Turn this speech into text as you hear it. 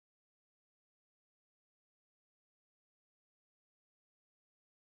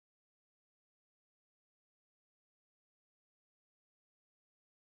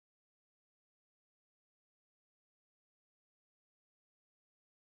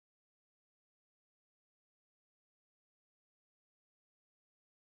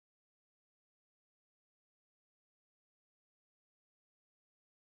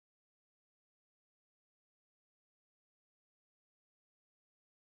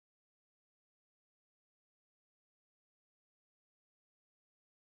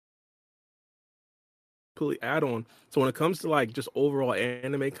completely add on. So when it comes to like just overall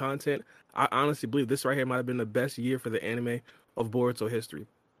anime content, I honestly believe this right here might have been the best year for the anime of Boruto history.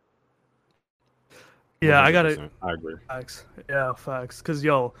 Yeah, I got 100%. I agree. facts. Yeah, facts. Cause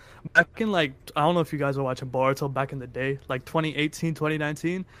yo, back in like I don't know if you guys were watching Boruto back in the day, like 2018,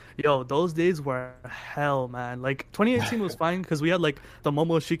 2019. Yo, those days were hell, man. Like 2018 was fine because we had like the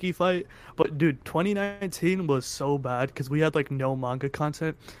Momoshiki fight, but dude, 2019 was so bad because we had like no manga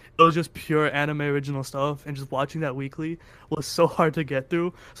content. It was just pure anime original stuff, and just watching that weekly was so hard to get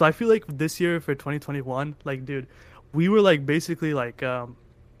through. So I feel like this year for 2021, like dude, we were like basically like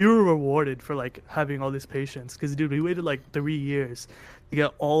you were rewarded for like having all this patience because dude we waited like 3 years to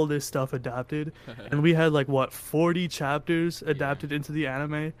get all this stuff adapted and we had like what 40 chapters adapted into the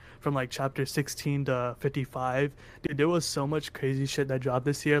anime from like chapter 16 to 55. Dude, there was so much crazy shit that dropped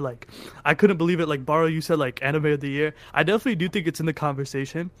this year. Like I couldn't believe it. Like Baro, you said like anime of the year. I definitely do think it's in the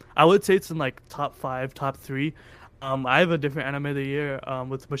conversation. I would say it's in like top 5, top 3. I have a different anime of the year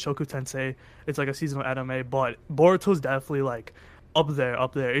with Mushoku Tensei. It's like a seasonal anime, but Boruto's definitely like up there,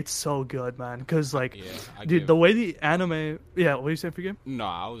 up there. It's so good, man. Because like, dude, the way the anime, yeah. What are you saying for game? No,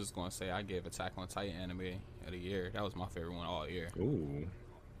 I was just gonna say I gave Attack on Titan anime of the year. That was my favorite one all year. Ooh.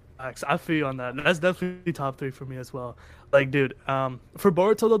 I feel you on that. That's definitely top 3 for me as well. Like, dude, for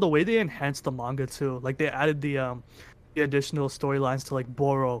Boruto though, the way they enhanced the manga too, like they added the additional storylines to like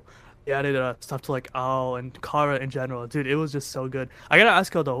Boro. They added stuff to like Ao and Kara in general. Dude, it was just so good. I gotta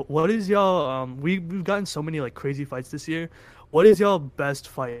ask y'all though, what is y'all we've gotten so many like crazy fights this year. What is y'all best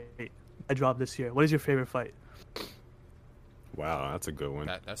fight that dropped this year? What is your favorite fight? Wow, that's a good one.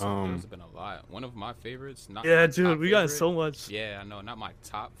 There's been a lot. One of my favorites. Not yeah, my dude, top we favorite. got so much. Yeah, I know, not my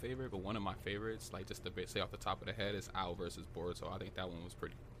top favorite, but one of my favorites. Like just to say off the top of the head is Ao versus Boruto. I think that one was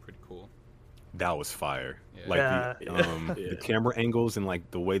pretty cool. That was fire. Yeah. Like Yeah. the camera angles and like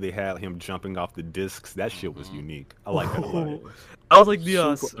the way they had him jumping off the discs. That shit was unique. I like that fight. I was like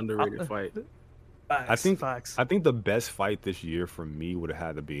the Super underrated fight. Facts. I think the best fight this year for me would have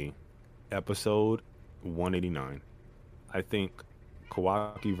had to be episode 189. I think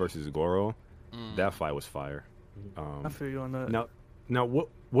Kawaki versus Goro. That fight was fire. I feel you on that. Now what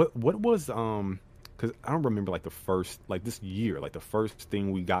was because I don't remember like the first like this year like the first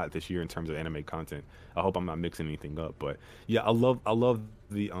thing we got this year in terms of anime content. I hope I'm not mixing anything up, but yeah, I love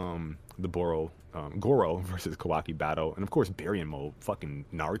the Goro versus Kawaki battle, and of course Baryon mode, fucking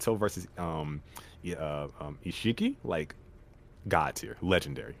Naruto versus Ishiki, like god tier,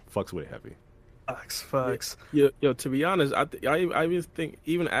 legendary, fucks with it heavy. Facts. Yo, to be honest, I even think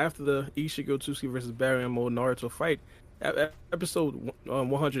even after the Ishiki Otsuki versus Baryon mode Naruto fight, episode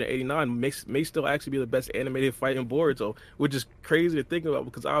 189 may still actually be the best animated fight in Boruto, which is crazy to think about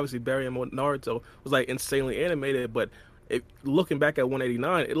because obviously Baryon mode Naruto was like insanely animated, but looking back at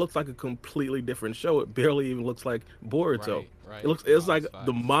 189, it looks like a completely different show. It barely even looks like Boruto. Right. It's like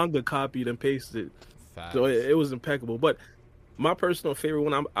the manga copied and pasted. Facts. So it was impeccable. But my personal favorite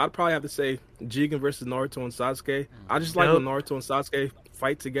one, I'd probably have to say Jigen versus Naruto and Sasuke. I just like when Naruto and Sasuke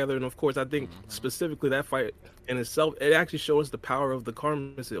fight together, and of course, I think specifically that fight in itself, it actually shows the power of the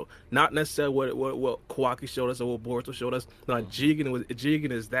Karma Seal. Not necessarily what Kawaki showed us or what Boruto showed us. No,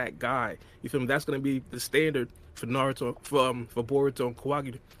 Jigen is that guy. You feel me? That's going to be the standard for Naruto, for Boruto and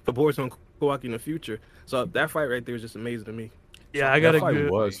Kawaki in the future. So that fight right there is just amazing to me. Yeah, I got that a fight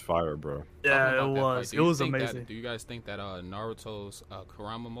good. was fire, bro. Yeah, it was. It was amazing. Do you guys think that Naruto's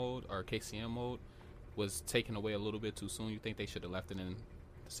Kurama mode or KCM mode was taken away a little bit too soon? You think they should have left it in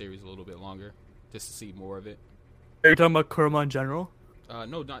the series a little bit longer just to see more of it? Are you talking about Kurama in general?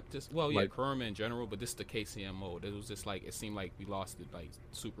 No, not just Kurama in general, but this is the KCM mode. It was just like it seemed like we lost it like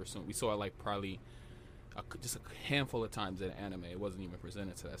super soon. We saw it like probably just a handful of times in anime. It wasn't even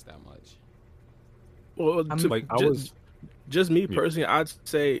presented to us that much. Well, just me personally, I'd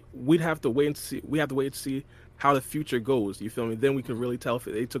say we'd have to wait and see. We have to wait to see how the future goes. You feel me? Then we can really tell if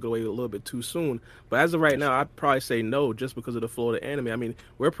they took it away a little bit too soon. But as of right now, I'd probably say no, just because of the flow of the anime. I mean,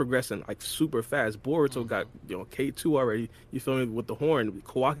 we're progressing like super fast. Boruto got K2 already. You feel me? With the horn,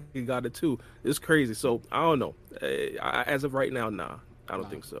 Kawaki got it too. It's crazy. So I don't know. As of right now, nah, I don't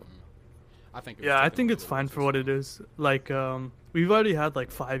think so. I think it's fine for what it is. Like, we've already had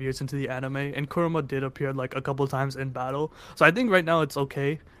like 5 years into the anime, and Kurama did appear like a couple times in battle. So I think right now it's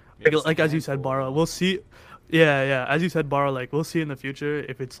okay. Like as you said, Bara, we'll see. Yeah. As you said, Bara, like we'll see in the future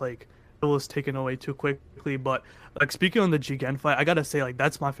if it's like it was taken away too quickly. But like speaking on the Jigen fight, I gotta say like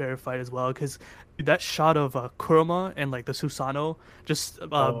that's my favorite fight as well because that shot of Kurama and like the Susanoo just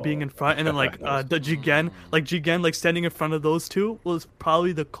being in front, and then like the Jigen like standing in front of those two was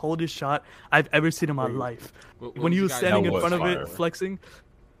probably the coldest shot I've ever seen in my life. When he was standing in front of it flexing.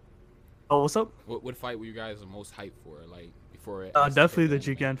 Oh, what's up? What fight were you guys the most hyped for? Like before it? Definitely the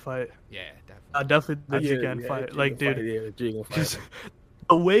Jigen fight. Yeah, definitely. Definitely the Jigen fight. Like, dude, Jigen fight. just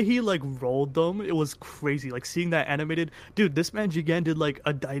the way he like rolled them, it was crazy. Like seeing that animated, dude. This man Jigen did like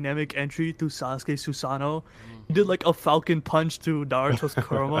a dynamic entry through Sasuke Susanoo. He did like a Falcon punch through Naruto's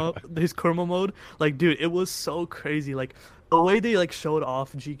his Kurama mode. Like, dude, it was so crazy. Like the way they like showed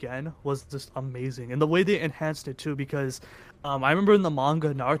off Jigen was just amazing, and the way they enhanced it too. Because I remember in the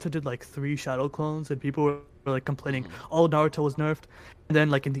manga, Naruto did like 3 shadow clones, and people were like complaining, "Oh, Naruto was nerfed." And then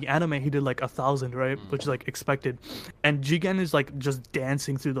like in the anime, he did like 1,000, right? Which is like expected. And Jigen is like just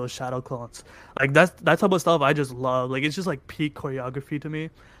dancing through those shadow clones. Like that type of stuff I just love. Like it's just like peak choreography to me.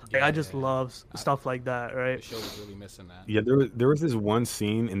 Like I just love stuff like that, right? The show was really missing that. Yeah, there was this one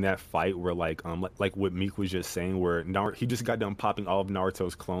scene in that fight where like what Meek was just saying, where he just got done popping all of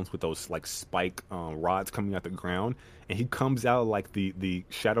Naruto's clones with those like spike rods coming out the ground, and he comes out like the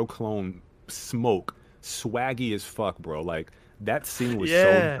shadow clone smoke, swaggy as fuck, bro. Like that scene was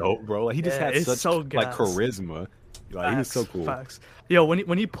so dope, bro. Like he just had such like charisma. Like he was so cool. Facts. Yo,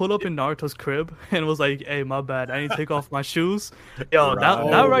 when he pulled up in Naruto's crib and was like, "Hey, my bad, I need to take off my shoes." Yo,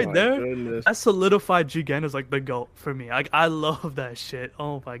 that right there, that solidified Jigen as like the GOAT for me. Like I love that shit.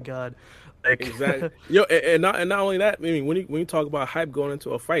 Oh my god. Like, exactly. Yo, and not only that. I mean, when you talk about hype going into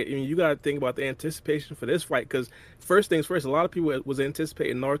a fight, I mean, you gotta think about the anticipation for this fight. Because first things first, a lot of people was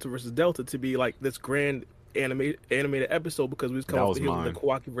anticipating Naruto versus Delta to be like this grand animated episode, because we was coming off the heels of the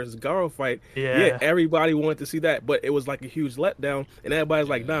Kawaki versus Garo fight. Yeah, everybody wanted to see that, but it was like a huge letdown, and everybody's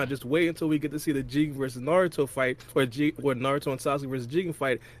like, nah, just wait until we get to see the Jigen versus Naruto fight, or Naruto and Sasuke versus Jigen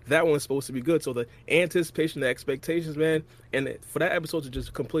fight. That one's supposed to be good. So the anticipation, the expectations, man, and for that episode to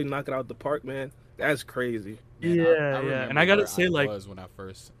just completely knock it out of the park, man, that's crazy. Man, I and I gotta say, like, was when I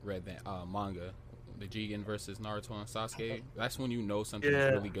first read that manga, the Jigen versus Naruto and Sasuke, that's when you know something's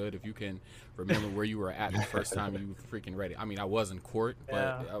really good, if you can remember where you were at the first time you freaking read it. I mean, I was in court,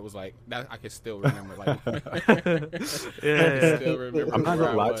 but I was like, that I could still remember. Like, I'm not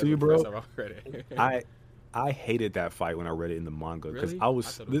gonna lie to you, bro. I hated that fight when I read it in the manga, because I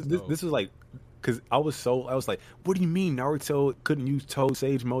was this was like, because I was like, what do you mean Naruto couldn't use Toad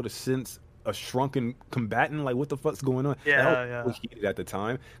Sage mode since a shrunken combatant? Like, what the fuck's going on? I was heated at the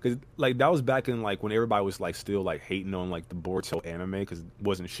time, because like that was back in like when everybody was like still like hating on like the Boruto anime, because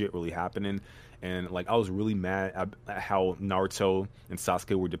wasn't shit really happening, and like I was really mad at how Naruto and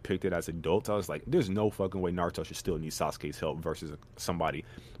Sasuke were depicted as adults. I was like, there's no fucking way Naruto should still need Sasuke's help versus somebody.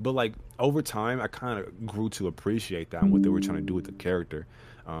 But like over time, I kind of grew to appreciate that and what they were trying to do with the character.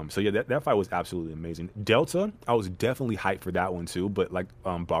 So yeah, that fight was absolutely amazing. Delta, I was definitely hyped for that one too, but like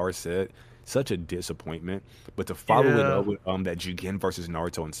Bara said, such a disappointment. But to follow it up with that Jigen versus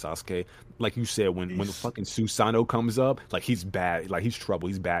Naruto and Sasuke, like you said, when the fucking Susanoo comes up, like he's bad, like he's trouble,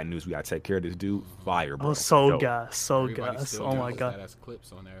 he's bad news. We gotta take care of this dude. Fire, bro. Oh, so gas. Oh my god. That's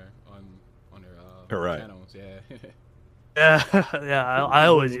clips on their channels. I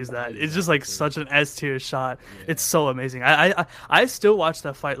always use that. It's just like such an S tier shot. It's so amazing. I still watch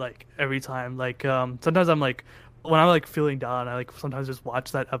that fight like every time. Like sometimes I'm like, when I'm like feeling down, I like sometimes just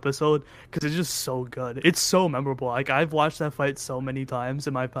watch that episode because it's just so good. It's so memorable. Like I've watched that fight so many times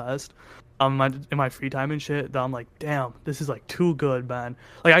in my past, in my free time and shit, that I'm like, damn, this is like too good, man.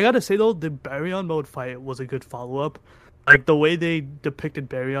 Like I gotta say though, the Baryon mode fight was a good follow up. Like the way they depicted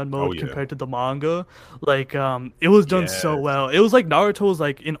Baryon mode compared to the manga, like it was done so well. It was like Naruto was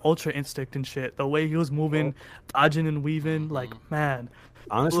like in Ultra Instinct and shit. The way he was moving, dodging and weaving, like man,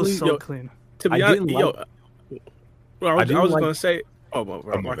 honestly, it was so clean. To be honest, I was gonna say.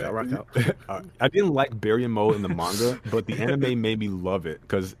 Rock out. I didn't like Baryon mode in the manga, but the anime made me love it,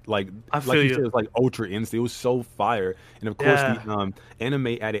 because like you said, it's like Ultra Instinct. It was so fire, and of course the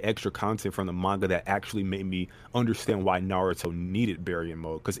anime added extra content from the manga that actually made me understand why Naruto needed Baryon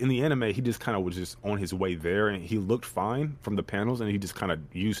mode. Because in the anime, he just kind of was just on his way there, and he looked fine from the panels, and he just kind of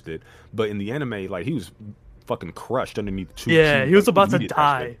used it. But in the anime, like he was fucking crushed underneath two. Yeah, he was about to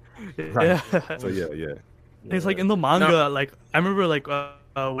die. Right. So yeah. It's like in the manga, like I remember like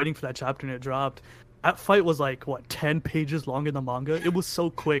waiting for that chapter and it dropped. That fight was like 10 pages long in the manga. It was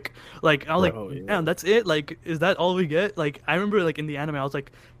so quick. Like I was like, damn, that's it. Like, is that all we get? Like I remember like in the anime, I was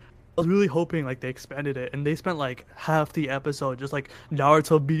really hoping like they expanded it, and they spent like half the episode just like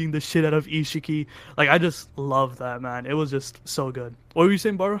Naruto beating the shit out of Ishiki. Like I just love that, man. It was just so good. What were you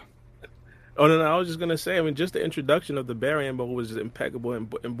saying, Bara? Oh no, I was just gonna say. I mean, just the introduction of the Baryon mode was just impeccable in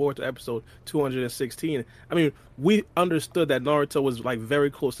Boruto episode 216. I mean, we understood that Naruto was like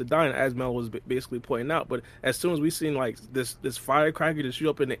very close to dying, as Mel was basically pointing out. But as soon as we seen like this firecracker just shoot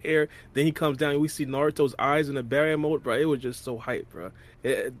up in the air, then he comes down, and we see Naruto's eyes in the Baryon mode, bro. It was just so hype, bro.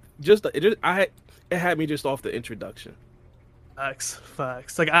 It had me just off the introduction.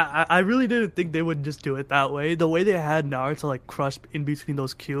 Facts. Like I really didn't think they would just do it that way. The way they had Naruto like crushed in between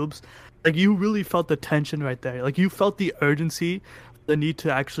those cubes, like you really felt the tension right there. Like you felt the urgency, the need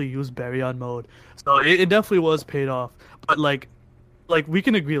to actually use Baryon mode. So it definitely was paid off. But like we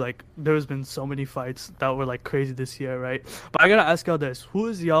can agree, like there's been so many fights that were like crazy this year, right? But I gotta ask y'all this: who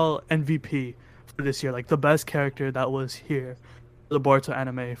is y'all MVP for this year? Like the best character that was here, the Boruto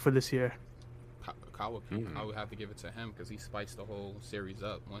anime for this year. I would have to give it to him because he spiced the whole series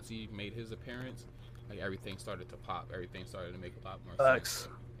up. Once he made his appearance, like everything started to pop. Everything started to make a lot more sense.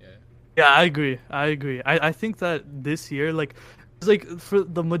 Yeah, I agree. I think that this year, like, it's like for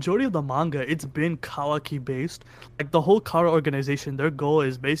the majority of the manga, it's been Kawaki based. Like the whole Kara organization, their goal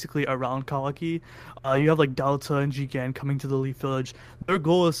is basically around Kawaki. You have like Delta and Jigen coming to the Leaf Village. Their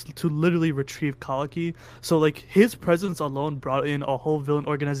goal is to literally retrieve Kawaki. So like his presence alone brought in a whole villain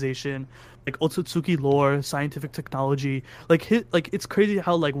organization, like Otsutsuki lore, scientific technology. Like it's crazy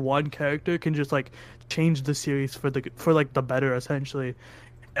how like one character can just like change the series for the better essentially.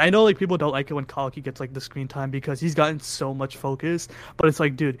 I know like people don't like it when Kawaki gets like the screen time because he's gotten so much focus, but it's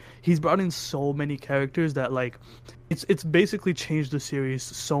like, dude, he's brought in so many characters that like it's basically changed the series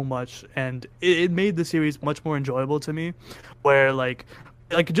so much, and it made the series much more enjoyable to me. Where like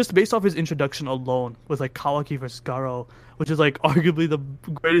just based off his introduction alone with like Kawaki versus Garo, which is like arguably the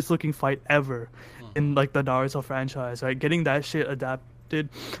greatest looking fight ever in like the Naruto franchise, right? Getting that shit adapted,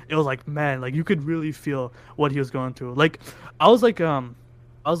 it was like, man, like you could really feel what he was going through. Like I was like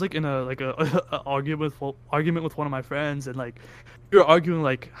in a argument with one of my friends, and like we were arguing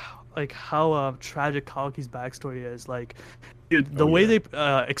like how tragic Kawaki's backstory is. Like, dude, the way they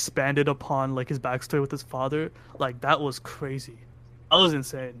expanded upon like his backstory with his father, like that was crazy. That was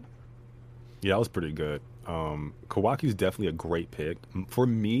insane. Yeah, that was pretty good. Kawaki's definitely a great pick. For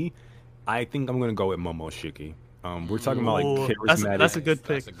me, I think I'm gonna go with Momoshiki. We're talking about like charismatic. That's a good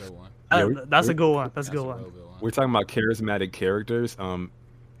pick. That's a good one. That's a good one. That's a good one. We're talking about charismatic characters.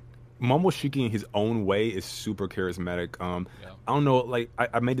 Momoshiki in his own way is super charismatic. I don't know, like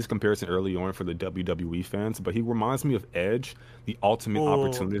I made this comparison early on for the WWE fans, but he reminds me of Edge, the ultimate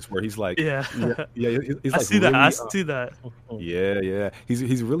opportunist, where he's like, yeah. He's I like see really, that. I see that. Yeah.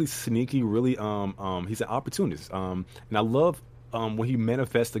 He's really sneaky, really he's an opportunist. And I love when he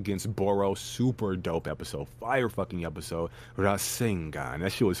manifests against Boro, super dope episode, fire fucking episode. Rasengan,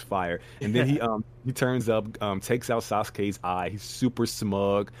 that shit was fire. And then he turns up, takes out Sasuke's eye. He's super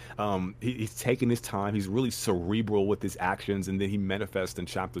smug. He's taking his time. He's really cerebral with his actions. And then he manifests in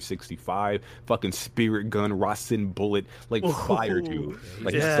chapter 65, fucking spirit gun, Rasen bullet, like fire, dude.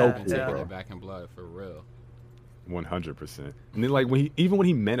 Like he's so cool, bro. Back in blood for real. 100%. And then like when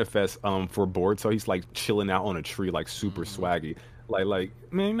he manifests for Boruto, he's like chilling out on a tree, like super swaggy. Like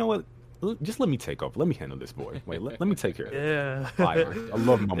man, you know what? Just let me take over. Let me handle this boy. Wait, let me take care of it. Yeah. Fire. I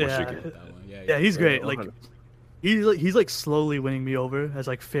love Momoshiki. Yeah, he's great. Like he's like slowly winning me over as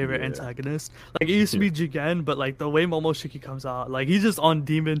like favorite antagonist. Like it used to be Jigen, but like the way Momoshiki comes out, like he's just on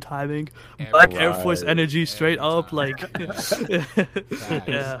demon timing, Black Air Force energy straight up. Like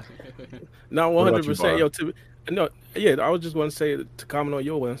yeah. Not 100%. Yo, no, yeah, I was just going to say to comment on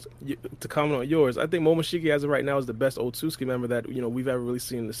yours. I think Momoshiki as of right now is the best Otsutsuki member that we've ever really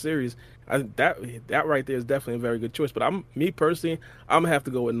seen in the series. I think that right there is definitely a very good choice. But I'm gonna have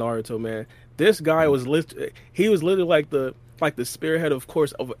to go with Naruto, man. This guy was literally like the spearhead, of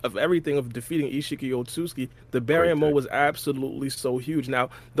course, of everything of defeating Ishiki Otsutsuki. The Baryon mode was absolutely so huge.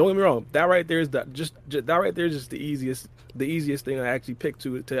 Now, don't get me wrong, that right there is just the easiest thing I actually picked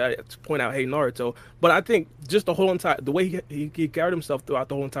to point out, hey, Naruto. But I think just the way he carried himself throughout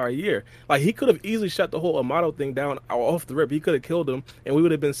the whole entire year, like he could have easily shut the whole Amato thing down off the rip. He could have killed him, and we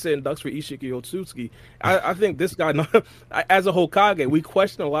would have been sitting ducks for Ishiki Otsutsuki. I think this guy, as a Hokage, we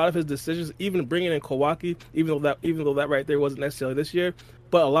question a lot of his decisions, even bringing in Kawaki, even though that right there wasn't necessarily this year.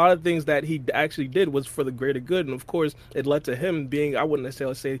 But a lot of things that he actually did was for the greater good, and of course, it led to him being. I wouldn't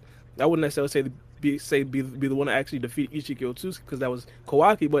necessarily say be the one to actually defeat Ishiki Otsutsuki because that was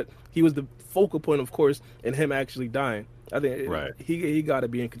Kawaki, but he was the focal point, of course, in him actually dying. I think he got to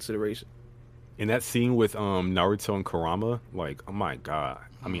be in consideration. In that scene with Naruto and Kurama, like, oh my god!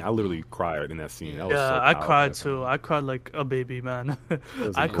 I mean, I literally cried in that scene. That was so I cried too. I cried like a baby, man.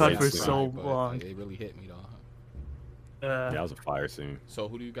 I cried for so long. It really hit me though. Yeah, that was a fire scene. So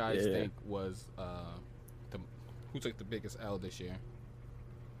who do you guys think was who took the biggest L this year?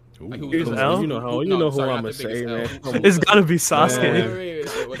 Like, you know who I'm gonna say, man. It's gotta be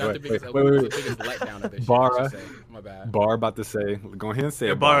Sasuke. Wait, not the biggest L, who's the biggest letdown of this year? My bad. Bar about to say. Go ahead and say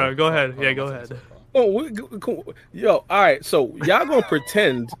it. Bara, go ahead. Yeah, go ahead. Oh, yo, all right. So y'all gonna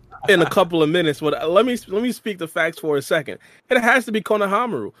pretend in a couple of minutes, but let me speak the facts for a second. It has to be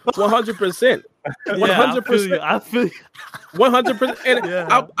Konohamaru, 100%. 100%. I feel you. 100%.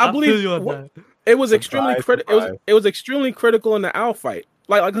 And I believe it was extremely critical. It was extremely critical in the Ao fight.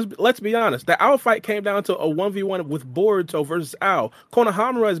 Like, let's be honest, the Ao fight came down to a 1v1 with Boruto versus Ao.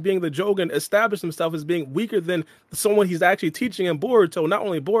 Konohamaru, as being the Jogan, established himself as being weaker than someone he's actually teaching in Boruto. Not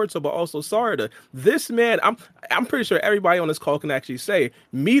only Boruto, but also Sarada. This man, I'm pretty sure everybody on this call can actually say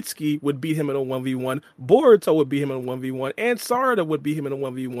Mitsuki would beat him in a 1v1, Boruto would beat him in a 1v1, and Sarada would beat him in a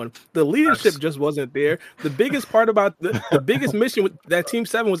 1v1. The leadership just wasn't there. The biggest part about the biggest mission that Team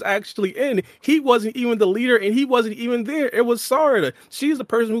 7 was actually in, he wasn't even the leader, and he wasn't even there. It was Sarada. She's the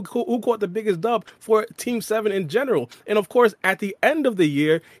person who caught the biggest dub for Team 7 in general. And of course, at the end of the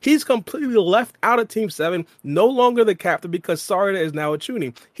year, he's completely left out of Team 7, no longer the captain because Sarada is now a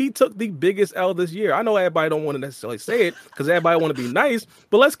Chunin. He took the biggest L this year. I know everybody don't want to necessarily say it because everybody want to be nice,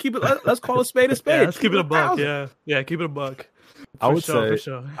 but let's keep it. Let's call a spade a spade. Yeah, let's keep it a buck. Yeah, keep it a buck. I would say,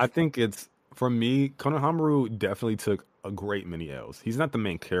 I think it's, for me, Konohamaru definitely took a great many L's. He's not the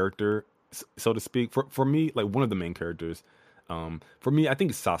main character, so to speak. For me, like one of the main characters. For me, I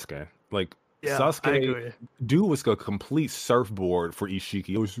think it's Sasuke. Like, Sasuke, dude was a complete surfboard for Ishiki.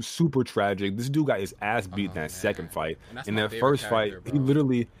 It was super tragic. This dude got his ass beat in that second fight. In that first fight, he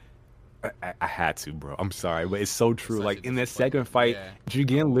literally... I had to, bro. I'm sorry, but it's so true. Like, in that second fight,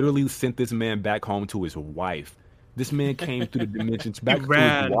 Jigen literally sent this man back home to his wife. This man came through the dimensions back to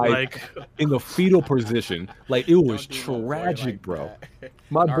his wife in the fetal position. Like, it was tragic, bro.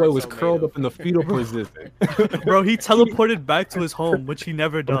 My boy was curled up in the fetal position. Bro, he teleported back to his home, which he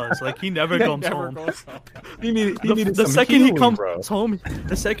never does. Like, he never comes home. He needed the some second healing, he comes bro. home,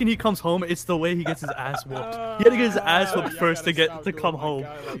 the second he comes home, it's the way he gets his ass whooped. He had to get his ass whooped first to come home.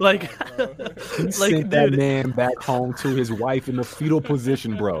 Like, he sent that man back home to his wife in the fetal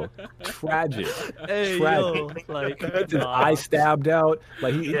position, bro. Tragic. Hey, tragic. Yo, like, his eye stabbed out.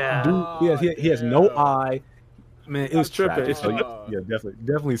 Like he has no eye. Man, it was tripping. So, yeah,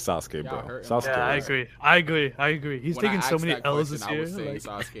 definitely Sasuke, bro. Sasuke. Yeah, I agree. He's taking so many L's this year.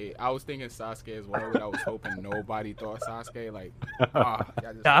 Sasuke. I was thinking Sasuke as well, but I was hoping nobody thought Sasuke. Like,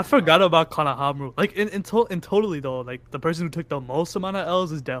 I forgot about Konohamaru. Like, in totally though, like the person who took the most amount of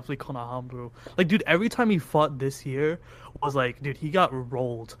L's is definitely Konohamaru. Like, dude, every time he fought this year was like, dude, he got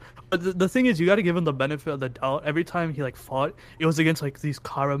rolled. But the thing is, you got to give him the benefit of the doubt. Every time he like fought, it was against like these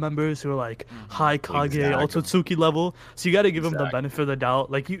Kara members who are like high Kage, Otsutsuki level. So you got to give him the benefit of the doubt.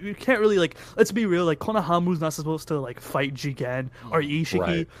 Like, you can't really, like, let's be real. Like, Konohamaru's not supposed to like fight Jigen or Ishiki.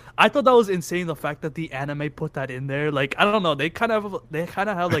 Right. I thought that was insane. The fact that the anime put that in there, like, I don't know, they kind of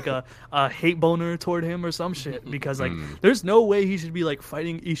have like a hate boner toward him or some shit, because like there's no way he should be like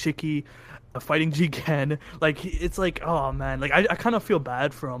fighting Ishiki, fighting Jigen. Like, it's like, oh man, like I kind of feel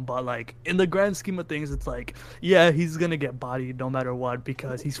bad for him, but like in the grand scheme of things, it's like, yeah, he's gonna get bodied no matter what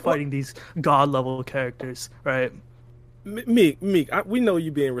because he's fighting these god level characters, right? Meek, we know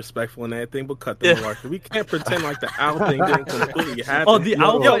you being respectful and everything, but cut the malarkey. We can't pretend like the Ao thing didn't completely happen. Oh, the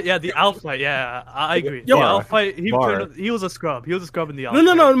Ao fight, the Ao fight, yeah, I agree. The Ao fight, he was a scrub. He was a scrub in the Ao fight.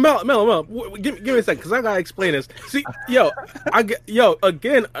 No, Mel, give me a second, because I gotta explain this. See,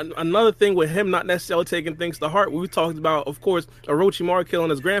 again, another thing with him not necessarily taking things to heart. We talked about, of course, Orochimaru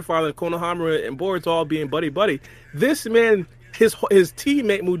killing his grandfather, and Konohamaru and Boruto all being buddy. This man, his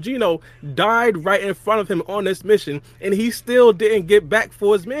teammate Mujino died right in front of him on this mission, and he still didn't get back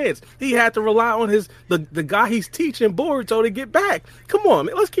for his mans. He had to rely on the guy he's teaching, Boruto, to get back. Come on,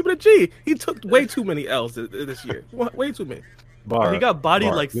 man, let's keep it a G. He took way too many L's this year. Way too many. He got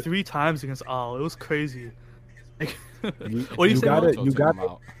bodied like 3 times against Ao. It was crazy. Like, what do you say?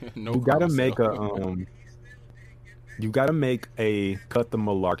 You gotta make a cut the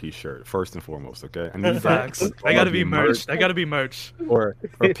malarkey shirt first and foremost, okay? I need facts. I gotta be merch. I gotta be merch. Or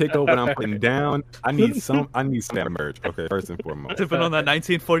pick up when I'm putting down. I need some that merch. Okay, first and foremost. Tipping on that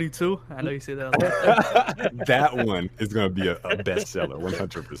 1942. I know you say that a lot. That one is gonna be a bestseller,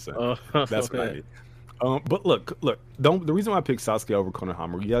 100%. That's what I need. But look. The reason why I picked Sasuke over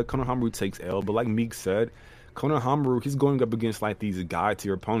Konohamaru, Konohamaru takes L, but like Meek said, Konohamaru, he's going up against like these god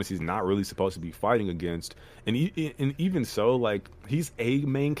tier opponents he's not really supposed to be fighting against, and even so, like he's a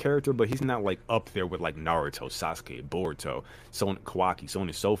main character, but he's not like up there with like Naruto, Sasuke, Boruto, so on, Kawaki, so on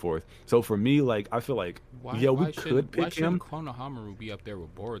and so forth. So for me, like I feel like we could pick him. Why shouldn't Konohamaru be up there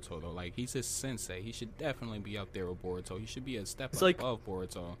with Boruto though? Like he's his sensei. He should definitely be up there with Boruto. He should be a step above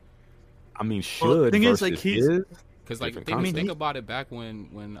Boruto. I mean, should the thing is, like, because like think about it back when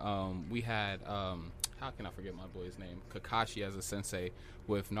we had how can I forget my boy's name? Kakashi as a sensei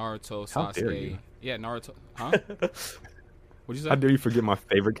with Naruto, Sasuke. Yeah, Naruto. Huh? What'd you say? How dare you forget my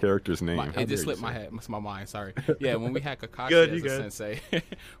favorite character's name? It just slipped my mind. Sorry. Yeah, when we had Kakashi as a sensei,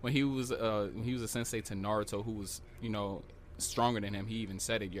 when he was a sensei to Naruto, who was stronger than him, he even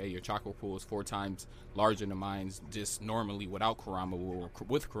said it. Yeah, your chakra pool is 4 times larger than mine. Just normally without Kurama, or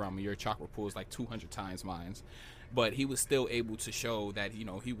with Kurama, your chakra pool is like 200 times mine's. But he was still able to show that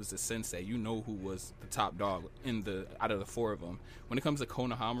he was a sensei. Who was the top dog out of the 4 of them. When it comes to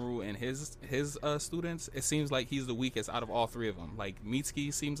Konohamaru and his students, it seems like he's the weakest out of all 3 of them. Like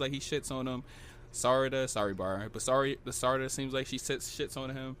Mitsuki seems like he shits on him. Sarada, sorry Bar, but Sarada seems like she shits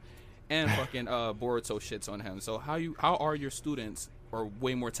on him, and fucking Boruto shits on him. So how are your students are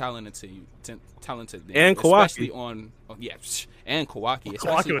way more talented than and you, Kawaki. Especially on and Kawaki.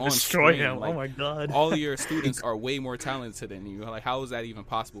 Kawaki would destroy screen. him. Like, oh my god! All of your students are way more talented than you. Like, how is that even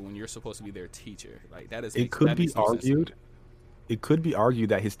possible when you're supposed to be their teacher? Like, that is. It could be argued. It could be argued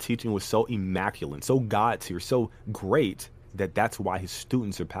that his teaching was so immaculate, so god tier, so great that's why his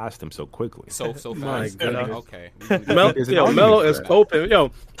students surpassed him so quickly. So fast. Okay. Mello is coping.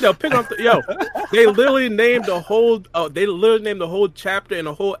 Pick up they literally named the whole chapter and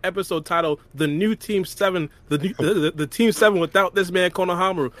the whole episode title "The New Team 7." The Team 7 without this man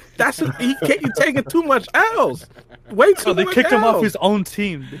Konohamaru. He's taking too much L's. Way too much. They kicked him off his own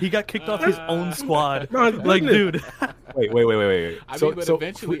team. He got kicked off his own squad. Like, dude. Wait. I mean, but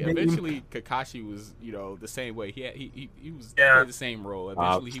eventually, Kakashi was, the same way. He was played the same role.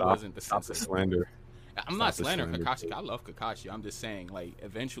 Eventually, he wasn't the sensei. Slander. I'm not slandering Kakashi. I love Kakashi. I'm just saying, like,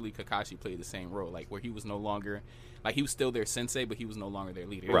 eventually Kakashi played the same role, like where he was no longer, like he was still their sensei, but he was no longer their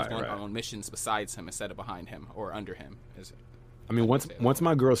leader. He was going on missions besides him instead of behind him or under him. I mean, once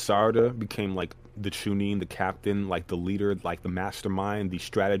my girl Sarada became like the Chunin, the captain, like the leader, like the mastermind, the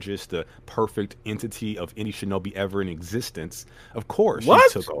strategist, the perfect entity of any shinobi ever in existence, of course she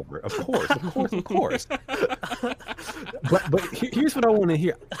took over. Of course. but here's what I want to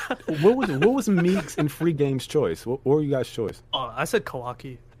hear. What was Meek's and Free Game's choice? What were you guys' choice? Oh, I said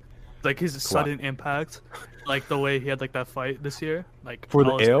Kawaki. Like his sudden impact, like the way he had like that fight this year, like for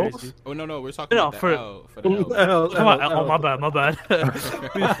the L's. Crazy. Oh no, we're talking about for the L. Oh my bad. my bad.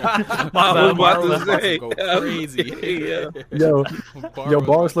 Go crazy. Yo,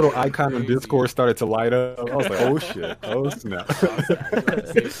 Bar's little icon on Discord started to light up. I was like, oh shit, oh snap.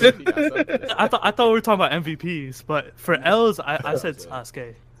 I thought we were talking about MVPs, but for L's, I said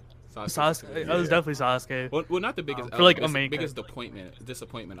Sasuke. Sasuke. It was definitely Sasuke. Well, not the biggest. For like a main biggest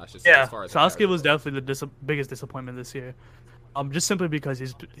disappointment, I should say. Yeah, as far as Sasuke was definitely the biggest disappointment this year. Just simply because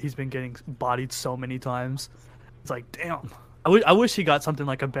he's been getting bodied so many times. It's like, damn. I wish he got something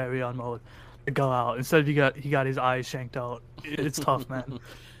like a Baryon mode to go out instead of he got his eyes shanked out. It's tough, man.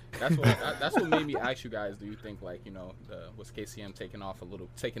 That's what made me ask you guys. Do you think was KCM taken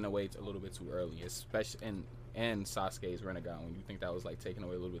away a little bit too early, especially and Sasuke's Rinnegan? When you think that was like taken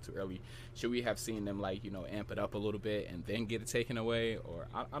away a little bit too early, should we have seen them amp it up a little bit and then get it taken away, or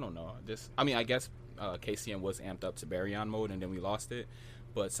I don't know. I guess KCM was amped up to Baryon mode and then we lost it,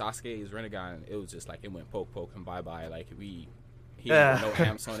 but Sasuke's Rinnegan, it was just like it went poke and bye. Like he had no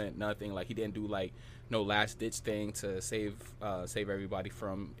amps on it, nothing. Like he didn't do like no last ditch thing to save everybody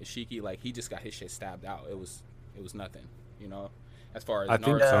from Ishiki. Like he just got his shit stabbed out. It was nothing, As far as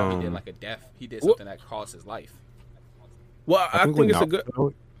Naruto, he did like he did something that cost his life. Well, I think it's a good.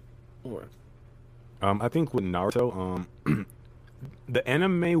 I think with Naruto, the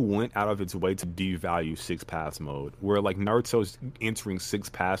anime went out of its way to devalue Six Paths mode, where like Naruto's entering Six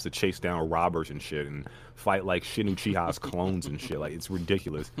Paths to chase down robbers and shit and fight like Shin Uchiha's clones and shit. Like it's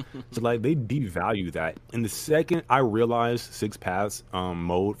ridiculous. So like they devalue that. And the second I realized Six Paths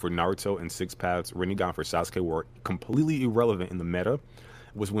mode for Naruto and Six Paths Rinnegan for Sasuke were completely irrelevant in the meta,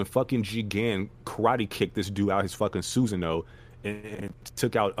 was when fucking Jigen karate kicked this dude out his fucking Susanoo and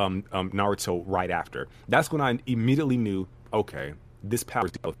took out Naruto right after. That's when I immediately knew, okay, this power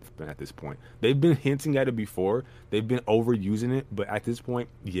is at this point. They've been hinting at it before. They've been overusing it, but at this point,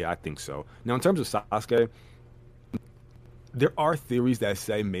 yeah, I think so. Now, in terms of Sasuke, there are theories that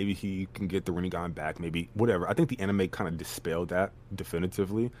say maybe he can get the Rinnegan back, maybe whatever. I think the anime kind of dispelled that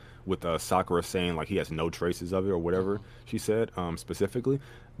definitively with Sakura saying like he has no traces of it or whatever she said specifically.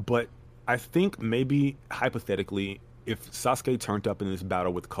 But I think maybe hypothetically, if Sasuke turned up in this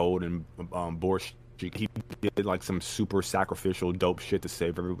battle with Cold and Boruto, he did like some super sacrificial dope shit to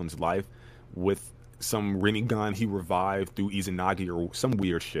save everyone's life with some Rinnegan he revived through Izanagi or some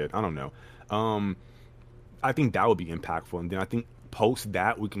weird shit. I don't know. I think that would be impactful, and then I think post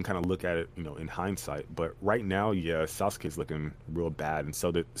that we can kind of look at it, in hindsight. But right now, yeah, Sasuke's looking real bad, and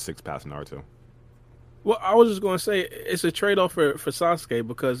so did Six Pass Naruto. Well, I was just going to say it's a trade-off for Sasuke,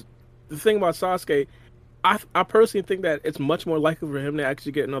 because the thing about Sasuke, I personally think that it's much more likely for him to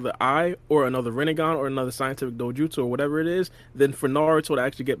actually get another eye or another Rinnegan or another scientific dojutsu or whatever it is than for Naruto to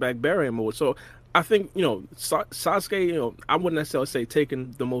actually get back Baryon mode. So I think, Sasuke, I wouldn't necessarily say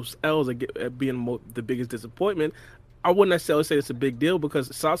taking the most L's and being the biggest disappointment. I wouldn't necessarily say it's a big deal, because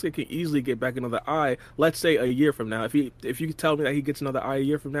Sasuke can easily get back another eye. Let's say a year from now. If you could tell me that he gets another eye a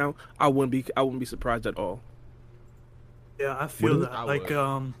year from now, I wouldn't be surprised at all. Yeah, I feel that.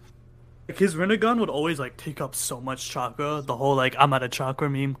 Like his Rinnegan would always like take up so much chakra. The whole like I'm out of chakra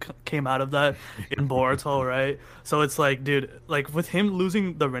meme came out of that in Boruto, right? So it's like, dude, like with him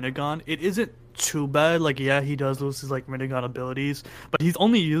losing the Rinnegan, it isn't too bad. Like, yeah, he does lose his like Rinnegan abilities, but he's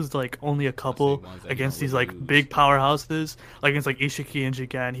only used like only a couple against these like big powerhouses, like against like Ishiki and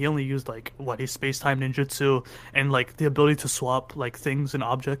Jigen. He only used like his space-time ninjutsu and like the ability to swap like things and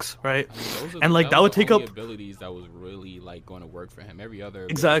objects, right? And like that would take up abilities that was really like going to work for him. Every other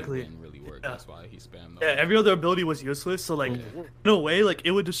exactly didn't really work. That's why he spammed. Yeah, every other ability was useless. So like in a way, like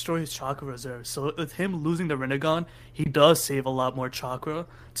it would destroy his chakra reserve. So with him losing the Rinnegan, he does save a lot more chakra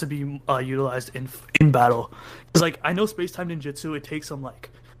to be utilized in battle. Because like I know space-time ninjutsu, it takes him like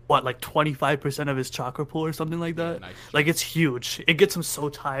 25% of his chakra pool or something like that. Nice. Like it's huge. It gets him so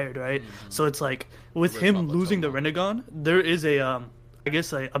tired, right? So it's like with him losing the Rinnegan, there is a I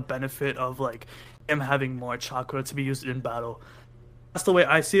guess a benefit of like him having more chakra to be used in battle. That's the way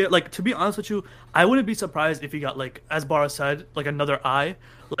I see it. Like, to be honest with you, I wouldn't be surprised if he got, like, as Bara said, like another eye.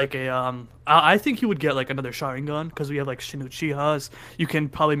 Like I think he would get like another Sharingan, because we have like Shin Uchihas. You can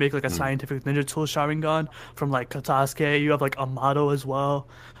probably make like a scientific ninja tool Sharingan from like Katasuke. You have like Amato as well.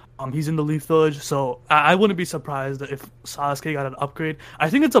 He's in the Leaf Village, so I wouldn't be surprised if Sasuke got an upgrade. I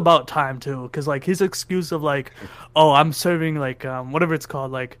think it's about time too, because like his excuse of like, oh, I'm serving like whatever it's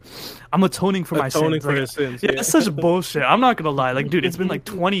called, like I'm atoning for my sins. For like, his sins. Yeah, it's such bullshit. I'm not gonna lie, like dude, it's been like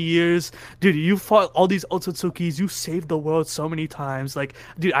 20 years, dude. You fought all these Otsutsukis, you saved the world so many times. Like,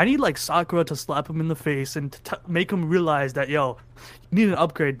 dude, I need like Sakura to slap him in the face and make him realize that you need an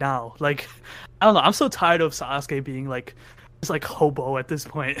upgrade now. Like, I don't know. I'm so tired of Sasuke being like. It's like hobo at this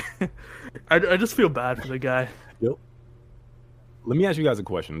point. I just feel bad for the guy. Yep. Let me ask you guys a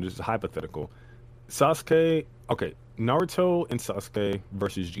question, just hypothetical. Sasuke, okay, Naruto and Sasuke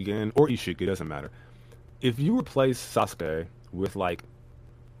versus Jigen or Ishiki, doesn't matter. If you replace Sasuke with like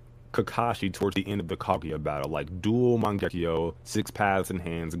Kakashi towards the end of the Kaguya battle, like dual Mangekyo, 6 paths in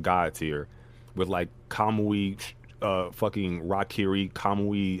hands, God tier, with like Kamui, fucking Rakiri,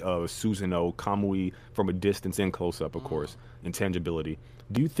 Kamui, Susanoo, Kamui from a distance and close up, of course, intangibility.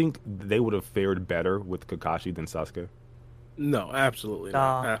 Do you think they would have fared better with Kakashi than Sasuke? No, absolutely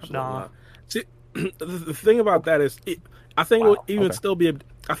not. Absolutely not. See, the thing about that is, I think it would even still be.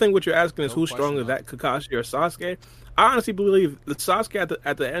 I think what you're asking is who's stronger, that Kakashi or Sasuke. I honestly believe that Sasuke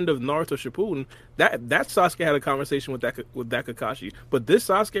at the end of Naruto Shippuden, that Sasuke had a conversation with that Kakashi. But this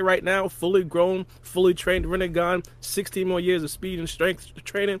Sasuke right now, fully grown, fully trained Rinnegan, 16 more years of speed and strength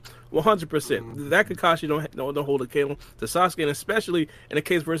training, 100%. That Kakashi don't hold a candle to Sasuke, and especially in the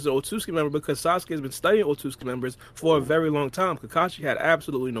case versus the Otsutsuki member, because Sasuke has been studying Otsutsuki members for a very long time. Kakashi had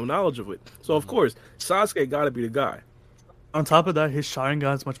absolutely no knowledge of it. So of course, Sasuke got to be the guy. On top of that, his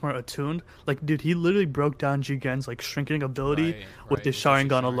Sharingan is much more attuned. Like, dude, he literally broke down Jigen's like shrinking ability with his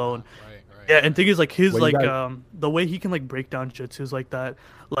Sharingan alone. Yeah, and thing is, like his the way he can like break down jutsus like that,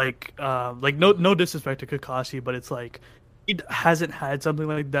 like no disrespect to Kakashi, but it's like he hasn't had something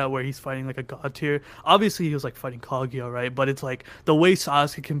like that where he's fighting like a god tier. Obviously, he was like fighting Kaguya, right? But it's like the way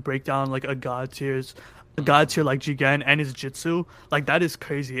Sasuke can break down like a god tier like Jigen and his jutsu, like that is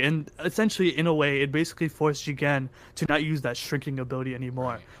crazy. And essentially, in a way, it basically forced Jigen to not use that shrinking ability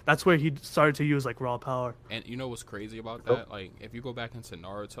anymore. That's where he started to use like raw power. And you know what's crazy about that? Like, if you go back into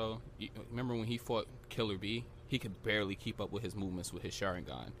Naruto, remember when he fought Killer Bee? He could barely keep up with his movements with his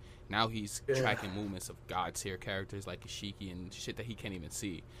Sharingan. Now he's tracking movements of god tier characters like Ishiki and shit that he can't even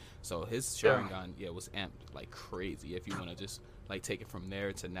see. So his Sharingan, was amped like crazy. If you want to just like take it from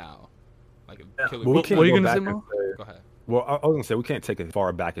there to now. Like Yeah. Killer Well, we Bee. can't What are you go gonna back say, and Mo? say- Go ahead. Well, I was gonna say we can't take it as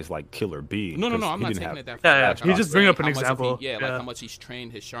far back as like Killer Bee. No, 'cause I'm he not didn't taking have- it that Yeah, far. yeah. back. He's I'm just saying bringing up an how much of example. He, like Yeah. how much he's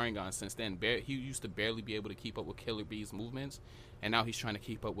trained his Sharingan since then. He used to barely be able to keep up with Killer Bee's movements, and now he's trying to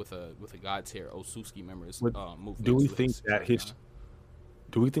keep up with a god tier Osusuki member's movements. Do we with think that his Sharingan.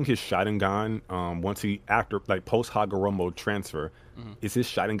 Do we think his Sharingan, once he after like post Hagoromo transfer, is his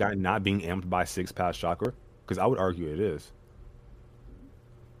Sharingan not being amped by 6-pass chakra? Because I would argue it is.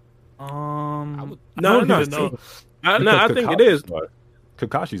 I would. I No, don't no, even know. I think it is.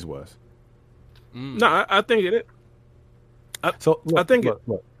 Kakashi's was. No, I think it is. So look, I think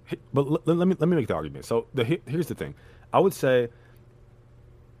look. But let me make the argument. So here's the thing. I would say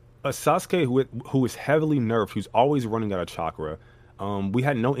a Sasuke who is heavily nerfed, who's always running out of chakra. We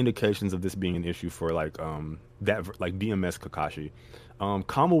had no indications of this being an issue for like BMS Kakashi.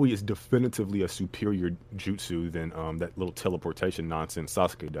 Kamui is definitively a superior jutsu than that little teleportation nonsense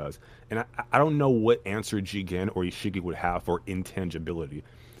Sasuke does. And I don't know what answer Jigen or Ishiki would have for intangibility.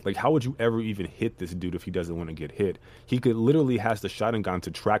 Like, how would you ever even hit this dude if he doesn't want to get hit? He could literally has the Sharingan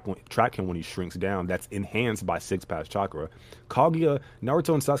to track him when he shrinks down. That's enhanced by 6-pass chakra. Kaguya,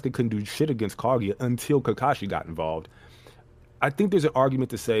 Naruto and Sasuke couldn't do shit against Kaguya until Kakashi got involved. I think there's an argument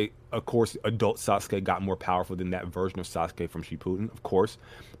to say, of course, adult Sasuke got more powerful than that version of Sasuke from Shippuden, of course.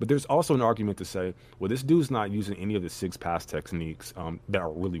 But there's also an argument to say, well, this dude's not using any of the 6-pass techniques that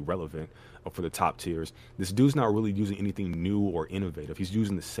are really relevant for the top tiers. This dude's not really using anything new or innovative. He's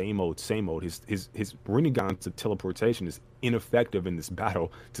using the same old. His Rinnegan to teleportation is ineffective in this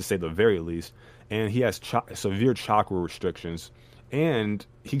battle, to say the very least. And he has severe chakra restrictions. And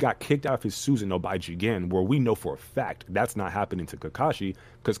he got kicked out of his Susanoo by Jigen, where we know for a fact that's not happening to Kakashi,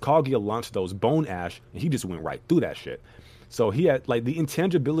 because Kaguya launched those Bone Ash, and he just went right through that shit. So he had, like, the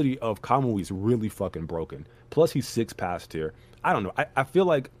intangibility of Kamui is really fucking broken. Plus, he's 6-pass tier. I don't know. I feel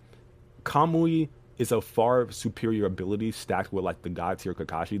like Kamui is a far superior ability stacked with, like, the god tier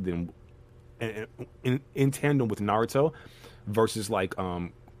Kakashi than in tandem with Naruto versus, like,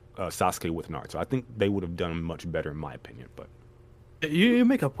 Sasuke with Naruto. I think they would have done much better, in my opinion, but... You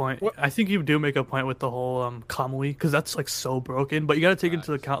make a point. I think you do make a point with the whole Kamui, because that's like so broken. But you gotta take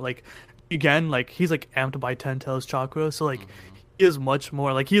into account, like, again, like he's like amped by 10 tails chakra, so like he is much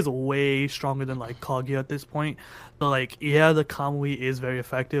more, like he is way stronger than like Kaguya at this point. So like, yeah, the Kamui is very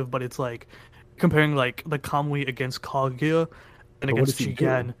effective, but it's like comparing like the Kamui against Kaguya and against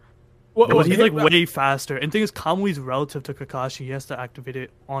Jigen. But he's like way faster. And the thing is, Kamui's relative to Kakashi. He has to activate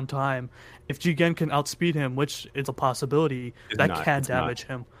it on time. If Jigen can outspeed him, which is a possibility, that can damage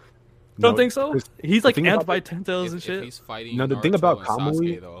him. Don't think so? He's like amped by 10 tails and shit. If he's fighting No, the Naruto thing about and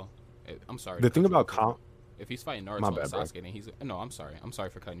Kamui- Sasuke, though, I'm sorry. The thing about if he's fighting Naruto My and bad, bro. Sasuke, then he's no. I'm sorry. I'm sorry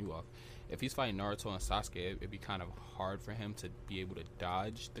for cutting you off. If he's fighting Naruto and Sasuke, it'd be kind of hard for him to be able to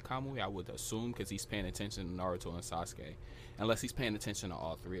dodge the Kamui, I would assume, because he's paying attention to Naruto and Sasuke, unless he's paying attention to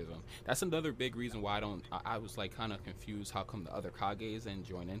all three of them. That's another big reason why I was like kind of confused. How come the other Kages didn't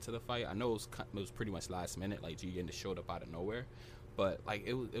join into the fight? I know it was pretty much last minute, like Jigen just showed up out of nowhere. But like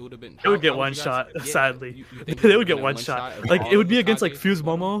it would have been. It would get one shot. Sadly, they would get one shot. Like it would be against like Fuse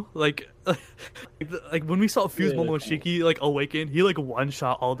Momo. Like when we saw Fuse Momo Shiki like awaken, he like one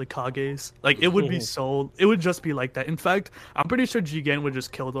shot all the Kages. Like it would be so. It would just be like that. In fact, I'm pretty sure Jigen would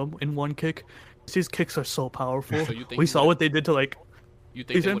just kill them in one kick. His kicks are so powerful. So you think we saw what they did to like. You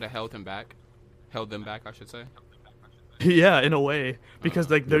think they would have held them back, I should say. Yeah, in a way, because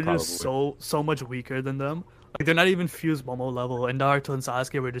like they're Yeah, just so much weaker than them. Like they're not even Fuse Momo level, and Naruto and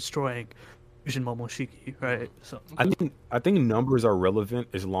Sasuke were destroying Fusion Momoshiki, right? So I think numbers are relevant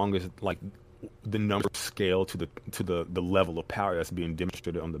as long as like the numbers scale to the level of power that's being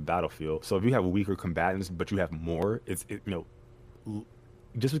demonstrated on the battlefield. So if you have weaker combatants but you have more, just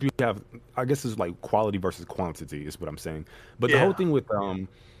because you have, I guess it's like quality versus quantity is what I'm saying. But the whole thing with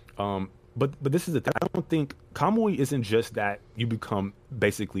but this is the thing. I don't think Kamui isn't just that you become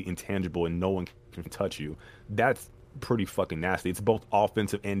basically intangible and no one can touch you. That's pretty fucking nasty. It's both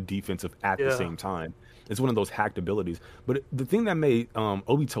offensive and defensive at the same time. It's one of those hacked abilities. But the thing that made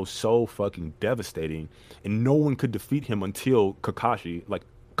Obito so fucking devastating, and no one could defeat him until Kakashi. Like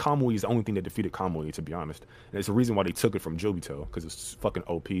Kamui is the only thing that defeated Kamui, to be honest. And it's the reason why they took it from Jobito, because it's fucking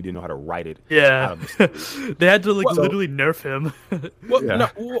OP. Didn't know how to write it. Yeah, they had to literally nerf him.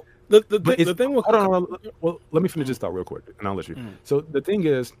 The thing with well, let me finish this thought real quick, and I'll let you. So the thing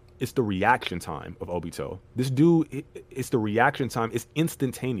is, it's the reaction time of Obito. This dude, it's the reaction time. It's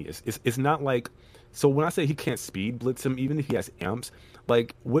instantaneous. It's not like. So when I say he can't speed blitz him, even if he has amps,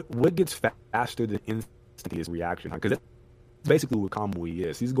 like what gets faster than instant is reaction time, because basically what Kamui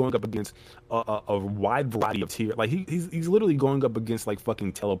is. He's going up against a wide variety of tier. Like he's literally going up against like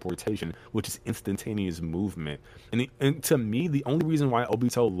fucking teleportation, which is instantaneous movement. And to me, the only reason why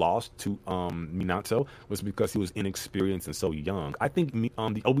Obito lost to Minato was because he was inexperienced and so young. I think the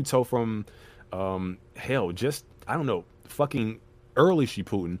Obito from just I don't know, fucking early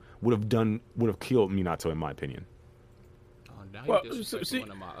Shippuden would have killed Minato in my opinion. Now well, you disrespecting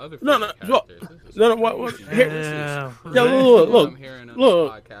one of my other no, characters.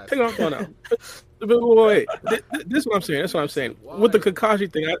 Look, take off on now. Wait. This is what I'm saying. That's what I'm saying. With the Kakashi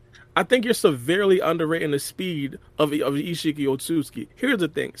thing, I think you're severely underrating the speed of Ishiki Otsutsuki. Here's the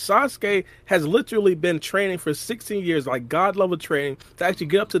thing. Sasuke has literally been training for 16 years, like God level training, to actually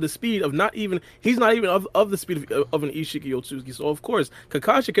get up to the speed of he's not even of the speed of an Ishiki Otsutsuki. So, of course,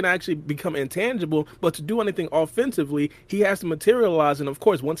 Kakashi can actually become intangible, but to do anything offensively, he has to materialize. And, of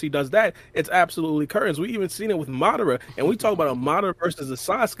course, once he does that, it's absolutely curtains. We even seen it with Madara. And we talk about a Madara versus a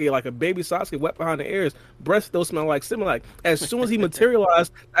Sasuke, like a baby Sasuke wet behind the ears. Breath still smell like Similac. As soon as he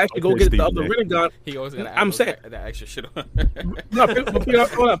materialized, actually go get the other Rinnegan. He always gonna I'm saying that extra shit on. No,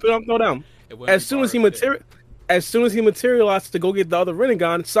 throw down. As soon as he materialized to go get the other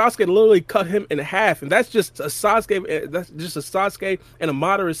Rinnegan, Sasuke literally cut him in half, and that's just a Sasuke. That's just a Sasuke and a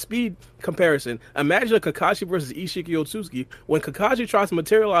moderate speed comparison. Imagine a Kakashi versus Ishiki Otsutsuki. When Kakashi tries to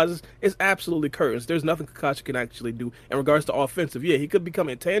materialize, it's absolutely curtains. There's nothing Kakashi can actually do in regards to offensive. Yeah, he could become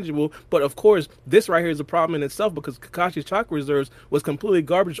intangible, but of course, this right here is a problem in itself because Kakashi's chakra reserves was completely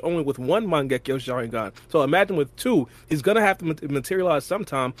garbage only with one Mangekyo Sharingan. So imagine with two, he's gonna have to materialize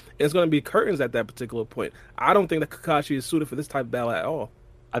sometime, and it's gonna be curtains at that particular point. I don't think that Kakashi is suited for this type of battle at all.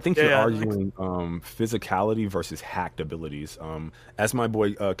 I think you're arguing physicality versus hacked abilities. As my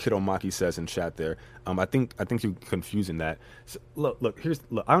boy Kidomaki says in chat there, I think you're confusing that. So, look.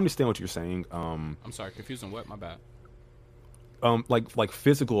 I understand what you're saying. I'm sorry, confusing what? My bad. Like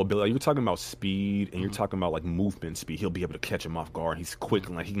physical ability. You're talking about speed, and you're talking about like movement speed. He'll be able to catch him off guard. He's quick,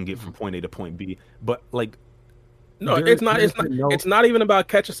 and like he can get from point A to point B. But like, no, it's not. It's not even about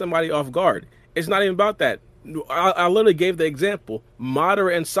catching somebody off guard. It's not even about that. I literally gave the example.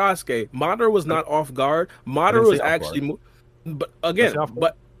 Madara and Sasuke. Madara was not off guard. Madara was actually, but again,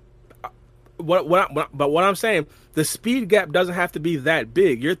 but what I'm saying, the speed gap doesn't have to be that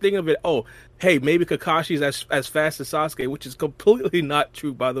big. You're thinking of it. Oh, hey, maybe Kakashi's as fast as Sasuke, which is completely not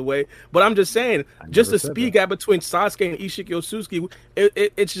true, by the way. But I'm just saying, just the speed gap between Sasuke and Ishiki Otsutsuki,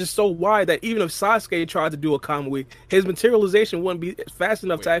 it's just so wide that even if Sasuke tried to do a Kamui, his materialization wouldn't be fast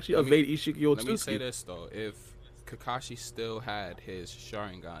enough to actually evade Ishiki Otsutsuki. Let me say this though: if Kakashi still had his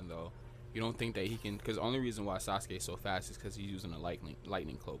Sharingan, though, you don't think that he can? Because the only reason why Sasuke is so fast is because he's using a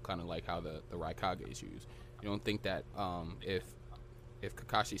lightning cloak, kind of like how the Raikage is used. You don't think that if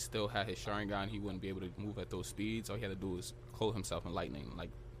Kakashi still had his Sharingan, he wouldn't be able to move at those speeds? All he had to do was clothe himself in lightning,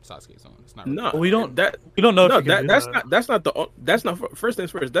 like Sasuke's own. It's not. No, really we don't. We don't know. No, that's not first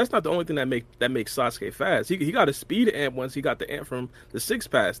things first. That's not the only thing that makes Sasuke fast. He got a speed amp once he got the amp from the Six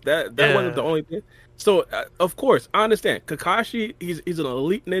Pass. That wasn't the only thing. So of course I understand Kakashi. He's an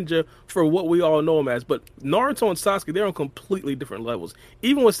elite ninja for what we all know him as. But Naruto and Sasuke, they're on completely different levels.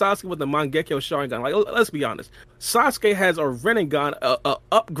 Even with Sasuke with the Mangekyo Sharingan, like let's be honest, Sasuke has a Rinnegan, a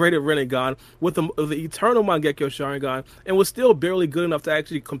upgraded Rinnegan with the eternal Mangekyo Sharingan, and was still barely good enough to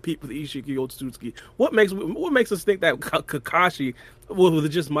actually compete with Ishiki Otsutsuki. What makes us think that Kakashi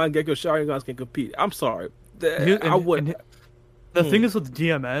with just Mangekyo Sharingans can compete? I'm sorry, I wouldn't. The thing is with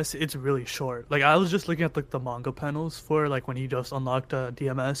DMS, it's really short. Like I was just looking at the manga panels for like when he just unlocked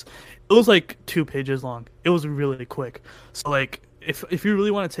DMS. It was like 2 pages long. It was really quick. So like if you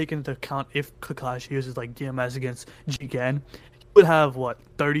really want to take into account if Kakashi uses like DMS against Jigen, he would have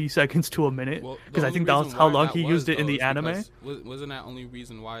 30 seconds to a minute, because I think that was how long he used it in the anime. Wasn't that only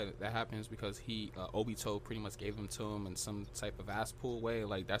reason why that happened is because Obito pretty much gave them to him in some type of ass pull way?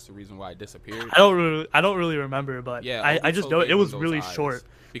 Like that's the reason why it disappeared. I don't really remember, but yeah, I just know it was really short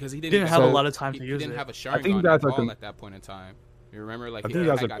because he didn't have a lot of time to use it. He didn't have a Sharingan at all at that point in time. You remember, like he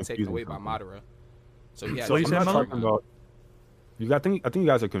got taken away by Madara. So yeah, so you said talking about. I think you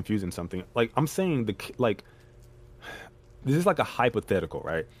guys are confusing something. Like I'm saying this is like a hypothetical,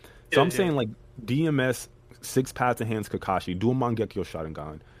 right? So I'm saying like DMS, 6 paths enhanced Kakashi, dual Mangekyo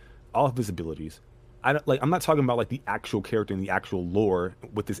Sharingan, all of his abilities. I'm not talking about like the actual character and the actual lore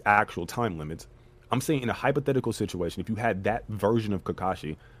with his actual time limits. I'm saying in a hypothetical situation, if you had that version of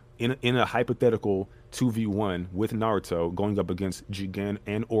Kakashi in a hypothetical 2v1 with Naruto going up against Jigen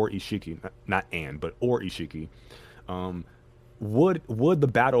and or Ishiki, or Ishiki, would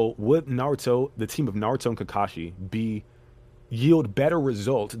Naruto, the team of Naruto and Kakashi, be yield better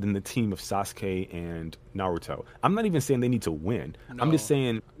results than the team of Sasuke and Naruto. I'm not even saying they need to win. No, I'm just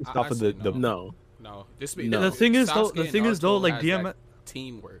saying based off of the no. The thing is though, like DMS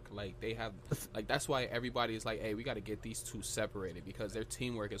teamwork, like they have, like that's why everybody is like, hey, we got to get these two separated because their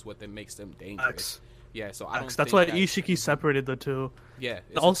teamwork is what that makes them dangerous. Yeah, so I don't. That's why Ishiki separated the two. Yeah.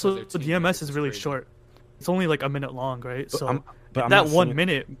 Also, the DMS is really crazy. Short. It's only like a minute long, right? But so I'm that 1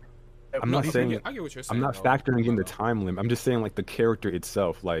 minute. I'm not saying. I get what you're saying. I'm not factoring in the time limit. I'm just saying like the character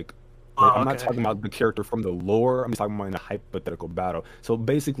itself, like. I'm not talking about the character from the lore. I'm just talking about in a hypothetical battle. So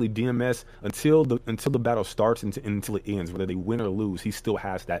basically, DMS until the battle starts until it ends, whether they win or lose, he still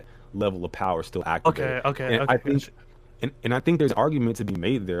has that level of power still activated. Okay. I think, and I think there's an argument to be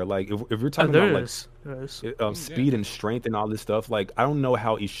made there. Like if you're talking about speed and strength and all this stuff, like I don't know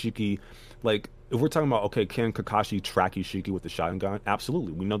how Ishiki, like if we're talking about can Kakashi track Ishiki with the Sharingan?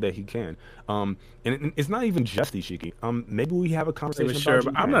 Absolutely, we know that he can. And it's not even just Ishiki. Maybe we have a conversation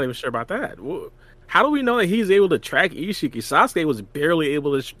about I'm not even sure about that. How do we know that he's able to track Ishiki? Sasuke was barely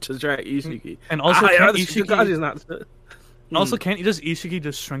able to track Ishiki. And also, Kakashi's not. And also, can't Ishiki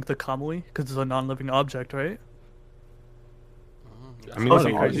just shrink the Kamui because it's a non-living object, right? I mean, there's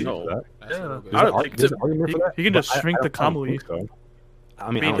an argument for that. He can just shrink the Kamui.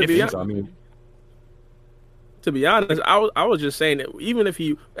 I mean, I don't think so. I mean. To be honest, I was just saying that even if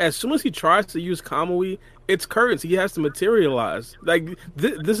as soon as he tries to use Kamui, it's currency. He has to materialize. Like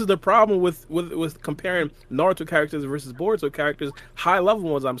this is the problem with comparing Naruto characters versus Boruto characters, high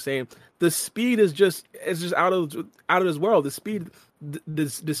level ones. I'm saying the speed is just out of this world. The speed,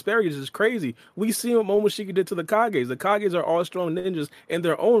 this disparity is just crazy. We see what Momoshiki did to the Kages. The Kages are all strong ninjas in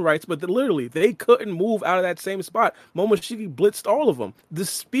their own rights, but literally they couldn't move out of that same spot. Momoshiki blitzed all of them. The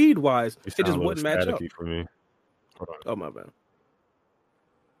speed wise, it just wouldn't match up for me. Oh my bad.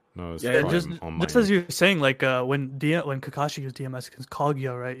 No, it's just as you're saying, like when Kakashi used DMS against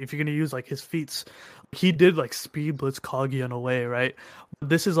Kaguya, right? If you're gonna use like his feats, he did like speed blitz Kaguya in a way, right?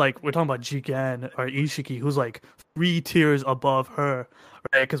 This is like we're talking about Jigen or Ishiki, who's like 3 tiers above her,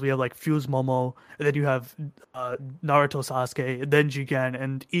 right? Because we have like Fuse Momo, and then you have Naruto Sasuke, and then Jigen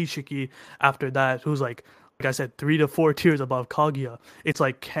and Ishiki after that, who's like I said, 3 to 4 tiers above Kaguya. It's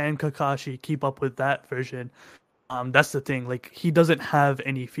like, can Kakashi keep up with that version? That's the thing. Like he doesn't have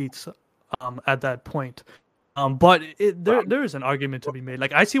any feats at that point. But there is an argument to be made.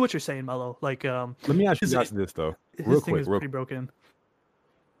 Like I see what you're saying, Mello. Like let me ask you guys this though, real quick. Pretty broken.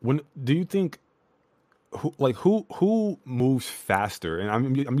 When do you think who moves faster? And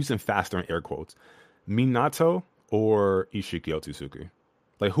I'm using faster in air quotes. Minato or Ishiki Otsutsuki?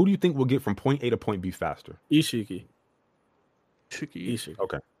 Like who do you think will get from point A to point B faster? Ishiki.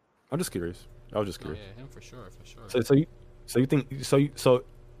 Okay, I'm just curious. I was just curious. Yeah, him for sure. So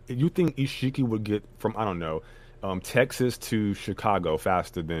you think Ishiki would get from Texas to Chicago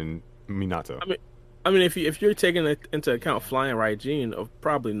faster than Minato? I mean, if you're taking into account flying Raijin,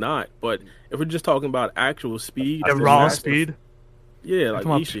 probably not. But if we're just talking about actual speed, raw speed, like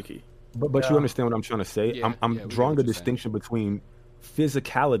Ishiki. But you understand what I'm trying to say? Yeah, I'm drawing a distinction between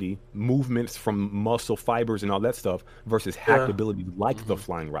physicality, movements from muscle fibers and all that stuff versus hacked abilities like the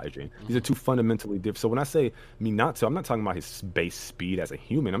flying Raijin. These are two fundamentally different. So when I say Minato, I'm not talking about his base speed as a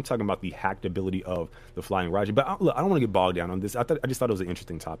human. I'm talking about the hacked ability of the flying Raijin. But look, I don't want to get bogged down on this. I just thought it was an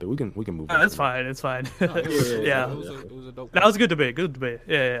interesting topic. We can move on. That's fine. It's fine. Yeah. That was a good debate. Good debate.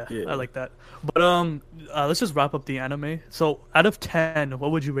 Yeah. I like that. But let's just wrap up the anime. So out of 10,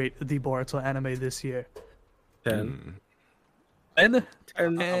 what would you rate the Boruto anime this year? 10. 10?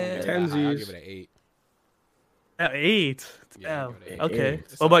 10. I'll give it an 8. 8. Yeah, Okay.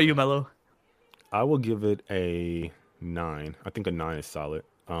 What about you, Mello? I will give it a 9. I think a 9 is solid.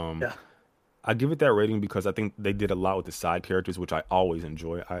 Yeah. I give it that rating because I think they did a lot with the side characters, which I always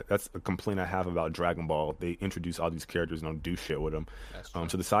enjoy. That's a complaint I have about Dragon Ball. They introduce all these characters and don't do shit with them.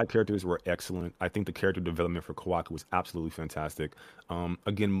 So the side characters were excellent. I think the character development for Kawaku was absolutely fantastic.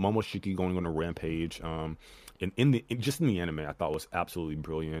 Again, Momoshiki going on a rampage. And in the anime, I thought was absolutely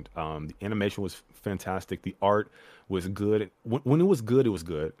brilliant. The animation was fantastic. The art was good. When it was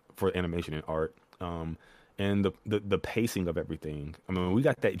good for animation and art. And the pacing of everything. I mean, we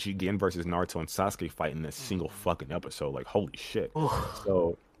got that Jigen versus Naruto and Sasuke fight in a single fucking episode. Like, holy shit.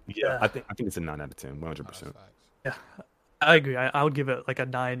 So, yeah, I think it's a 9 out of 10, 100%. Yeah, I agree. I would give it like a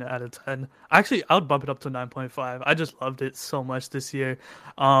 9 out of 10. Actually, I would bump it up to 9.5. I just loved it so much this year.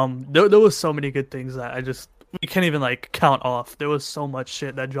 There was so many good things that we can't even like count off. There was so much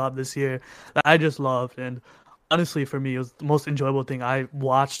shit that dropped this year that I just loved, and honestly, for me, it was the most enjoyable thing I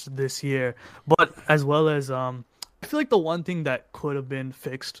watched this year. But as well as I feel like the one thing that could have been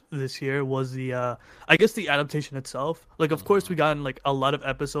fixed this year was the I guess the adaptation itself. Like of course we got like a lot of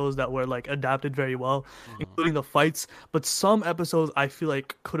episodes that were like adapted very well, including the fights, but some episodes I feel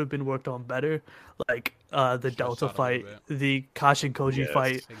like could have been worked on better, like the Delta fight, the Kashin Koji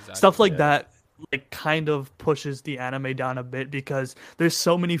fight, stuff like that. Like kind of pushes the anime down a bit because there's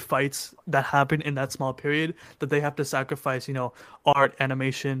so many fights that happen in that small period that they have to sacrifice, art,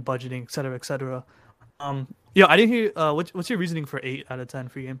 animation, budgeting, etc., etc. Yeah, I didn't hear. What's your reasoning for 8 out of 10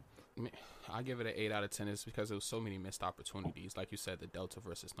 for game? I give it an 8 out of 10 is because there was so many missed opportunities. Like you said, the Delta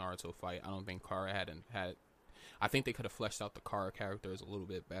versus Naruto fight. I don't think Kara had. I think they could have fleshed out the Kara characters a little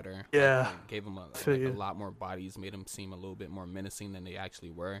bit better. Yeah, gave them a lot more bodies, made them seem a little bit more menacing than they actually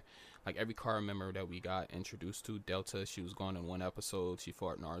were. Like every Kara member that we got introduced to, Delta, she was gone in one episode. She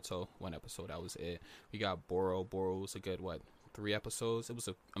fought Naruto, one episode, that was it. We got Boro. Boro was a good, 3 episodes? It was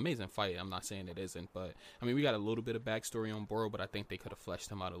an amazing fight. I'm not saying it isn't, but I mean, we got a little bit of backstory on Boro, but I think they could have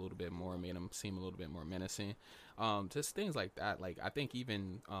fleshed him out a little bit more, made him seem a little bit more menacing. Just things like that. Like I think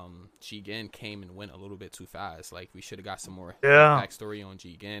even Jigen came and went a little bit too fast. Like we should have got some more backstory on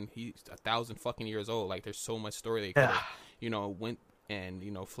Jigen. He's 1,000 fucking years old. Like there's so much story they could have, went and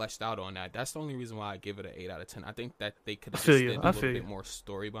fleshed out on that. That's the only reason why I give it an 8 out of 10. I think that they could have extended a little bit more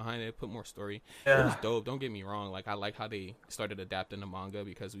story behind it, put more story. It was dope. Don't get me wrong. Like I like how they started adapting the manga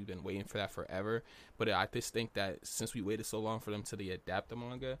because we've been waiting for that forever. But I just think that since we waited so long for them to adapt the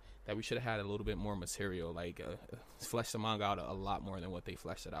manga, that we should have had a little bit more material, like flesh the manga out a lot more than what they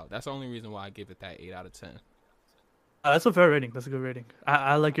fleshed it out. That's the only reason why I give it that 8 out of 10. That's a fair rating. That's a good rating.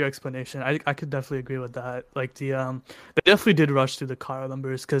 I like your explanation. I could definitely agree with that. Like they definitely did rush through the Kara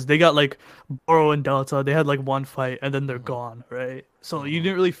members because they got like Boro and Delta. They had like one fight and then they're gone, right? So you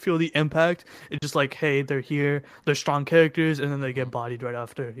didn't really feel the impact. It's just like, hey, they're here, they're strong characters, and then they get bodied right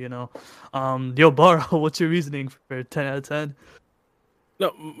after. Yo, Baro, what's your reasoning for 10 out of 10?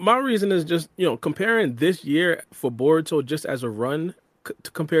 No, my reason is just comparing this year for Boruto just as a run.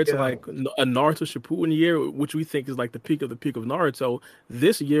 Compared to like a Naruto Shippuden year, which we think is like the peak of Naruto,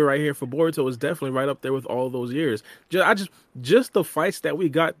 this year right here for Boruto is definitely right up there with all those years. Just the fights that we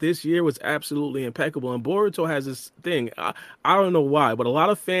got this year was absolutely impeccable. And Boruto has this thing, I don't know why, but a lot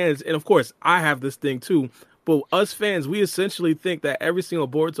of fans, and of course I have this thing too, but us fans, we essentially think that every single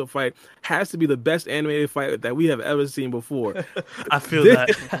Boruto fight has to be the best animated fight that we have ever seen before. I feel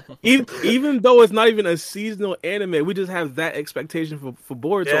that. even though it's not even a seasonal anime, we just have that expectation for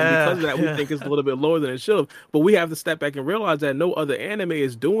Boruto. And because of that, we think it's a little bit lower than it should have. But we have to step back and realize that no other anime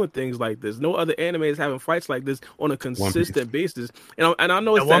is doing things like this. No other anime is having fights like this on a consistent basis. And I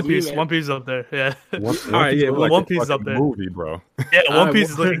know it's One Piece. One Piece is up there. Yeah. One Piece is up there. Movie, bro. Yeah, One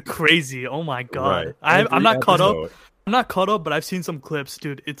Piece is looking crazy. Oh my god. Right. I'm not caught up. I'm not caught up, but I've seen some clips,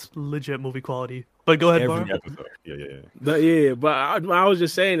 dude. It's legit movie quality. But go ahead, Bar. But I was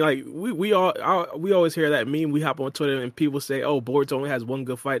just saying, like we always hear that meme. We hop on Twitter and people say, "Oh, Boruto only has one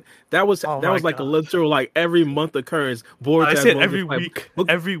good fight." That was like a literal like every month occurrence. Boruto I said every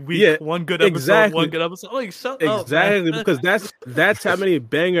week, one good episode, one good episode. Like shut up, man. Because that's how many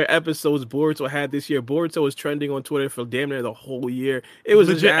banger episodes Boruto had this year. Boruto was trending on Twitter for damn near the whole year. It was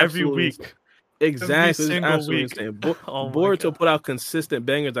legit every week. Exactly, absolutely insane. Boruto put out consistent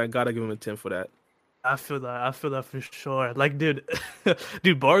bangers. I gotta give him a 10 for that. I feel that for sure. Like, dude,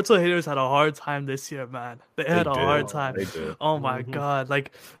 Boruto haters had a hard time this year, man. They had a hard time. Oh my god,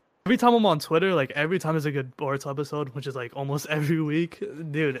 like every time I'm on Twitter, like every time there's a good Boruto episode, which is like almost every week,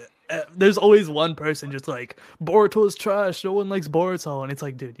 dude, there's always one person just like Boruto is trash. No one likes Boruto, and it's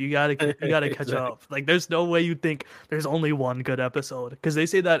like, dude, you gotta catch up. Like, there's no way you think there's only one good episode because they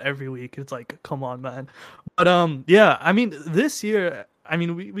say that every week. It's like, come on, man. But yeah, I mean, this year. I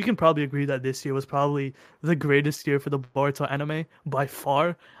mean, we can probably agree that this year was probably the greatest year for the Boruto anime by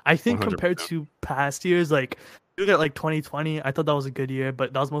far. I think 100%. Compared to past years, like you got like 2020, I thought that was a good year,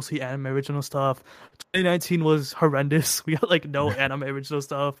 but that was mostly anime original stuff. 2019 was horrendous. We got like no anime original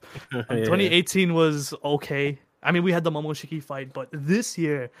stuff. 2018 was okay. I mean, we had the Momoshiki fight, but this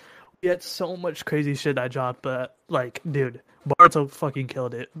year we had so much crazy shit that dropped. But like, dude, Boruto fucking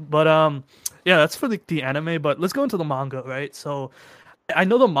killed it. But yeah, that's for the anime. But let's go into the manga, right? So I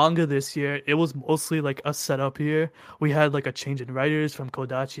know the manga this year, it was mostly like a setup year. We had like a change in writers from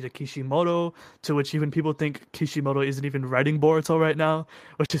Kodachi to Kishimoto, to which even people think Kishimoto isn't even writing Boruto right now,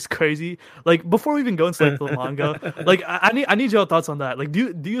 which is crazy. Like, before we even go into like the manga, like I need your thoughts on that. Like,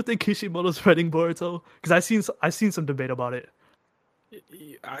 do you think Kishimoto's writing Boruto? Because I seen some debate about it.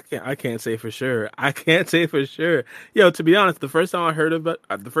 I can't say for sure. I can't say for sure. Yo, to be honest, the first time I heard of it,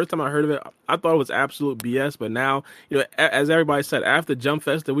 I thought it was absolute BS. But now, as everybody said, after Jump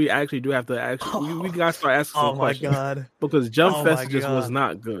Festa, we actually do have to we gotta start asking some Oh my questions god. because Jump Oh my Festa just was God.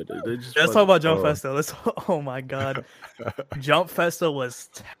 not good. It just Let's talk wasn't. about Jump Festa. Oh my god. Jump Festa was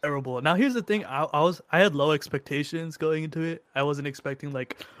terrible. Now here's the thing. I had low expectations going into it. I wasn't expecting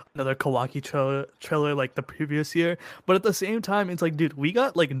like another Kawaki trailer like the previous year. But at the same time, it's like, dude, we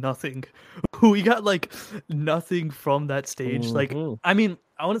got like nothing. We got like nothing from that stage. Like, Mhm. I mean,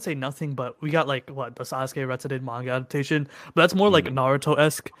 I wouldn't say nothing, but we got like what the Sasuke Retsuden manga adaptation. But that's more like Naruto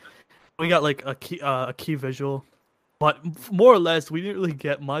esque. We got like a key visual. But more or less, we didn't really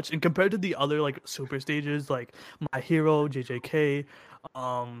get much. And compared to the other like super stages, like My Hero, JJK,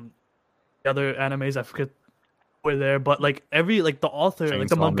 the other animes I forget were there. But like the author, like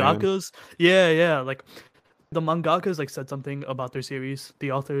the Chainsaw Man. mangakas, yeah, like the mangakas like said something about their series.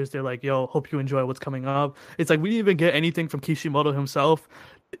 The authors, they're like, "Yo, hope you enjoy what's coming up." It's like we didn't even get anything from Kishimoto himself,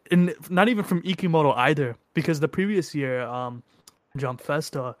 and not even from Ikimoto either, because the previous year, Jump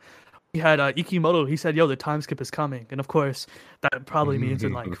Festa, we had Ikimoto. He said, "Yo, the time skip is coming," and of course, that probably means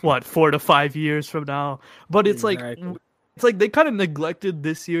in like what 4 to 5 years from now. But it's Exactly. like they kind of neglected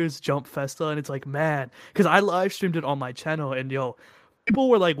this year's Jump Festa, and it's like, man, because I live streamed it on my channel, and yo, people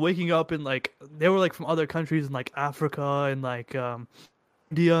were like waking up and like they were like from other countries in like Africa and like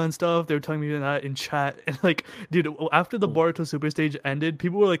India and stuff. They were telling me that in chat, and like, dude, after the Boruto Super Stage ended,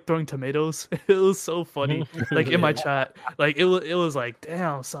 people were like throwing tomatoes. It was so funny, like in my chat. Like it was like,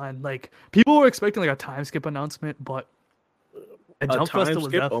 damn, son. Like people were expecting like a time skip announcement, but A Jump time Festa was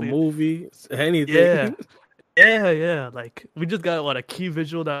skip, a definitely movie, anything. yeah. Yeah. Like we just got a key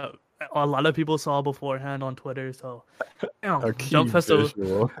visual that a lot of people saw beforehand on Twitter. So, damn, A key Jump Festa.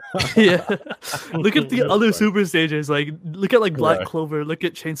 visual. Yeah. Look at the other super stages. Like, look at like Black Right. Clover. Look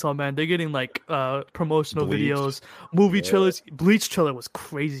at Chainsaw Man. They're getting like promotional Bleach. videos, movie trailers. Bleach trailer was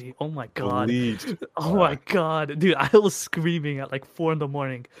crazy. Oh my god. Bleach. Oh my god, dude! I was screaming at like 4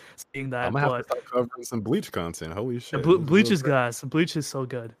 a.m. seeing that. I'm gonna have But to start covering some Bleach content. Holy shit! Bleach This is gas. Bleach is so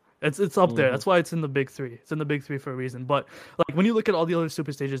good. It's up there. That's why it's in the big three. It's in the big three for a reason. But like when you look at all the other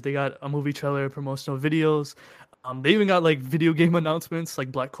super stages, they got a movie trailer, promotional videos. They even got like video game announcements.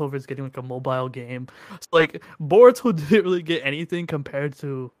 Like Black Clover is getting like a mobile game. So like Boruto didn't really get anything compared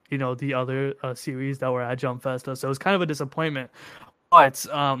to the other series that were at Jump Festa. So it was kind of a disappointment. But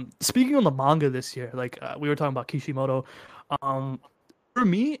speaking on the manga this year, like we were talking about Kishimoto. For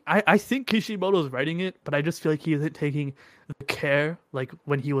me, I think Kishimoto is writing it, but I just feel like he isn't taking the care like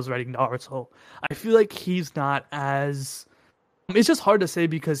when he was writing Naruto. I feel like he's not as. It's just hard to say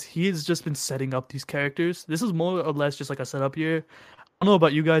because he's just been setting up these characters. This is more or less just like a setup year. I don't know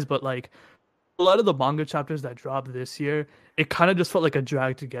about you guys, but like a lot of the manga chapters that dropped this year, it kind of just felt like a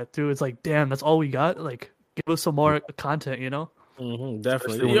drag to get through. It's like, damn, that's all we got. Like, give us some more content, Definitely.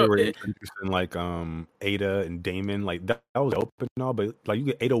 Especially when they were introduced in like Ada and Damon, like that was open and all, but like you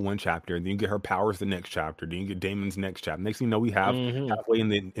get Ada one chapter, and then you get her powers the next chapter, then you get Damon's next chapter. Next thing you know, we have halfway in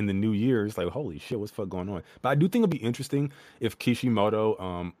the new year. It's like, holy shit, what's the fuck going on? But I do think it'll be interesting if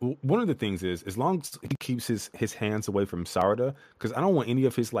Kishimoto. One of the things is as long as he keeps his hands away from Sarada, because I don't want any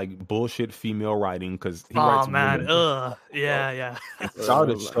of his like bullshit female writing. Because he writes man, women. yeah.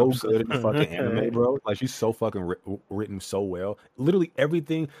 Sarada's so good in the fucking anime, bro. Like she's so fucking written so well. Literally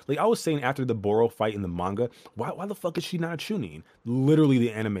everything. Like I was saying after the Boro fight in the manga, why the fuck is she not a Chunin? Literally the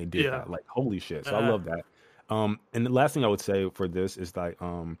anime did that. Like holy shit. So I love that. And the last thing I would say for this is like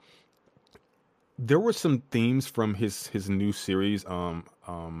there were some themes from his new series,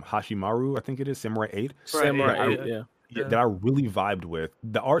 Hashimaru, I think it is, Samurai 8. Samurai 8, yeah. That I really vibed with.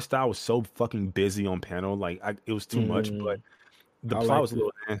 The art style was so fucking busy on panel, like it was too much, but the plot was a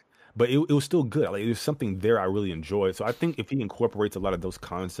little but it was still good. Like there's something there I really enjoyed. So I think if he incorporates a lot of those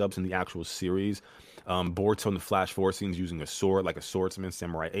concepts in the actual series, Boruto and the Flash Forward scenes using a sword, like a swordsman,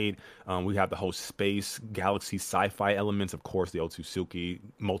 Samurai 8. We have the whole space, galaxy, sci-fi elements, of course, the Otsutsuki,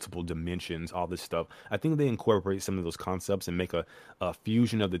 multiple dimensions, all this stuff. I think they incorporate some of those concepts and make a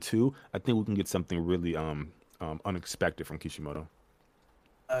fusion of the two. I think we can get something really unexpected from Kishimoto.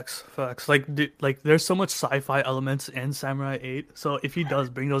 Facts. Like there's so much sci-fi elements in Samurai 8. So if he does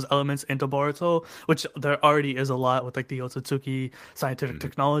bring those elements into Boruto, which there already is a lot with like the Otsutsuki scientific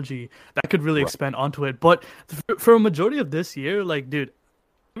technology, that could really expand onto it. But for a majority of this year, like, dude,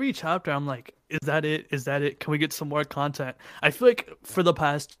 every chapter I'm like, is that it? Is that it? Can we get some more content? I feel like for the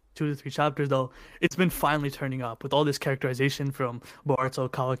past 2 to 3 chapters though, it's been finally turning up with all this characterization from Boruto,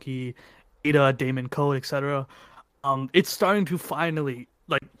 Kawaki, Ada, Damon Code, etc. It's starting to finally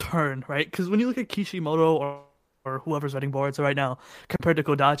like turn, right? Because when you look at Kishimoto or or whoever's writing Boruto right now compared to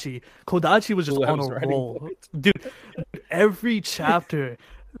Kodachi. Kodachi was just Whoever's on a writing roll, dude. Every chapter.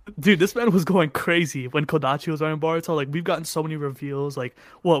 Dude, this man was going crazy when Kodachi was running Boruto. Like, we've gotten so many reveals. Like,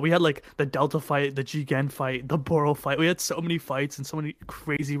 we had, like, the Delta fight, the Jigen fight, the Boro fight. We had so many fights and so many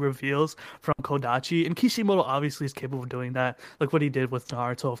crazy reveals from Kodachi. And Kishimoto obviously is capable of doing that, like what he did with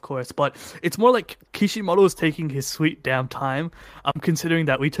Naruto, of course. But it's more like Kishimoto is taking his sweet damn time, considering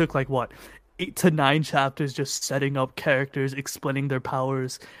that we took, like, 8 to 9 chapters just setting up characters, explaining their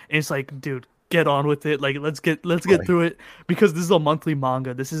powers. And it's like, dude, get on with it. Like, let's get through it, because this is a monthly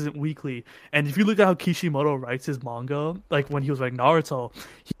manga. This isn't weekly. And if you look at how Kishimoto writes his manga, like when he was writing Naruto,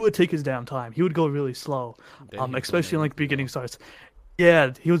 he would take his damn time. He would go really slow, especially in like beginning starts.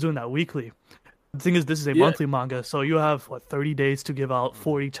 Yeah, he was doing that weekly. The thing is, this is a monthly manga, so you have 30 days to give out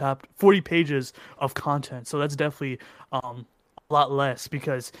 40 pages of content. So that's definitely a lot less,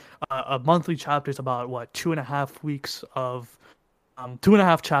 because a monthly chapter is about 2.5 weeks of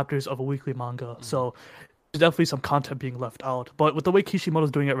 2.5 chapters of a weekly manga. So there's definitely some content being left out. But with the way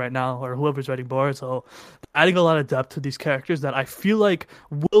Kishimoto's doing it right now, or whoever's writing Boruto, adding a lot of depth to these characters that I feel like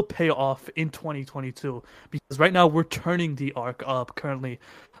will pay off in 2022. Because right now we're turning the arc up currently,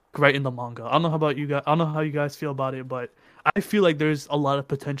 right in the manga. I don't know how about you guys. I don't know how you guys feel about it, but I feel like there's a lot of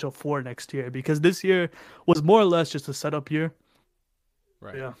potential for next year, because this year was more or less just a setup year.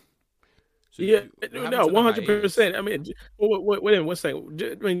 Right. Yeah. So Yeah, no, 100%. I mean, wait, one second.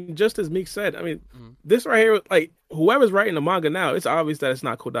 I mean, just as Meek said, I mean, this right here, like, whoever's writing the manga now, it's obvious that it's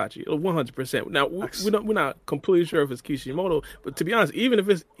not Kodachi, 100%. Now, we're not completely sure if it's Kishimoto, but to be honest, even if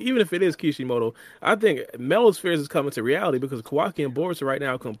it is Kishimoto, I think Mello's fears is coming to reality, because Kawaki and Boruto right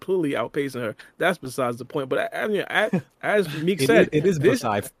now are completely outpacing her. That's besides the point. But I mean, as Meek said, it is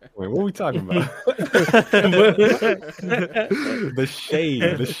besides the point. What are we talking about? The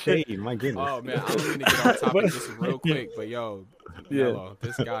shade. My goodness. Oh man, I don't mean to get off topic just real quick, but yo, Mello,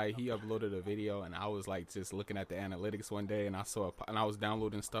 this guy, he uploaded a video, and I was like just looking at the analytics one day, and I was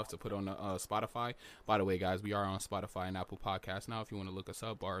downloading stuff to put on the Spotify. By the way, guys, we are on Spotify and Apple Podcasts now. If you want to look us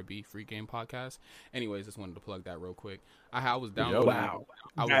up, BaarabxFreegame Podcast. Anyways, just wanted to plug that real quick. I was downloading.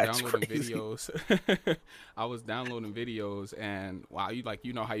 I was downloading videos. I was downloading videos, and wow,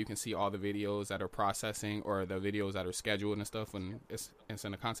 you know how you can see all the videos that are processing, or the videos that are scheduled and stuff when it's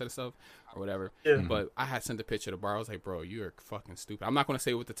in the content and stuff or whatever. Yeah. But I had sent a picture to Bar. I was like, bro, you're fucking stupid. I'm not gonna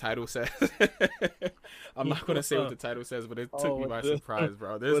say what the title says. I'm not gonna say what the title says, but it took me by surprise,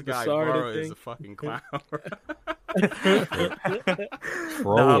 bro. This guy Baro is a fucking clown.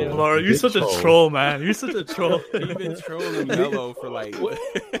 Nah, Baro, you're such a troll, man. You're such a troll. You've been trolling Mello for like.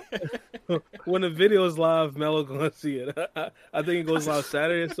 When the video is live, Mello gonna see it. I think it goes live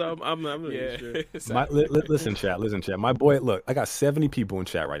Saturday or something. I'm not really sure. Listen, chat. My boy, look, I got 70 people in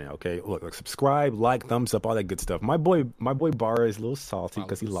chat right now. Okay, look, subscribe, like, thumbs up, all that good stuff. My boy Bara is a little salty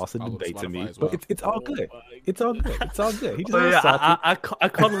because he lost a debate to me, but it's all good. It's all good. It's all good. He just salty. I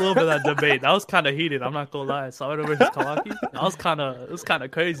caught a little bit of that debate. That was kind of heated. I'm not gonna lie. Saito versus Kawaki. That was kind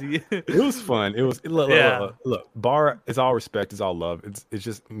of crazy. It was fun. It was look. Bara, it's all respect. It's all love. It's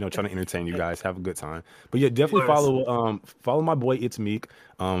just trying to entertain you guys, have a good time. But yeah, definitely follow my boy iTSMEEK.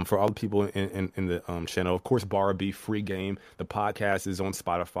 For all the people in the channel, of course, BaarabxFreegame. The podcast is on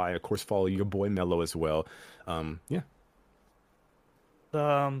Spotify. Of course, follow your boy Mello as well. Yeah.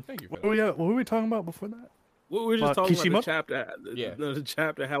 Thank you. What were we talking about before that? We were just talking Kishimoto? about the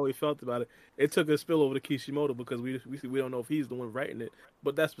chapter, how we felt about it. It took a spill over to Kishimoto because we don't know if he's the one writing it,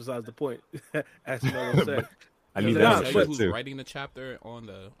 but that's besides the point. As Mello said. I need that. Who's writing the chapter on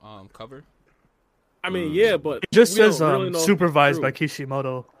the cover? I mean, yeah, but it just says supervised by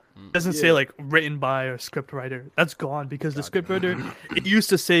Kishimoto. It doesn't say like written by or script writer. That's gone because the script writer, it used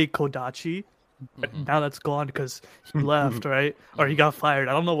to say Kodachi, but now that's gone because he left, right? Or he got fired.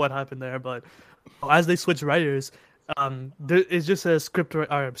 I don't know what happened there, but as they switch writers, it just says script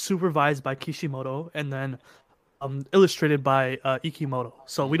supervised by Kishimoto, and then illustrated by Ikimoto.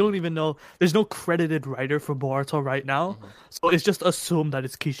 So we don't even know. There's no credited writer for Boruto right now. So it's just assumed that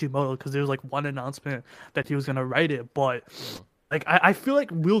it's Kishimoto because there was like one announcement that he was gonna write it. But like I feel like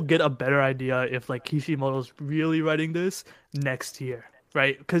we'll get a better idea if like Kishimoto's really writing this next year,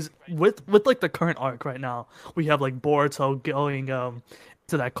 right? Because with like the current arc right now, we have like Boruto going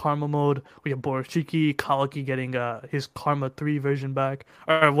to that karma mode. We have Boroshiki, Kawaki getting his Karma 3 version back,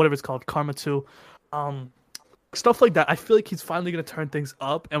 or whatever it's called, Karma 2. Stuff like that. I feel like he's finally gonna turn things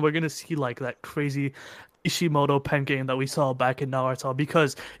up, and we're gonna see like that crazy Kishimoto pen game that we saw back in Naruto.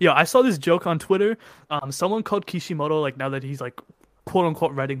 Because I saw this joke on Twitter. Someone called Kishimoto, like, now that he's like quote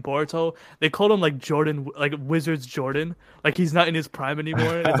unquote writing Boruto, they called him like Jordan, like Wizards Jordan. Like he's not in his prime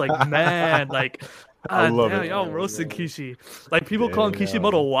anymore. And it's like, man, like I God love damn, it. y'all roasting Kishi. Like people calling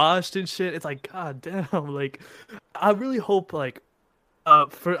Kishimoto Damn. washed and shit. It's like, god damn. Like, I really hope like,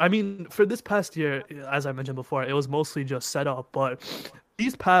 for this past year, as I mentioned before, it was mostly just set up. But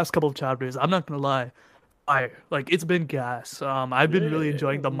these past couple of chapters, I'm not gonna lie, fire. Like it's been gas. I've been really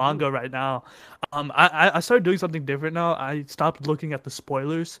enjoying the manga right now. I started doing something different now. I stopped looking at the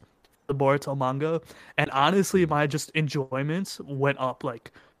spoilers, the Boruto manga, and honestly, my just enjoyments went up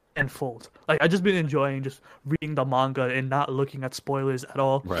like tenfold. Like I just been enjoying just reading the manga and not looking at spoilers at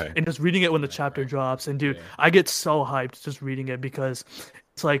all, Right. and just reading it when the chapter drops. And dude, Yeah. I get so hyped just reading it because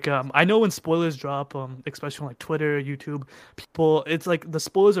it's like I know when spoilers drop, especially on like Twitter, YouTube, people, it's like the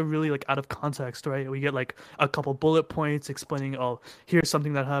spoilers are really like out of context, right? We get like a couple bullet points explaining, oh, here's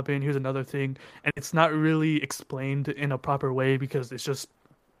something that happened, here's another thing, and it's not really explained in a proper way because it's just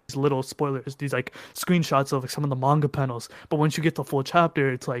these little spoilers, these like screenshots of like, some of the manga panels. But once you get the full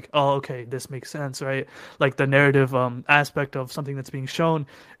chapter, it's like, oh, okay, this makes sense, right? Like the narrative aspect of something that's being shown,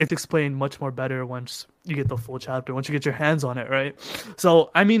 it's explained much more better once you get the full chapter, once you get your hands on it, right?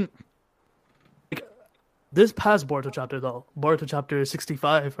 So I mean, like, this past Boruto chapter though, Boruto chapter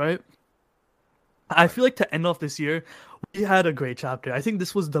 65, right? I feel like to end off this year, we had a great chapter. I think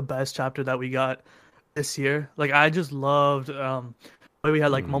this was the best chapter that we got this year. Like I just loved where we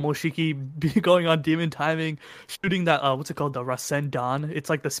had like Momoshiki going on demon timing, shooting that what's it called, the Rasendan. It's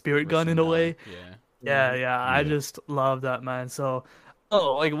like the spirit gun in a way. Yeah. I just love that, man. So,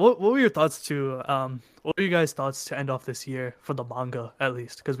 oh, like what were your thoughts to what were you guys' thoughts to end off this year for the manga at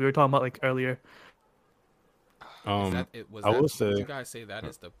least? Because we were talking about like earlier. I will say. Would you guys say that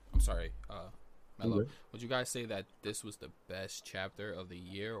is the? I'm sorry, Mello. Okay. Would you guys say that this was the best chapter of the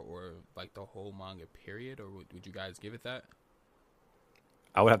year, or like the whole manga period, or would you guys give it that?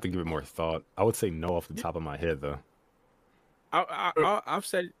 I would have to give it more thought. I would say no off the top of my head, though. I've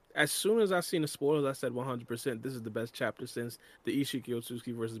said as soon as I seen the spoilers, I said 100%. This is the best chapter since the Ishiki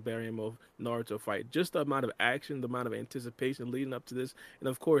Otsuki versus Baryon Naruto fight. Just the amount of action, the amount of anticipation leading up to this, and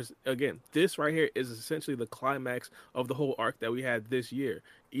of course, again, this right here is essentially the climax of the whole arc that we had this year.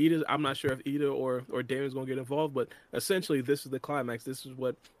 Ida, I'm not sure if Ida or Damien's gonna get involved, but essentially, this is the climax. This is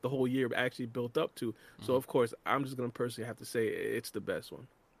what the whole year actually built up to. So, of course, I'm just gonna personally have to say it's the best one.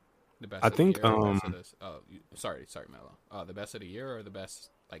 The best. I of think. the year, or the best of this? Sorry, Mello. The best of the year or the best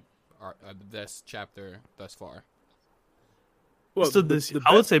the best chapter thus far? Well,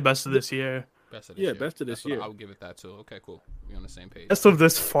 I would say best of this year. Best of this year. Best of this year. I would give it that too. Okay, cool. We're on the same page. Best of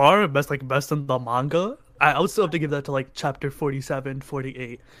this far, best in the manga. I would still have to give that to like chapter 47,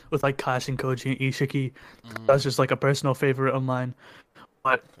 48 with like Kash and Koji and Ishiki. That's just like a personal favorite of mine.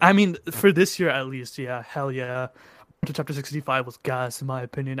 But I mean, for this year at least, yeah, hell yeah. Chapter 65 was gas in my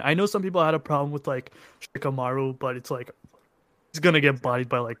opinion. I know some people had a problem with like Shikamaru, but it's like he's gonna get bodied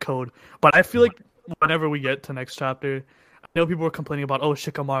by like Code. But I feel like whenever we get to next chapter, I know people were complaining about, oh,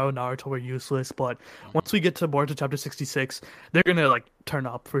 Shikamaru, Naruto were useless, but once we get to Boruto chapter 66, they're gonna like turn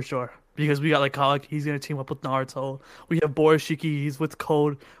up for sure. Because we got like Kawaki, he's gonna team up with Naruto. We have Borishiki, he's with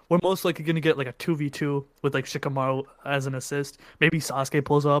Code. We're most likely gonna get like a 2v2 with like Shikamaru as an assist. Maybe Sasuke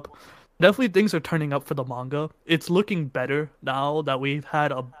pulls up. Definitely things are turning up for the manga. It's looking better now that we've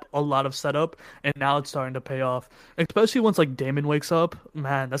had a lot of setup, and now it's starting to pay off. Especially once like Damon wakes up,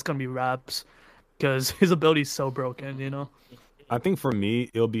 man, that's gonna be raps. Because his ability is so broken, you know? I think for me,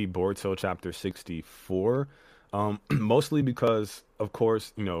 it'll be Boruto chapter 64. Mostly because, of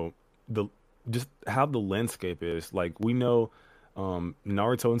course, you know, just how the landscape is. Like, we know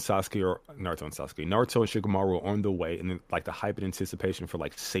Naruto and Shikamaru are on the way, and then like the hype and anticipation for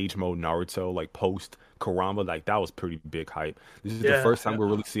like Sage Mode Naruto, like post Kurama, like that was pretty big hype. This is the first time we're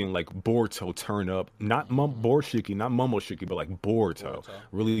really seeing like Boruto turn up, not Borishiki, not Momoshiki, but like Boruto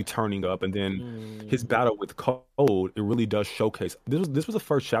really turning up, and then his battle with Code, it really does showcase. This was the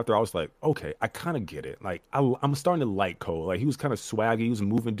first chapter I was like, okay, I kind of get it. Like I'm starting to like Code. Like he was kind of swaggy, he was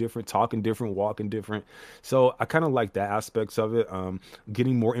moving different, talking different, walking different. So I kind of like that aspects of it.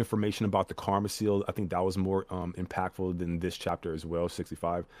 Getting more information about the Karma Seal, I think that was more impactful than this chapter as well,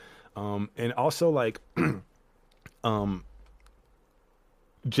 65. And also like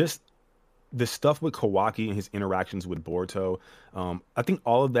just the stuff with Kawaki and his interactions with Boruto, I think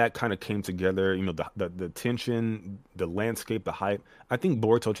all of that kind of came together. You know, the tension, the landscape, the hype. I think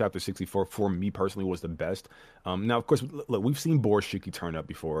Boruto chapter 64 for me personally was the best. Now, of course, look, we've seen Borishiki turn up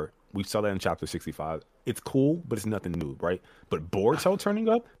before. We saw that in chapter 65. It's cool, but it's nothing new, right? But Boruto turning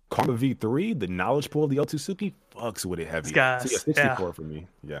up, Karma V3, the knowledge pool of the Otsusuki, fucks with it heavy. So yeah, 64 for me.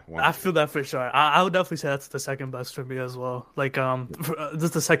 Yeah, I feel that for sure. I would definitely say that's the second best for me as well. Like this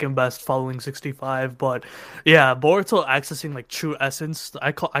is the second best following 65. But yeah, Boruto accessing like true essence.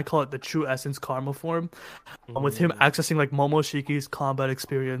 I call it the true essence karma form. With him accessing like Momoshiki's combat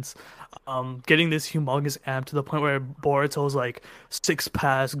experience, getting this humongous amp to the point where Boruto's like 6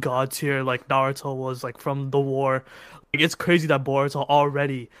 pass god tier, like Naruto was like from the war. Like, it's crazy that Boruto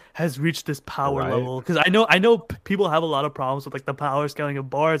already has reached this power level. Because I know people have a lot of problems with like the power scaling of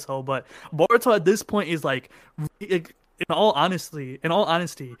Boruto, but Boruto at this point is like in all honesty,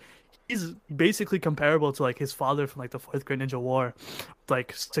 he's basically comparable to like his father from like the 4th grade ninja war,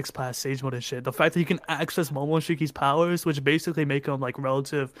 like 6 pass sage mode and shit. The fact that he can access Momoshiki's powers, which basically make him like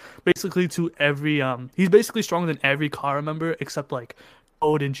relative basically to every he's basically stronger than every Kara member except like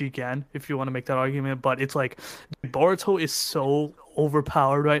Code and Jigen, if you want to make that argument. But it's like Boruto is so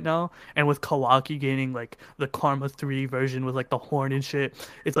overpowered right now, and with Kawaki gaining like the Karma 3 version with like the horn and shit,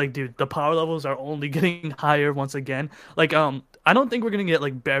 it's like, dude, the power levels are only getting higher once again. Like I don't think we're gonna get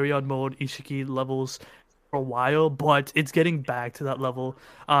like Baryon mode Ishiki levels for a while, but it's getting back to that level.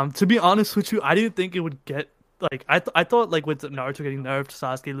 To be honest with you, I didn't think it would get like I thought like with Naruto getting nerfed,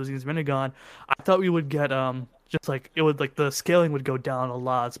 Sasuke losing his Rinnegan, I thought we would get just like it would like the scaling would go down a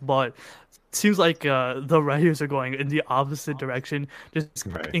lot, but it seems like the writers are going in the opposite direction, just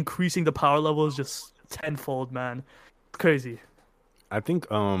increasing the power levels just tenfold, man. It's crazy. I think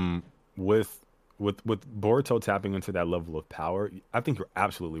with Boruto tapping into that level of power, I think you're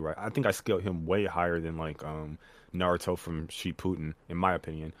absolutely right. I think I scaled him way higher than like Naruto from Shippuden, in my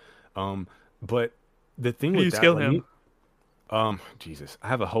opinion. But the thing with you that, scale like, him? Jesus, I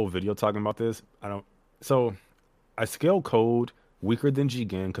have a whole video talking about this. So I scale Code weaker than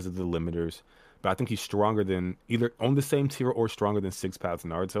Jigen because of the limiters, but I think he's stronger than either on the same tier or stronger than 6 pass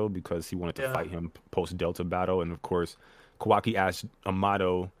Naruto because he wanted to fight him post Delta battle, and of course Kawaki asked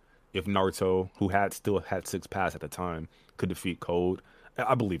Amato if Naruto, who still had 6 pass at the time, could defeat Code.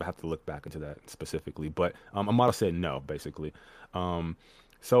 I believe I have to look back into that specifically, but Amato said no, basically.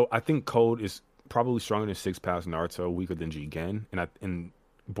 So I think Code is probably stronger than 6 pass Naruto, weaker than Jigen, and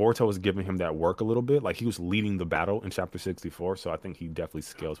Boruto was giving him that work a little bit. Like he was leading the battle in chapter 64, so I think he definitely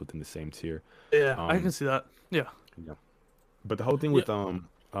scales within the same tier. Yeah, I can see that. Yeah. But the whole thing with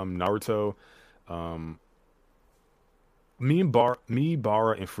Naruto, me,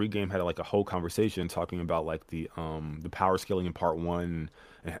 Bara, and Free Game had like a whole conversation talking about like the power scaling in part 1,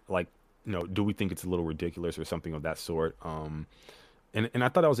 and like, you know, do we think it's a little ridiculous or something of that sort? And I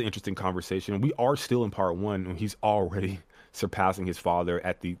thought that was an interesting conversation. We are still in part 1, and he's already surpassing his father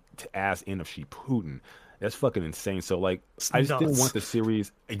at the ass end of Shippuden. That's fucking insane. So like, I just didn't want the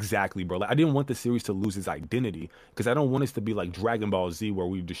series exactly, bro. Like, I didn't want the series to lose its identity because I don't want us to be like Dragon Ball Z, where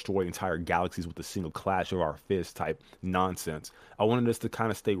we destroy entire galaxies with a single clash of our fists type nonsense. I wanted us to kind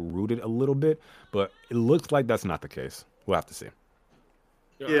of stay rooted a little bit, but it looks like that's not the case. We'll have to see.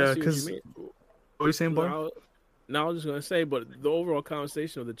 Yeah, because what are you saying, Bar? No, I was just gonna say, but the overall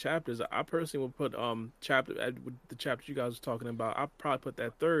conversation of the chapters, I personally would put the chapter you guys were talking about. I'd probably put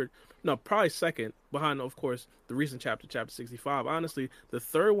that probably second behind, of course, the recent chapter 65. Honestly, the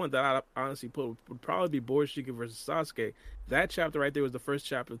third one that I honestly put would probably be Boruto versus Sasuke. That chapter right there was the first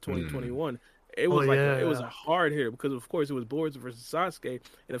chapter of 2021. It was it was a hard hitter because of course it was Boruto versus Sasuke,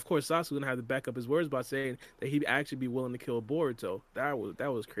 and of course Sasuke was gonna have to back up his words by saying that he'd actually be willing to kill Boruto. That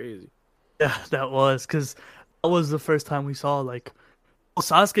was crazy. Yeah, that was because that was the first time we saw like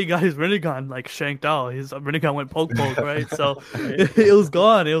Sasuke got his Rinnegan like shanked out. His Rinnegan went poke, right? So it was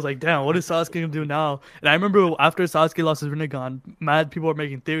gone. It was like, damn, what is Sasuke gonna do now? And I remember after Sasuke lost his Rinnegan, mad people were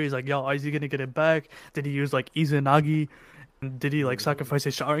making theories like, yo, is he gonna get it back? Did he use like Izanagi? Did he like sacrifice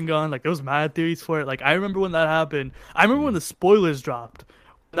his Sharingan? Like there was mad theories for it. Like I remember when that happened. I remember when the spoilers dropped.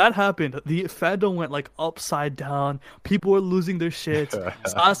 That happened. The fandom went like upside down. People were losing their shit.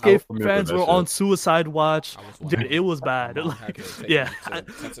 Sasuke fans were on suicide watch. Dude, it was bad. Like, yeah.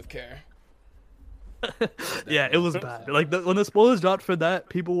 Intensive care. Yeah, it was bad. Like when the spoilers dropped for that,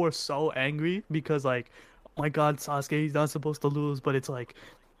 people were so angry because like, oh my god, Sasuke, he's not supposed to lose. But it's like,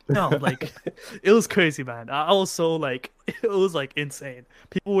 no, like it was crazy, man. I was so like, it was like insane.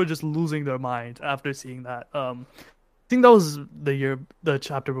 People were just losing their mind after seeing that. I think that was the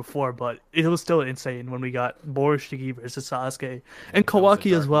chapter before, but it was still insane when we got Boruto versus Sasuke and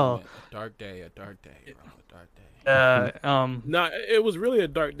Kawaki as well. Moment. A dark day, bro. A dark day. No, it was really a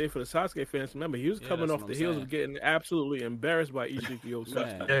dark day for the Sasuke fans. Remember, he was coming off the heels of getting absolutely embarrassed by Ishiki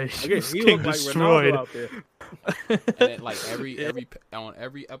Sasuke. Yeah, he looked like destroyed. Ronaldo out there. And then like every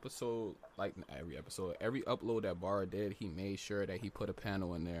episode, every upload that Bara did, he made sure that he put a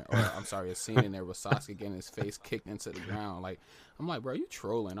panel in there, or I'm sorry, a scene in there with Sasuke getting his face kicked into the ground. Like, I'm like, bro, you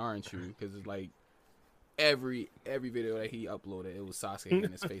trolling, aren't you? Because it's like every video that he uploaded, it was Sasuke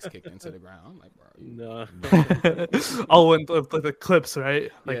getting his face kicked into the ground. I'm like, bro, No. Oh, and the clips,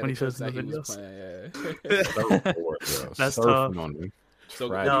 right? Like yeah, when he the shows in the clips videos. that he was playing, yeah. That's tough. So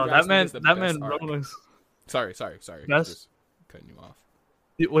Right. No, you guys that think man, it's the best arc? Rollins. Sorry. Best? Just cutting you off.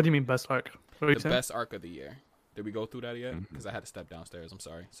 What do you mean best arc? What are you The saying? best arc of the year. Did we go through that yet? Because I had to step downstairs. I'm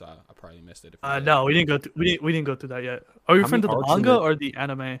sorry, so I probably missed it. No, we didn't go. We didn't go through that yet. Are you referring to the manga or the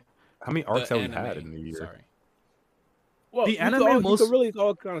anime? How many arcs have we anime, had in the year? Sorry. Well, The you anime could most- really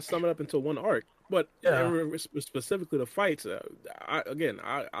all kind of sum it up into one arc, but Yeah. specifically the fights. I'd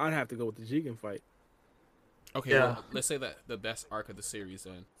have to go with the Jigen fight. Okay, Yeah. well, let's say that the best arc of the series.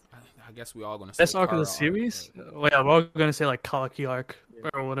 Then I guess we all gonna say Best arc of the Kara series? but- Well, yeah, we're all gonna say like Kawaki arc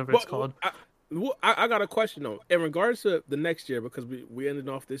or whatever it's called. I got a question though. In regards to the next year, because we ended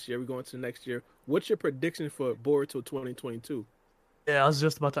off this year, we're going to the next year. What's your prediction for Boruto 2022? Yeah, I was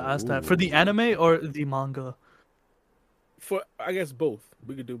just about to ask that for the anime or the manga. For I guess both.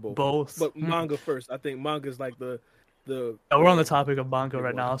 We could do both. Both. But manga first. I think manga is like the. Yeah, we're on the topic of manga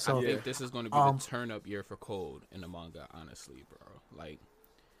right now, I so think this is going to be the turn-up year for Code in the manga. Honestly, bro, like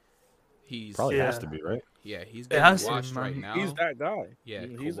he's Probably has to be, right? Yeah, he's It has getting to, watched man. right now. He's that guy. Yeah,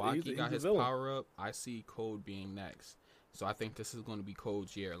 He's Kawaki got a his villain. power up. I see Code being next. So I think this is going to be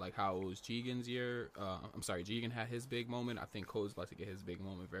Code's year, like how it was Jigen's year. I'm sorry, Jigen had his big moment. I think Code's about to get his big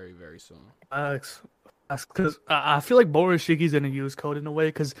moment very, very soon. because I feel like Boroshiki's gonna use Code in a way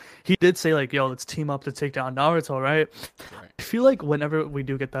because he did say like, "Yo, let's team up to take down Naruto," right? I feel like whenever we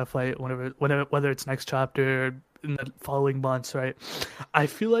do get that fight, whether it's next chapter in the following months, right? I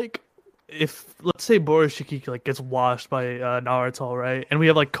feel like if let's say Boroshiki like gets washed by Naruto, right, and we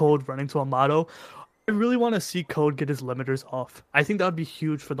have like Code running to Amato, I really want to see Code get his limiters off. I think that would be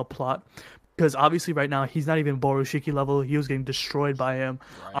huge for the plot. Because obviously right now he's not even Boroshiki level. He was getting destroyed by him.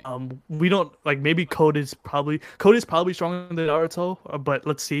 Right. We don't like maybe Code is probably stronger than Naruto, but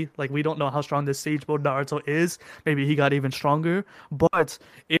let's see. Like we don't know how strong this Sage Mode Naruto is. Maybe he got even stronger. But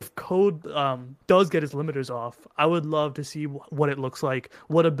if Code does get his limiters off, I would love to see what it looks like,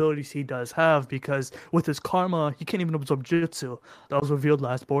 what abilities he does have. Because with his karma, he can't even absorb jutsu. That was revealed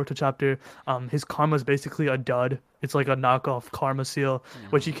last Boruto chapter. His karma is basically a dud. It's like a knockoff karma seal,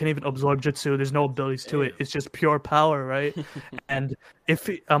 which he can't even absorb jutsu. There's no abilities to it. It's just pure power, right? And if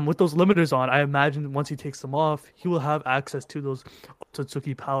with those limiters on, I imagine once he takes them off, he will have access to those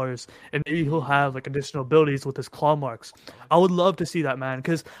Otsutsuki powers, and maybe he'll have like additional abilities with his claw marks. I would love to see that, man,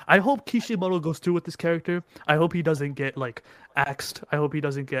 because I hope Kishimoto goes through with this character. I hope he doesn't get like axed. I hope he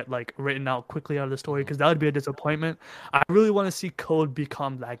doesn't get like written out quickly out of the story, because that would be a disappointment. I really want to see Code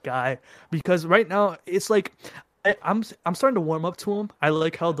become that guy, because right now it's like I'm starting to warm up to him. I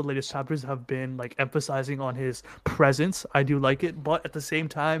like how the latest chapters have been like emphasizing on his presence. I do like it, but at the same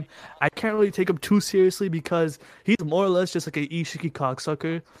time, I can't really take him too seriously because he's more or less just like an Ishiki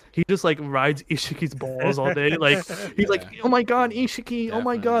cocksucker. He just like rides Ishiki's balls all day. Like he's like, oh my god, Ishiki, oh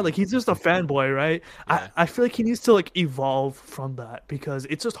my god. Like he's just a fanboy, right? Yeah. I feel like he needs to like evolve from that, because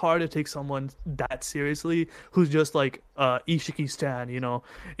it's just hard to take someone that seriously who's just like Ishiki stan, you know.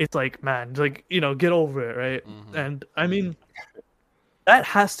 It's like, man, like, you know, get over it, right? And I mean, that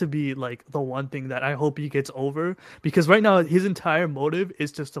has to be like the one thing that I hope he gets over, because right now his entire motive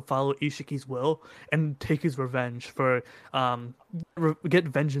is just to follow Ishiki's will and take his revenge for get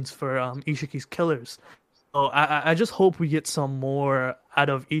vengeance for Ishiki's killers. So I just hope we get some more out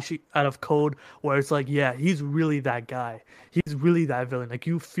of Code, where it's like, yeah, he's really that guy. He's really that villain. Like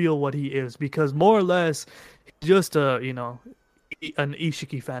you feel what he is, because more or less he's just you know, an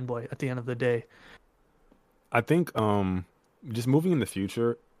Ishiki fanboy at the end of the day. I think just moving in the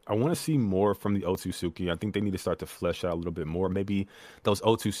future, I want to see more from the Otsutsuki. I think they need to start to flesh out a little bit more. Maybe those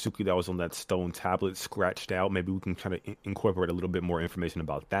Otsutsuki that was on that stone tablet scratched out. Maybe we can kind of incorporate a little bit more information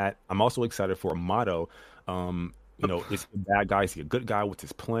about that. I'm also excited for Amato. You know, is he a bad guy? Is he a good guy? What's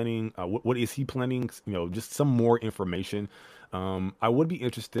his planning? What is he planning? You know, just some more information. I would be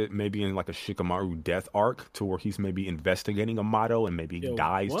interested maybe in like a Shikamaru death arc, to where he's maybe investigating Amato and maybe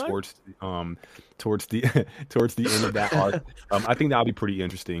dies towards the towards the end of that arc. I think that would be pretty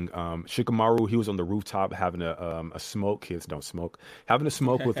interesting. Shikamaru, he was on the rooftop having a smoke. Kids don't smoke. Having a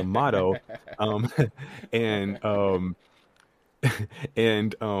smoke with Amato, and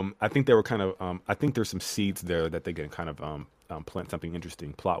I think they were kind of I think there's some seeds there that they can kind of plant something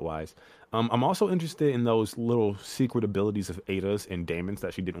interesting plot wise. I'm also interested in those little secret abilities of Ada's and Damon's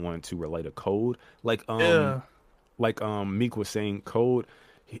that she didn't want to relay to Code. Yeah. Meek was saying, Code,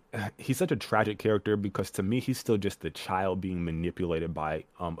 he's such a tragic character because to me he's still just the child being manipulated by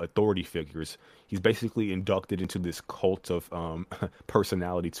authority figures. He's basically inducted into this cult of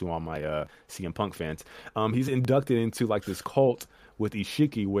personality to all my CM Punk fans. He's inducted into like this cult with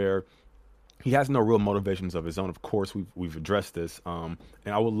Ishiki where he has no real motivations of his own. Of course, we've addressed this, and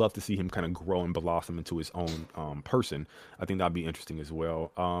I would love to see him kind of grow and blossom into his own person. I think that'd be interesting as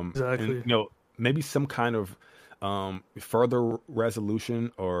well. Exactly. And, maybe some kind of further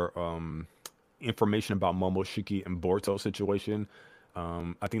resolution or information about Momoshiki and Boruto's situation.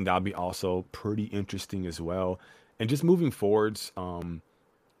 I think that'd be also pretty interesting as well. And just moving forwards,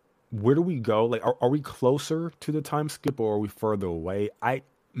 where do we go? Like, are we closer to the time skip or are we further away?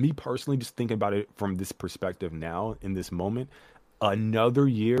 Me personally, just thinking about it from this perspective now in this moment, another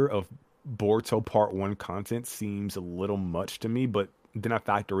year of Boruto Part 1 content seems a little much to me, but then I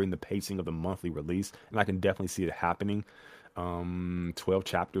factor in the pacing of the monthly release, and I can definitely see it happening. 12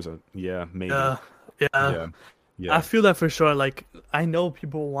 chapters, yeah, maybe. Yeah. I feel that for sure. Like, I know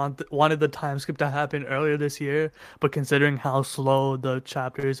people wanted the time skip to happen earlier this year, but considering how slow the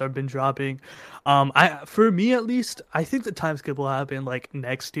chapters have been dropping, for me at least, I think the time skip will happen like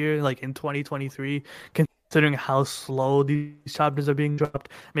next year, like in 2023. Considering how slow these chapters are being dropped,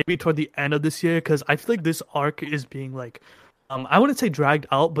 maybe toward the end of this year, because I feel like this arc is being like, I wouldn't say dragged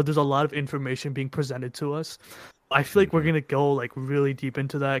out, but there's a lot of information being presented to us. I feel like we're gonna go like really deep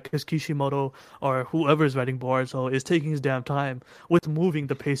into that because Kishimoto or whoever's writing Boruto is taking his damn time with moving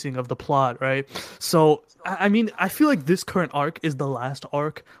the pacing of the plot, right? So I mean, I feel like this current arc is the last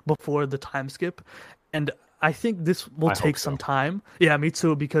arc before the time skip, and I think this will take some time. Yeah, me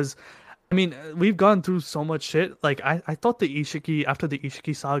too, because I mean, we've gone through so much shit. Like, I thought after the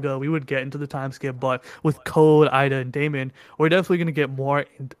Ishiki saga, we would get into the time skip, but with Code, Ida, and Damon, we're definitely gonna get more.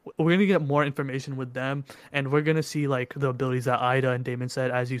 We're gonna get more information with them, and we're gonna see like the abilities that Ida and Damon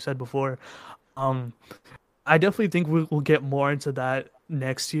said, as you said before. I definitely think we'll get more into that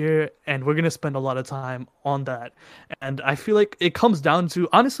next year, and we're gonna spend a lot of time on that. And I feel like it comes down to,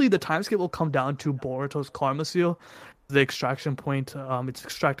 honestly, the time skip will come down to Boruto's karma seal. The extraction point, it's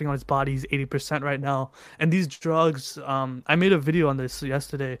extracting on his body. He's 80% right now, and these drugs, I made a video on this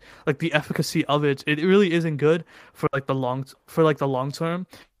yesterday. Like, the efficacy of it really isn't good for the long term.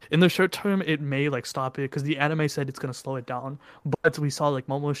 In the short term, it may like stop it because the anime said it's gonna slow it down. But we saw like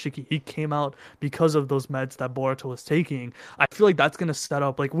Momoshiki, he came out because of those meds that Boruto was taking. I feel like that's gonna set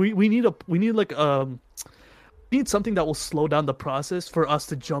up like we need something that will slow down the process for us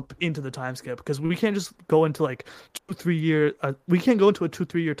to jump into the time skip, because we can't just go into like 2-3 year we can't go into a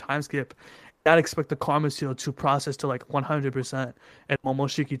 2-3 year time skip and expect the karma seal to process to like 100% and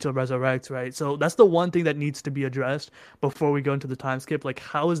Momoshiki to resurrect, right? So that's the one thing that needs to be addressed before we go into the time skip. Like,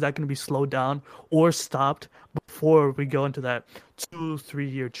 how is that going to be slowed down or stopped before we go into that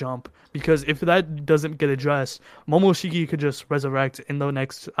 2-3 year jump? Because if that doesn't get addressed, Momoshiki could just resurrect in the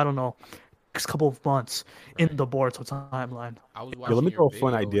next, I don't know, next couple of months in the Boruto timeline. I was watching let me throw a video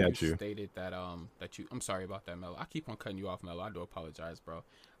fun idea and at you. Stated that that you. I'm sorry about that, Mello. I keep on cutting you off, Mello. I do apologize, bro.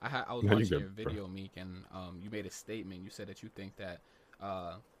 I was No, you're watching good, your video, Meek, and you made a statement. You said that you think that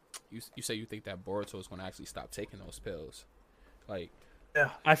you say you think that Boruto is going to actually stop taking those pills. Like, Yeah,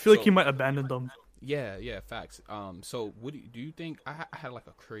 I feel like he might abandon them. Yeah, facts. So what do you think? I had like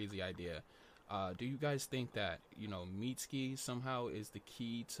a crazy idea. Do you guys think that, Mitsuki somehow is the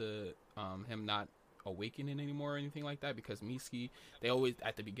key to him not awakening anymore or anything like that? Because Mitsuki, they always,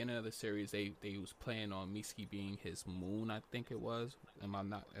 at the beginning of the series, they was playing on Mitsuki being his moon, I think it was. Am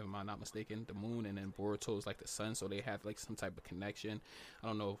I not mistaken? The moon, and then Boruto is like the sun, so they have like some type of connection. I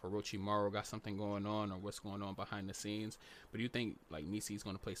don't know if Orochimaru got something going on or what's going on behind the scenes, but do you think like Mitsuki is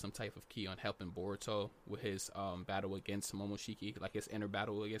going to play some type of key on helping Boruto with his battle against Momoshiki, like his inner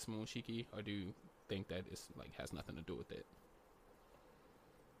battle against Momoshiki, or do you think that it's like has nothing to do with it?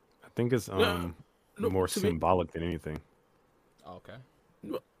 I think it's more symbolic than anything. Okay.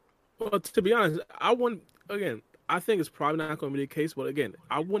 Well, to be honest, I think it's probably not going to be the case. But again,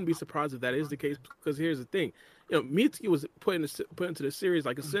 I wouldn't be surprised if that is the case, because here's the thing. Mitsuki was put into the series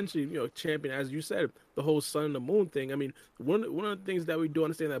like essentially, champion, as you said, the whole sun and the moon thing. I mean, one of the things that we do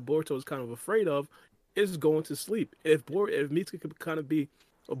understand that Boruto is kind of afraid of is going to sleep. If Mitsuki could kind of be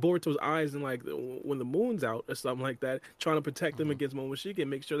Boruto's eyes and like when the moon's out or something like that, trying to protect him Mm-hmm. against Momoshiki and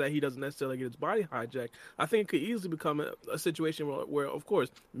make sure that he doesn't necessarily get his body hijacked. I think it could easily become a situation where, of course,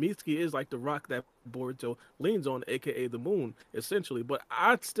 Mitsuki is like the rock that Boruto leans on, aka the moon, essentially. But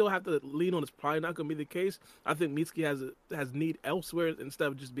I'd still have to lean on it's probably not going to be the case. I think Mitsuki has need elsewhere instead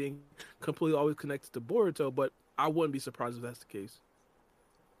of just being completely always connected to Boruto. But I wouldn't be surprised if that's the case.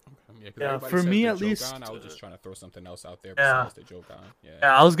 Okay. Yeah, Everybody for says me the at Jogan. least. I was just trying to throw something else out there Yeah. besides the Jogan. Yeah.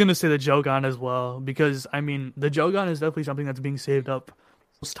 Yeah, I was gonna say the Jogan as well because I mean the Jogan is definitely something that's being saved up.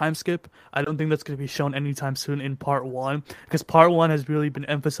 Time skip. I don't think that's gonna be shown anytime soon in part one because part one has really been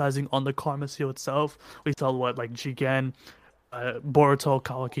emphasizing on the Karma Seal itself. We saw what like Jigen, Boruto,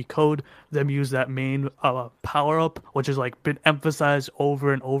 Kawaki Code, them use that main power up, which has like been emphasized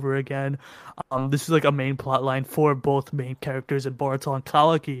over and over again. This is like a main plot line for both main characters in Boruto and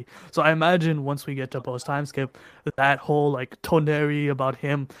Kawaki. So I imagine once we get to post time skip, that whole like toneri about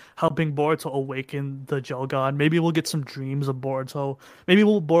him helping Boruto awaken the Jogan. Maybe we'll get some dreams of Boruto. Maybe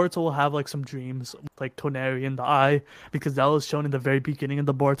Boruto will have like some dreams with, like toneri in the eye because that was shown in the very beginning of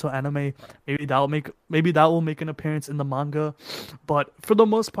the Boruto anime. Maybe that will make an appearance in the manga. But for the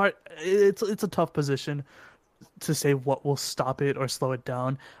most part, it's a tough position to say what will stop it or slow it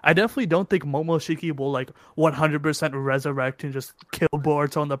down. I definitely don't think Momoshiki will like 100% resurrect and just kill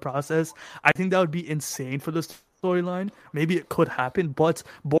Boruto in the process. I think that would be insane for the storyline. Maybe it could happen, but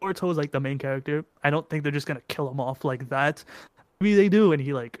Boruto is like the main character. I don't think they're just gonna kill him off like that. Maybe they do, and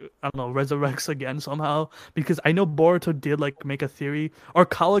he like I don't know resurrects again somehow. Because I know Boruto did like make a theory, or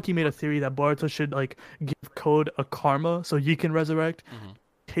Kawaki made a theory that Boruto should like give Code a karma so he can resurrect. In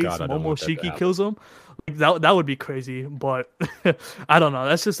case God, I don't want that to Momoshiki happen. kills him, like, that would be crazy. But I don't know.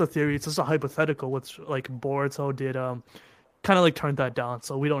 That's just a theory. It's just a hypothetical. Which like Boruto did kind of like turned that down,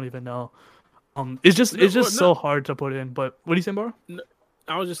 so we don't even know. It's just so hard to put in. But what do you say, Bar?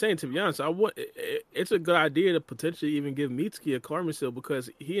 I was just saying, to be honest, it's a good idea to potentially even give Mitsuki a karma seal because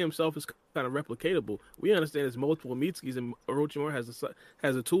he himself is kind of replicatable. We understand there's multiple Mitsukis, and Orochimaru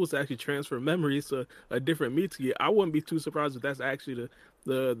has the tools to actually transfer memories to a different Mitsuki. I wouldn't be too surprised if that's actually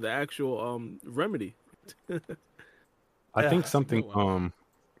the actual remedy. I think That's a good one.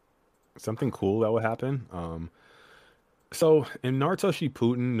 something cool that would happen. So in Naruto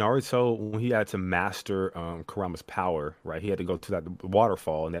Shippuden, Naruto when he had to master Kurama's power, right? He had to go to that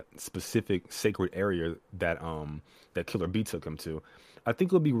waterfall in that specific sacred area that Killer B took him to. I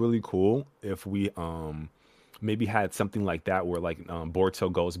think it would be really cool if we maybe had something like that where like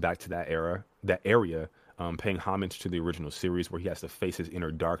Boruto goes back to that area, paying homage to the original series where he has to face his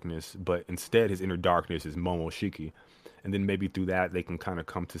inner darkness, but instead his inner darkness is Momoshiki. And then maybe through that they can kind of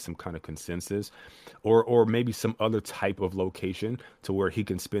come to some kind of consensus, or maybe some other type of location to where he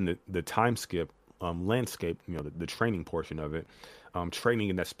can spend the time skip landscape, the training portion of it, training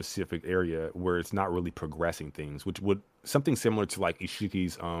in that specific area where it's not really progressing things, which would something similar to like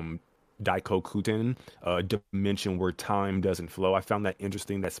Ishiki's Daikokuten, dimension where time doesn't flow. I found that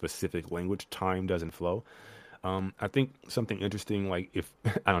interesting, that specific language, time doesn't flow. I think something interesting, like if,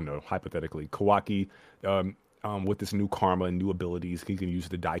 I don't know, hypothetically, Kawaki, with this new karma and new abilities, he can use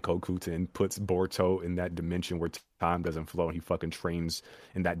the Daikokuten, puts Boruto in that dimension where time doesn't flow, and he fucking trains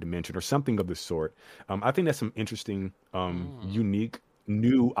in that dimension or something of the sort. I think that's some interesting, unique,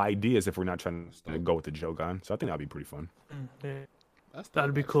 new ideas if we're not trying to go with the Jogan. So I think that'd be pretty fun.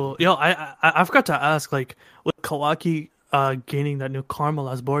 That'd be cool. Yo, I forgot to ask, like, with Kawaki gaining that new karma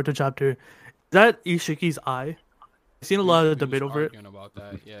last Boruto chapter, is that Ishiki's eye? I've seen a lot of debate over it. About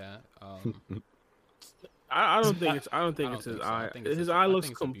that, yeah. I don't think it's his eye. His eye looks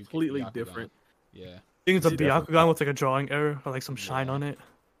completely different. Yeah. I think it's a Byakugan with like a drawing error or like some shine on it.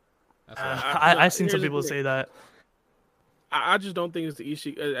 I've seen some people say that. I just don't think it's the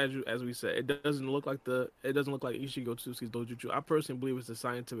Ishii, as we said. It doesn't look like Ishii Gotsuki's Dojutsu. I personally believe it's the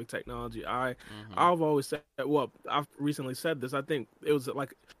scientific technology. I've always said, well, I've recently said this. I think it was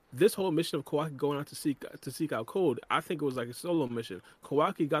like this whole mission of Kawaki going out to seek out Code. I think it was like a solo mission.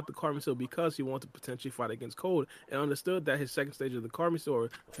 Kawaki got the Karma Seal because he wanted to potentially fight against Code and understood that his second stage of the Karma Seal, or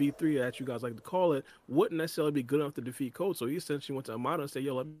V3 that you guys like to call it, wouldn't necessarily be good enough to defeat Code. So he essentially went to Amado and said,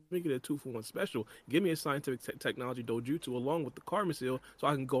 "Yo, let me get a 2-for-1 special. Give me a scientific technology Dojutsu along with the Karma Seal, so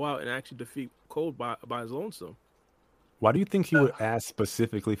I can go out and actually defeat Code by his lonesome." Why do you think he would ask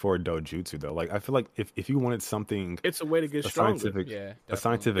specifically for a dojutsu though? Like, I feel like if you wanted something, it's a way to get stronger. A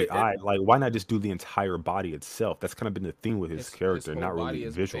scientific eye. Like, why not just do the entire body itself? That's kind of been the thing with his character, not really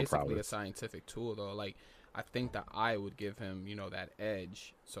visual probably prowess. A scientific tool though. Like, I think the eye would give him, that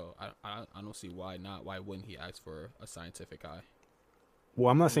edge. So I don't see why not. Why wouldn't he ask for a scientific eye?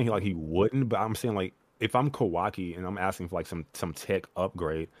 Well, I'm not saying he wouldn't, but I'm saying like if I'm Kawaki and I'm asking for like some tech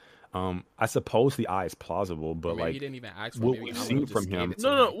upgrade, I suppose the eye is plausible, but Maybe like he didn't even ask for it. what Maybe we've Naruto seen just from gave him. it to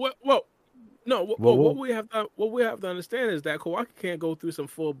No, him. what we have to understand is that Kawaki can't go through some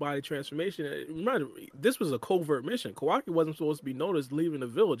full body transformation. Remember, this was a covert mission. Kawaki wasn't supposed to be noticed leaving the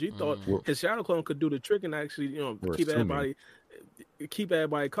village. He thought his shadow clone could do the trick and actually, We're keep assuming.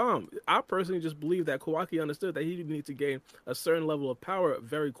 everybody calm. I personally just believe that Kawaki understood that he needed to gain a certain level of power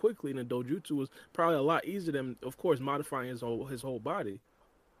very quickly, and the dojutsu was probably a lot easier than, of course, modifying his whole body.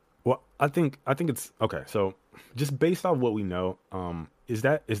 Well, I think it's okay. So, just based off what we know, is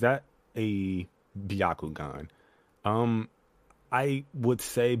that a Byakugan? I would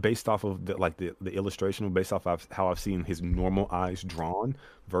say based off of the illustration, based off of how I've seen his normal eyes drawn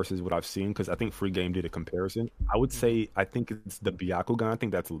versus what I've seen, because I think Free Game did a comparison. I would say I think it's the Byakugan. I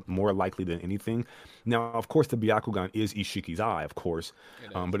think that's more likely than anything. Now, of course, the Byakugan is Ishiki's eye, of course,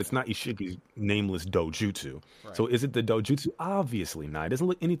 but it's not Ishiki's nameless dojutsu. Right. So is it the dojutsu? Obviously not. It doesn't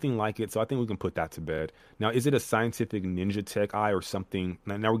look anything like it. So I think we can put that to bed. Now, is it a scientific ninja tech eye or something?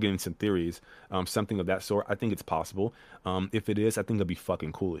 Now we're getting some theories, something of that sort. I think it's possible. If it is, I think it'll be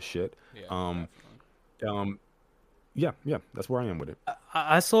fucking cool as shit. Yeah, that's where I am with it.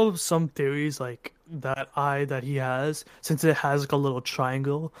 I saw some theories like that eye that he has, since it has like a little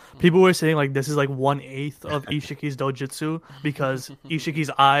triangle. People were saying like this is like 1/8 of Ishiki's dojutsu because Ishiki's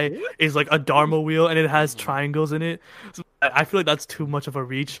eye is like a Dharma wheel and it has triangles in it. So I feel like that's too much of a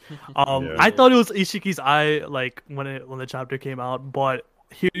reach. I thought it was Ishiki's eye like when the chapter came out, but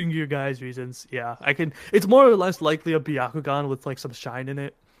hearing your guys' reasons, yeah, I can. It's more or less likely a Byakugan with like some shine in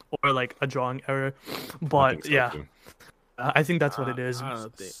it or like a drawing error, but I think that's what it is. I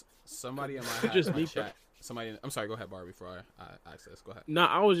don't think. Somebody in my chat. Somebody. I'm sorry. Go ahead, Bar. Before I ask this, go ahead. No,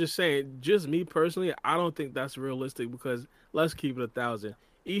 I was just saying. Just me personally, I don't think that's realistic because let's keep it 1,000.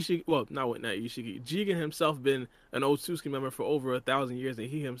 Ishiki, well, not Ishiki. Jigen himself been an Otsutsuki member for over 1,000 years, and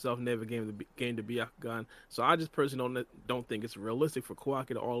he himself never gained the Byakugan. So I just personally don't think it's realistic for Kawaki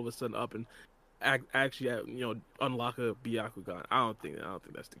to all of a sudden up and actually unlock a Byakugan. I don't think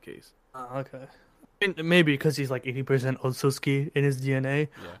that's the case. Okay. Maybe because he's like 80% Otsutsuki in his DNA,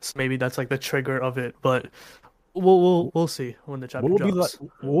 so maybe that's like the trigger of it. But we'll see when the chapter drops.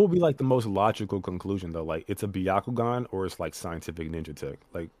 What will be like the most logical conclusion though? Like it's a Byakugan or it's like scientific ninja tech?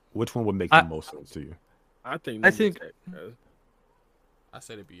 Like which one would make the most sense to you? I think I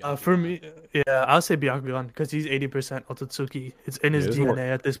said it'd be for me, I'll say Byakugan because he's 80% Otsutsuki. It's in his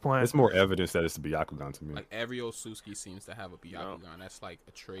DNA at this point. It's more evidence that it's a Byakugan to me. Like every Otsutsuki seems to have a Byakugan. That's like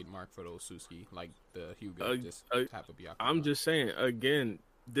a trademark for the Otsutsuki. Like the Hyuga just have a Byakugan. I'm just saying again.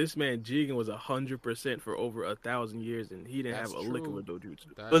 This man Jigen was 100% for over 1,000 years, and he didn't have a lick of a dojutsu.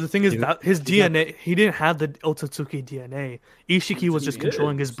 But the thing is that his DNA, he didn't have the Otsutsuki DNA. Ishiki was just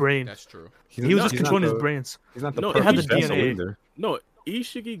controlling his brain. That's true. He was just controlling his brains. He's not the No, he had the perfect vessel DNA. either. No,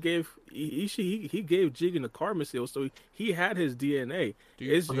 Ishiki gave Jigen the karma seal, so he had his DNA. Do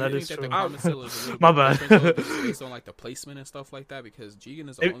you that think is that true. the karma seal is a little My bit bad. different, though, based on like the placement and stuff like that? Because Jigen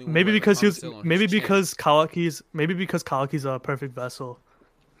is the only one Maybe with because the he karma was, seal on maybe his chin. because Kawaki's a perfect vessel.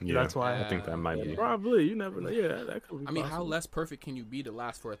 Yeah, That's why. I think that might be. Probably, you never know. Yeah, that could be. I mean, how possible. less perfect can you be to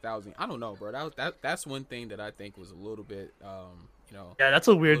last for 1,000? I don't know, bro. That's one thing that I think was a little bit, Yeah, that's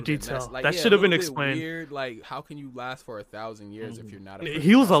a weird little bit detail. messed. Like, That yeah, should have a been little bit explained. Weird. Like, how can you last for 1,000 years if you're not? A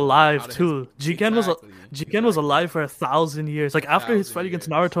He was person? alive How did too. his- Jigen was alive for 1,000 years. Like after his 1,000 fight against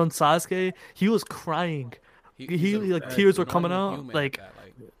years. Naruto and Sasuke, he was crying. He like tears were coming normal out. human Like at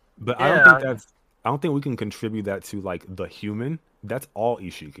that, But Yeah. I don't think we can contribute that to like the human. That's all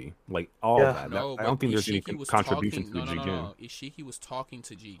Ishiki. Like all Yeah. of that. No, I don't think there's any Ishiki was contribution talking, to Jigen. No. Ishiki was talking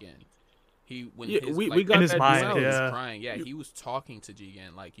to Jigen. We got in his that mind, duality. He was yeah. crying. Yeah, he was talking to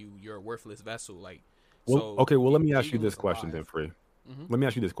Jigen like you're a worthless vessel. Like, Well, so okay. Well, let me ask you Jigen this was question alive. then, Free. Let me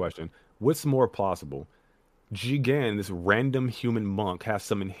ask you this question: what's more plausible? Jigen, this random human monk, has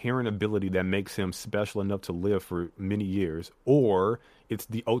some inherent ability that makes him special enough to live for many years, or it's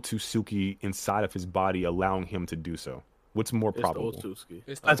the Otsutsuki inside of his body allowing him to do so? What's more It's the probable? Otsutsuki.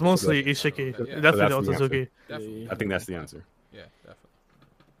 It's that's the- mostly Yeah, Ishiki. yeah, Definitely that's the answer. Otsutsuki. definitely. I think that's the answer. Yeah, definitely.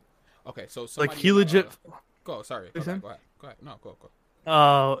 Okay, so Like somebody, he legit. Go. Sorry. You Okay, saying? go ahead. No,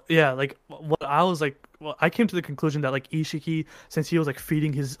 go. Yeah, like what I was like, well, I came to the conclusion that like Ishiki, since he was like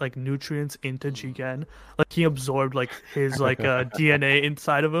feeding his like nutrients into Jigen, like he absorbed like his like DNA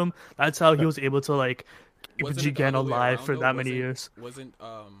inside of him. That's how he was able to like keep Wasn't it the Jigen other way alive around, for though? that many years. Wasn't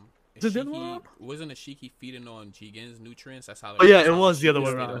Is it the other way around? wasn't Ishiki feeding on Jigen's nutrients? That's how. Oh yeah, that's it how was the other Ishiki way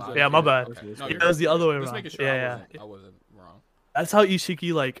stayed around. alive. Yeah, my bad. Okay. No, It you're was good. the other way Just around. making sure Yeah. I wasn't wrong. That's how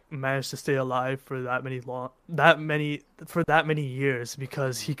Ishiki like managed to stay alive for that many years,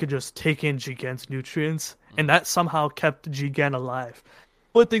 because he could just take in Jigen's nutrients, and that somehow kept Jigen alive.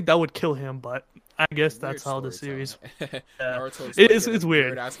 I would think that would kill him, but I guess that's how the series. Naruto It's weird.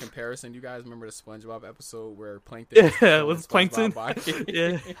 Weird ass comparison. You guys remember the SpongeBob episode where Plankton? Yeah, with Plankton.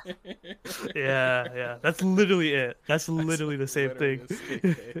 Body? Yeah. That's literally it. That's literally the same thing.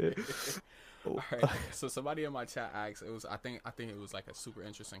 All right. So somebody in my chat asked. I think it was like a super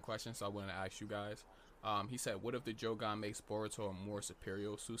interesting question. So I wanted to ask you guys. He said, "What if the Jogan makes Boruto a more superior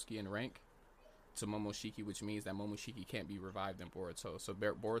Osusuki in rank to Momoshiki, which means that Momoshiki can't be revived in Boruto. So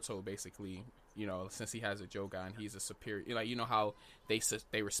Boruto basically, since he has a Jogan, he's a superior. Like, how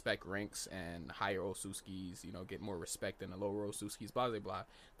they respect ranks, and higher Osuskis, get more respect than the lower Osuskis, blah blah blah,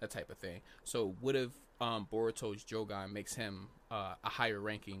 that type of thing. So what if Boruto's Jogan makes him a higher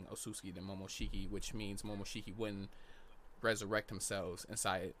ranking Osusuki than Momoshiki, which means Momoshiki wouldn't resurrect themselves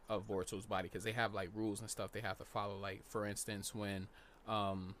inside of Boruto's body, because they have like rules and stuff they have to follow. Like, for instance, when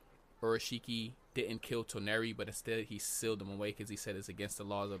Urashiki didn't kill Toneri, but instead he sealed him away because he said it's against the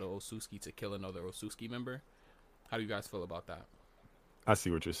laws of the Osusuki to kill another Osusuki member. How do you guys feel about that? I see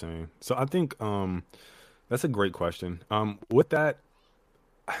what you're saying. So I think that's a great question. With that,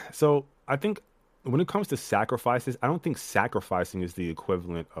 so I think when it comes to sacrifices, I don't think sacrificing is the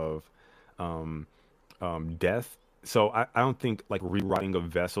equivalent of death. So I don't think like rewriting a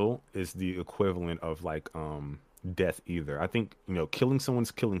vessel is the equivalent of like death either. I think killing someone's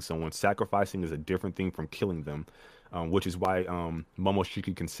killing someone. Sacrificing is a different thing from killing them, which is why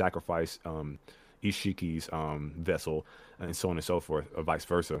Momoshiki can sacrifice Ishiki's vessel, and so on and so forth, or vice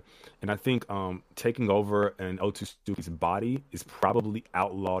versa. And I think taking over an Otsutsuki's body is probably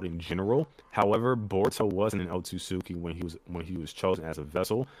outlawed in general. However, Boruto wasn't an Otsutsuki when he was chosen as a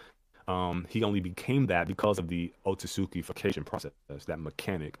vessel. He only became that because of the Otsutsukification process, that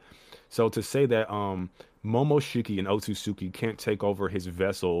mechanic. So to say that Momoshiki and Otsutsuki can't take over his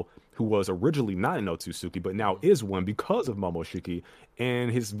vessel, who was originally not an Otsutsuki but now is one because of Momoshiki,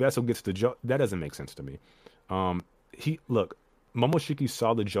 and his vessel gets the that doesn't make sense to me. Momoshiki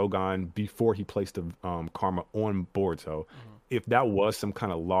saw the Jogan before he placed the karma on Boruto. If that was some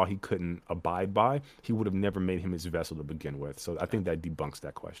kind of law he couldn't abide by, he would have never made him his vessel to begin with. So I think that debunks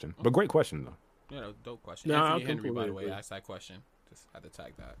that question. But great question, though. Yeah, dope question. No, Anthony Henry, by the way, asked that question. Just had to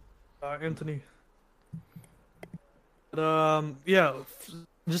tag that. Anthony.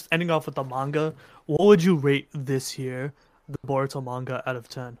 Just ending off with the manga. What would you rate this year, the Boruto manga, out of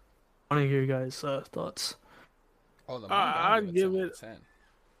 10? I want to hear you guys' thoughts. Oh, the manga, I'd give it 10.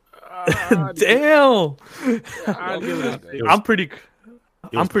 Damn. I'd give it a 6.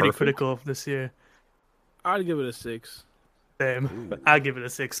 I'm pretty critical of this year. I'd give it a 6. Damn. I'd give it a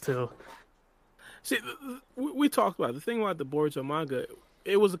 6 too. See, we talked about it. The thing about the Boruto manga.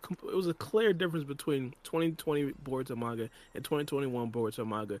 It was a clear difference between 2020 Boruto manga and 2021 Boruto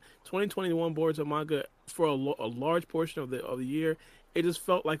manga. 2021 Boruto manga, for a large portion of the year, it just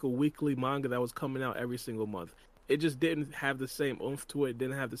felt like a weekly manga that was coming out every single month. It just didn't have the same oomph to it.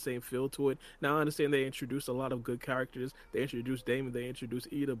 Didn't have the same feel to it. Now, I understand they introduced a lot of good characters. They introduced Damon. They introduced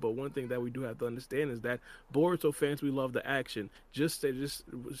Ida. But one thing that we do have to understand is that Boruto fans, we love the action. Just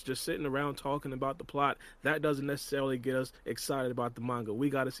sitting around talking about the plot, that doesn't necessarily get us excited about the manga. We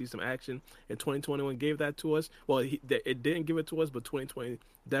got to see some action. And 2021 gave that to us. Well, it didn't give it to us, but 2020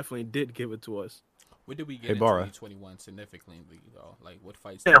 definitely did give it to us. What did we get in 2021 significantly though? Like, what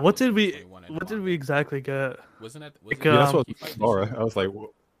fights? Yeah, what did we exactly get? Wasn't it? That's what Bara. I was like,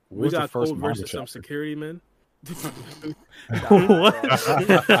 we got the first Cole versus some security men. What?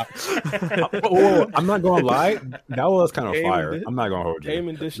 I'm not gonna lie, that was kind of fire. I'm not gonna hold you.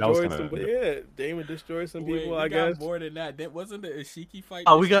 Damon destroyed some. Damon destroyed some people. I guess more than that. That wasn't the Ishiki fight.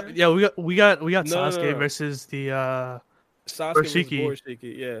 Oh, we got Sasuke versus the Sasuke Urashiki. versus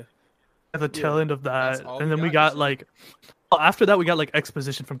Borushiki. Yeah. At the tail end of that, and then we got like after that we got like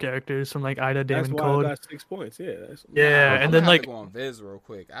exposition from characters from like Ida, Damon, Code. I got 6 points. And then like go on Viz real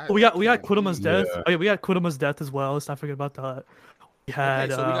quick. we got Kuruma's death. Oh, yeah, we got Kuruma's death as well. Let's not forget about that. We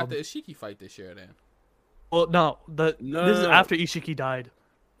had so we got the Ishiki fight this year then. Well, no, this is after Ishiki died.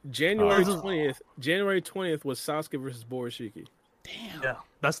 January 20th was Sasuke versus Borushiki. Damn. Yeah,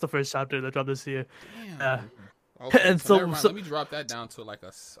 that's the first chapter that dropped this year. Damn. Okay, and so let me drop that down to like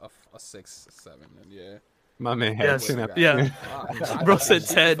a 6, 7. And yeah. My man had Yes. 10 out of Yeah. 10. Fuck. Bro said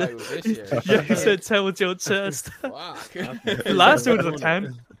 10. Fight was this year. Yeah, he said 10 with your chest. Fuck. Last year was a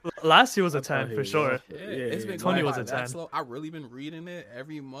 10. Last year was a 10 for sure. Yeah, it's been 20 going was by a that 10. slow. I really been reading it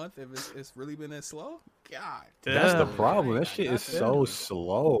every month. If it's really been that slow, God. That's the Yeah. problem. That shit is so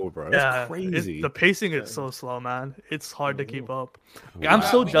slow, bro. That's crazy. The pacing is so slow, man. It's hard to keep up. We I'm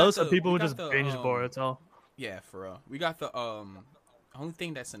got- so we got jealous the- of people we who got just the, binge Boruto. Yeah, for real. We got the only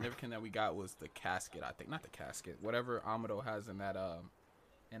thing that's significant that we got was the casket. I think not the casket. Whatever Amado has in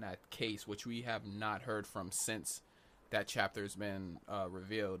that case, which we have not heard from since that chapter's been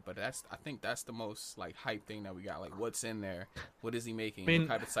revealed. But I think that's the most like hype thing that we got. Like, what's in there? What is he making? I mean, what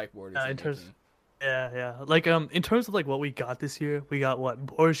kind of psych board is he making? Yeah. Like in terms of like what we got this year, we got what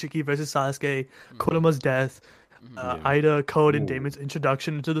Borushiki versus Sasuke, Konoma's death, Ida, Code, and Damon's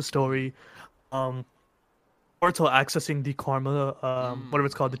introduction into the story, Boruto accessing the karma, whatever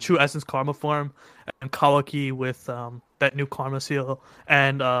it's called, the true essence karma form, and Kawaki with that new karma seal,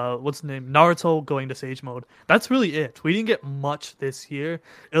 and what's the name, Naruto going to Sage mode. That's really it. We didn't get much this year.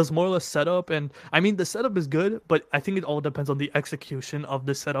 It was more or less setup, and I mean the setup is good, but I think it all depends on the execution of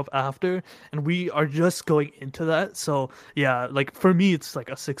the setup after, and we are just going into that. So yeah, like for me, it's like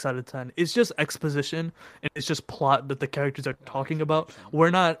a 6 out of 10. It's just exposition and it's just plot that the characters are talking about.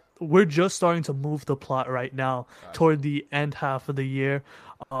 We're just starting to move the plot right now toward the end half of the year.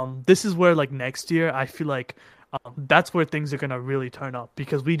 This is where like next year I feel like that's where things are gonna really turn up,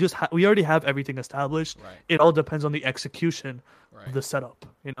 because we already have everything established. Right. It all depends on the execution of the setup.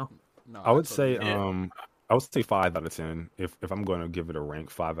 You know. No, I would totally say agree. I would say 5 out of 10 if I'm going to give it a rank.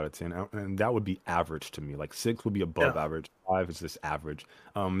 5 out of 10, and that would be average to me. Like 6 would be above average, 5 is just average.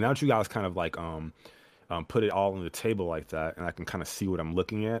 Now that you guys kind of like put it all on the table like that, and I can kind of see what I'm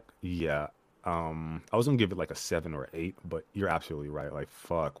looking at. Yeah, I was gonna give it like a 7 or 8, but you're absolutely right. Like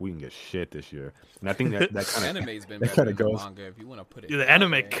fuck, we can get shit this year, and I think that kind of Anime's been that better kinda than the goes- manga. If you want to put it, Yeah, the that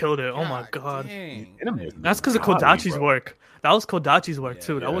anime way. killed it. Oh my god. Dang. That's because of Golly, Kodachi's bro. work. That was Kodachi's work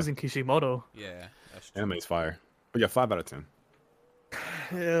too. That Yeah. wasn't Kishimoto. Yeah, that's true. Anime's fire. But yeah, 5 out of 10.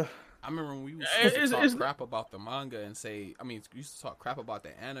 Yeah. I remember when we used It's- to it's- talk crap about the manga and say, we used to talk crap about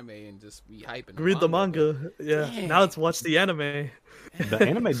the anime and just be hyping. Read the but- manga. Yeah. Dang. Now it's watch the anime. The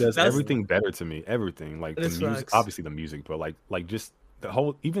anime does That's- everything better to me. Everything, like the That is music, facts. obviously the music, but like just the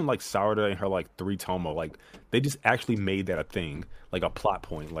whole, even like Sarada and her like 3 tomo, like they just actually made that a thing, like a plot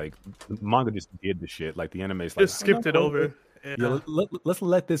point. Like manga just did the shit. Like the anime is like Just skipped it over. Yeah, let's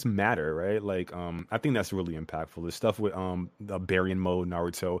let this matter, right? Like, I think that's really impactful. The stuff with the Baryon mode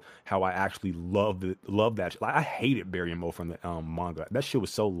Naruto, how I actually love that. Like, I hated Baryon mode from the manga. That shit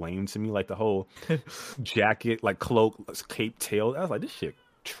was so lame to me. Like the whole jacket, like cloak, cape, tail. I was like, this shit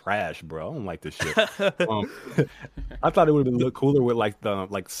trash, bro. I don't like this shit. I thought it would have looked cooler with like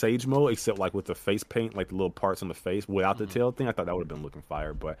the Sage mode, except like with the face paint, like the little parts on the face without the tail thing. I thought that would have been looking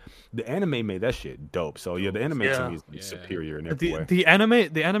fire, but the anime made that shit dope. So yeah, the anime to me is superior in every way. The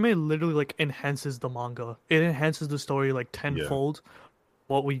anime literally like enhances the manga. It enhances the story like tenfold.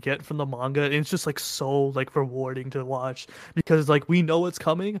 What we get from the manga, and it's just like so like rewarding to watch, because like we know what's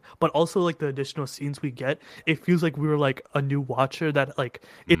coming, but also like the additional scenes we get, it feels like we were like a new watcher that like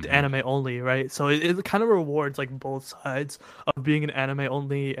it's anime only, right? So it kind of rewards like both sides of being an anime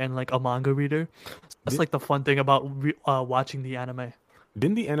only and like a manga reader. That's like the fun thing about watching the anime.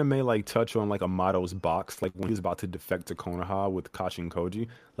 Didn't the anime like touch on like Amato's box, like when he was about to defect to Konoha with Kachi and Koji?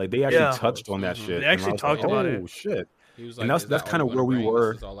 Like they actually touched on that shit. They actually talked about it. Oh shit! He was And like, that's kind of where we were.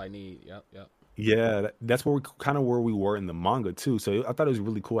 This is all I need. Yep. Yeah, that's where we were in the manga too. So I thought it was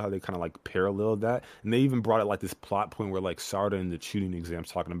really cool how they kind of like paralleled that, and they even brought it like this plot point where like Sarada in the tuning exams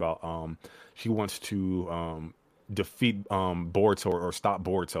talking about she wants to defeat Boruto or stop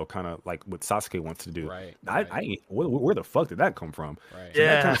Boruto, kind of like what Sasuke wants to do. Right. Where the fuck did that come from? Right. So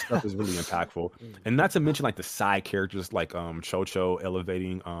that kind of stuff is really impactful. And not to mention like the side characters like Chocho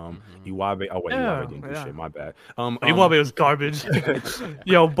elevating Iwabe. Oh wait, Iwabe didn't do shit. My bad. Iwabe was garbage.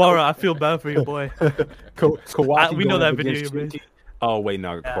 Yo, Bara, I feel bad for you, boy. Kawaki we know going that up video against you made. Shinji. Oh wait,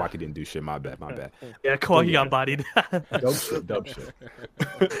 no, Kawaki didn't do shit. My bad. Yeah, Kawaki got bodied. Dope shit.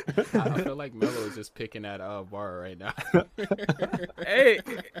 I feel like Mello is just picking at Bar right now. Hey,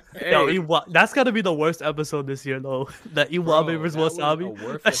 Yo, that's got to be the worst episode this year, though. That Iwabe versus That was a Wasabi.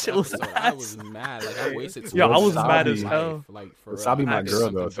 worthless That shit was episode. I ass. was mad. Like I wasted. Yo, I was Wasabi. mad as hell. Like for Wasabi real. my I did girl,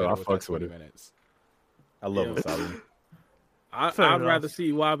 something though, so I better fucks with that it. 20 minutes. I love Wasabi. I'd Fair enough. rather see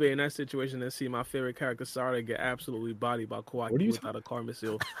Iwabe in that situation than see my favorite character Sarada get absolutely bodied by Kawaki What are you without a karma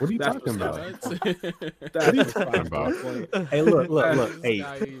seal. What are you That's talking about? That's What are you talking about? Hey, look. Hey,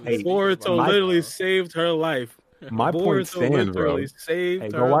 Boruto my- literally saved her life My point stands, bro. Saved Hey, her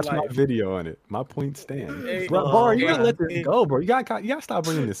go watch life. my video on it. My point stands. Hey, Bro, Bar, you gotta man. let this go, bro. You gotta stop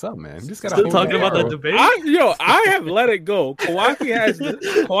bringing this up, man. You just gotta Still hold talking it about down. the debate. I have let it go. Kawaki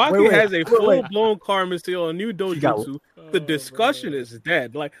has a full blown karma seal, a new dojutsu. The discussion is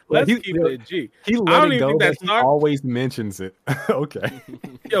dead. Like, let's keep it a G. He I let don't it even go, think but that's he not. always mentions it. Okay.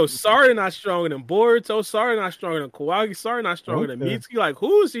 Yo, Sarada not stronger than Boruto. Sarada not stronger than Kawaki. Sarada not stronger than Okay. Mitsuki. Like,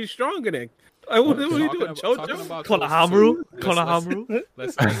 who is he stronger than? Like, what are you doing, Talking Chojo? about Konohamaru.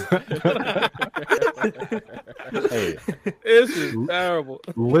 Let's Hey, This is terrible.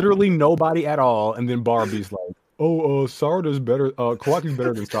 literally nobody at all, and then Barbie's like, "Oh, Sarada's better. Kawaki's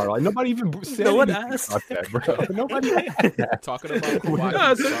better than Sarada." Like nobody even said No one anything asked. about that, bro. Nobody asked that. talking about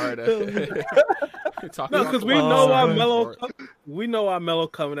Kawhi Sarada. No, because we know why Mello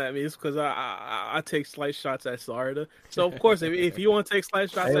coming at me is because I take slight shots at Sarada. So of course, if you want to take slight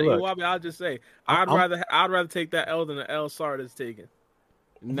shots at Iwabi, I'll just say I'd rather take that L than the L Sarada's taking.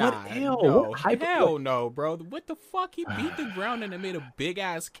 Nah, What L? no, What hyper- hell no, bro. What the fuck? He beat the ground and then made a big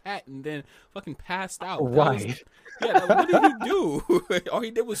ass cat and then fucking passed out. Right. What did he do? All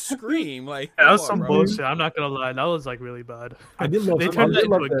he did was scream. Like That was come some on, bro. bullshit. I'm not gonna lie. That was like really bad. I did love. They I turned that did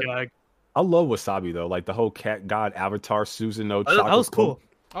love into a that. gag. I love Wasabi though, like the whole cat god avatar Susanoo. That was cool.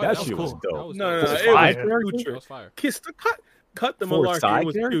 Oh, That was shit was cool. dope. That was No, dope. it fire. was That putrid. was fire. Cut the For a malarkey. side It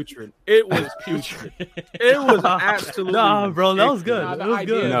was character? putrid. It was putrid. It was absolutely. Nah, bro, that was good. Nah, It was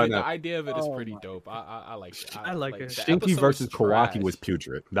good. No, the idea of it is pretty dope. I like it. I like it. the Shinky episode versus was Kawaki trash. was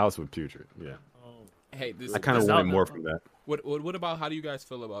putrid. That was what putrid. Yeah, Hey, this, I kind of this- wanted more from that. What about how do you guys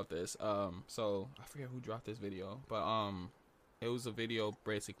feel about this? So I forget who dropped this video, but it was a video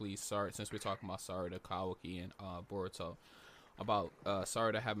basically. Sorry, since we're talking about Sarada, Kawaki, and Boruto, about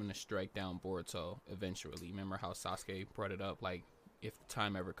Sarada having to strike down Boruto eventually. Remember how Sasuke brought it up? Like, if the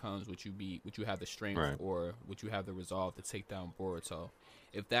time ever comes, would you have the strength Right. or would you have the resolve to take down Boruto?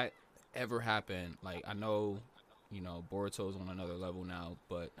 If that ever happened, like I know, Boruto's on another level now,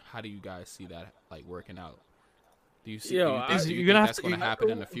 but how do you guys see that like working out? Do you see? Yo, do you think, I- do you you're think gonna have that's to- going to happen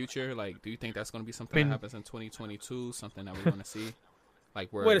in the future? Like, do you think that's going to be something that happens in 2022? Something that we're going to see? Like,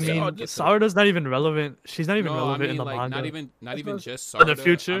 where Wait a I second, mean, get to- Sarada's not even relevant. She's not even no, I relevant mean, in the like, manga. not even just For the Sarada.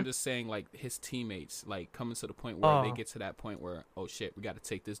 future? I'm just saying, like, his teammates, like, coming to the point where they Oh. get to that point where, oh shit, we got to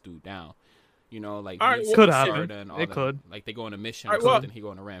take this dude down. Like, All right, Mitsuki, Could Sarada happen. and all It that. could. Like, they go on a mission All or right, well- something. He go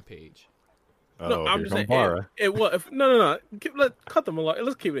on a rampage. No, I'm just saying. Bara. Cut them a lot.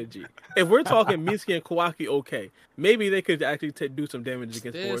 Let's keep it a G. If we're talking Mitsuki and Kawaki, okay, maybe they could actually do some damage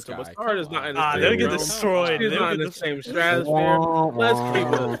against This Boruto. But guy, Sarada's come not on. in the Ah, same they'll get realm. destroyed. She's They'll not in get the same stratosphere.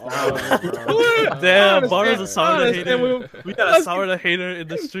 Let's keep it. Damn, I Bara's a understand. Sarada I hater. understand. We got a Sarada hater in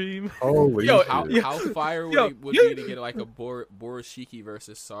the stream. Holy Yo, shit. How fire would Yo, it be to get like a Borushiki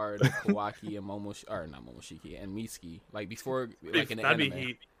versus Sarada, Kawaki, and not Momoshiki, and Mitsuki, like before, like in the That'd be anime.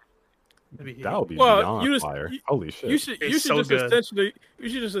 heat. That'd be heat. That would be Well, beyond you just- fire. you- Holy shit. You should It's so good.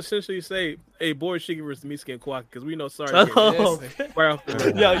 essentially say a Borushiki versus Mitsuki and Kawaki because we know Oh, Sarada right off the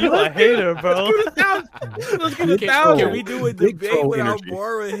bat. yo, you a hater, bro. Let's give it a Can thousand. we do a Big debate troll without energy.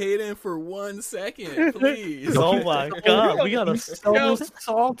 Bora hating for 1 second, please? Oh my god, we got a so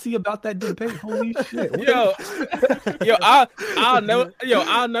salty about that debate. Holy shit.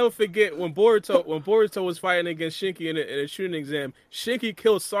 I'll never forget when Boruto was fighting against Shinki in a shooting exam. Shinki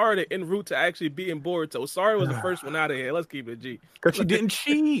killed Sarada en route to actually beating Boruto. Sarada was the first one out of here. Let's keep it a G. Because she didn't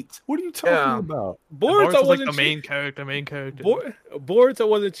cheat. What are you talking about? Boruto Boruto's like wasn't the main cheating. character. Boruto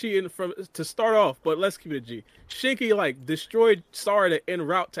wasn't cheating to start off, but let's keep it a G. Shinki like destroyed Sarada en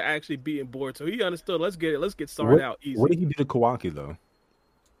route to actually beating Boruto. He understood. Let's get Sarada out easy. What did he do to Kawaki though?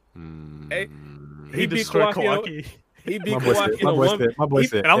 Hey, He beat destroyed Kawaki. Kawaki. He beat My boy Kawaki said- in my a boy one. said- my boy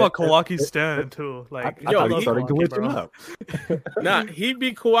said- And I'm a Kawaki stan too. Like, I Yo, thought he he started Kawaki, glitching bro. up. He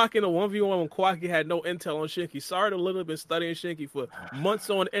beat Kawaki in a 1v1 when Kawaki had no intel on Shinki. Sarada literally been studying Shinki for months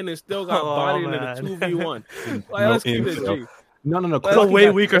on end and still got Oh, bodied in a man. 2v1. Like, No let's keep it intel. G. No. This is a Kawaki way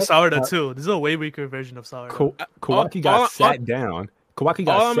got- weaker Sarada too. This is a way weaker version of Sarada. Kawaki all- got sat down. Kawaki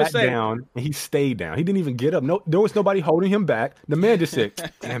all got I'ma sat say- down and he stayed down. He didn't even get up. No, there was nobody holding him back. The man just said,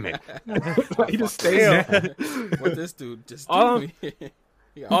 "Damn it!" He just stayed down. What this dude just All- do?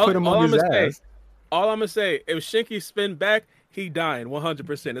 Put him on his ass. All I'm gonna say, if Shinki spin back, he dying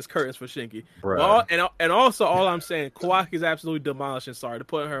 100%. It's curtains for Shinki. Bruh. And also, all I'm saying, Kawaki's absolutely demolishing Sarada,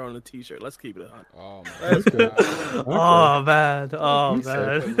 putting her on a t-shirt. Let's keep it 100. Oh my god. Oh man, oh He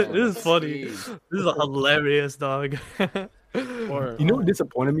said man, put him this on is the funny. stage. This is hilarious, dog. Or, You know what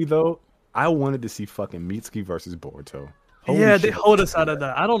disappointed me though? I wanted to see fucking Mitsuki versus Boruto. Yeah, they hold us out of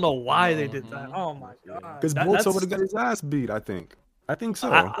that. I don't know why they did that. Mhm. Oh my god. Because That- Boruto that's- would have got his ass beat. I think I think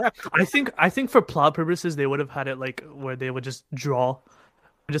so. I think for plot purposes they would have had it like where they would just draw,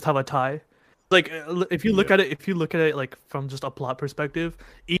 just have a tie. Like if you look at it like from just a plot perspective,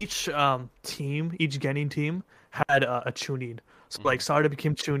 each team, each Genin team had a Chunin. So like Sarda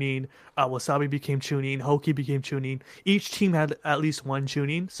became Chunin, Wasabi became Chunin, Hoki became Chunin. Each team had at least one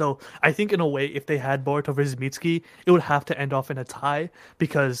Chunin. So I think in a way, if they had Boruto versus Mitsuki, it would have to end off in a tie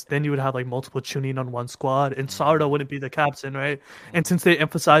because then you would have like multiple Chunin on one squad, and Sarda wouldn't be the captain, right? And since they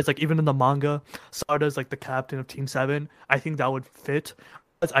emphasize like even in the manga, Sarda is like the captain of Team 7, I think that would fit.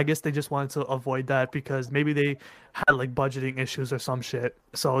 I guess they just wanted to avoid that because maybe they had like budgeting issues or some shit.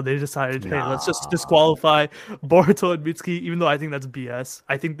 So they decided, hey, let's just disqualify Boruto and Mitsuki, even though I think that's BS.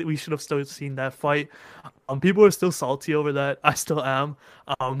 I think that we should have still seen that fight. People are still salty over that. I still am.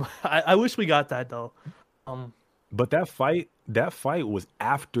 I wish we got that though. But that fight was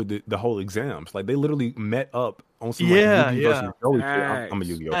after the whole exams. Like they literally met up on some Yu-Gi versus Joey shit. I'm a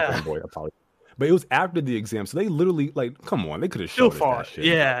Yu-Gi-Oh fanboy, I apologize. But it was after the exam, so they literally like, come on, they could have showed us that shit.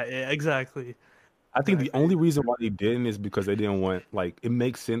 Yeah, exactly. I think the only reason why they didn't is because they didn't want like it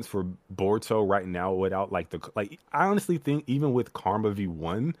makes sense for Boruto right now without like I honestly think even with Karma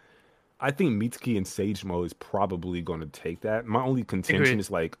V1, I think Mitsuki and Sage Mode is probably going to take that. My only contention is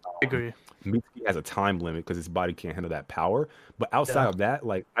like Agree. Mitsuki has a time limit because his body can't handle that power. But outside of that,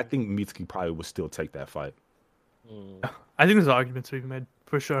 like I think Mitsuki probably would still take that fight. I think there's arguments to be made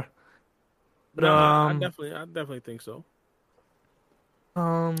for sure. But, no, I definitely think so.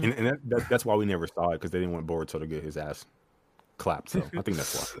 And that's why we never saw it because they didn't want Boruto to get his ass clapped. So I think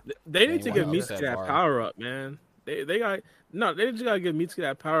that's why they need to give Mitsuki that power up, man. They just gotta give Mitsuki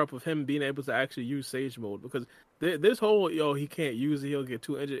that power up of him being able to actually use Sage Mode because this whole he can't use it, he'll get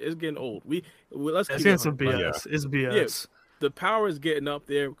too injured. It's getting old. Let's keep it some BS. Yeah. It's BS. Yeah, the power is getting up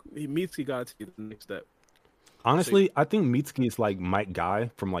there. Mitsuki got to take the next step. Honestly, I think Mitsuki is like Might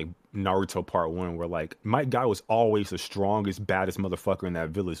Guy from like Naruto Part 1, where like Might Guy was always the strongest, baddest motherfucker in that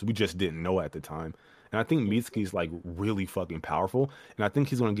village. We just didn't know at the time. And I think Mitsuki is like really fucking powerful. And I think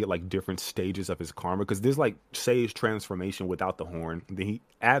he's going to get like different stages of his karma because there's like Sage transformation without the horn. Then he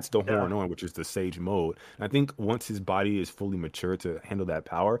adds the horn on, which is the Sage mode. And I think once his body is fully mature to handle that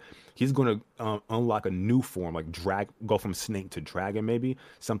power, he's going to unlock a new form, like go from snake to dragon, maybe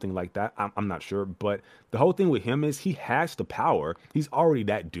something like that. I'm not sure. But the whole thing with him is he has the power. He's already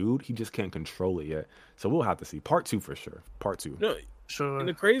that dude. He just can't control it yet. So we'll have to see. Part 2 for sure. Part 2. No. Sure. And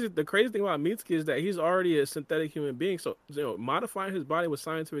the crazy thing about Mitsuki is that he's already a synthetic human being. So modifying his body with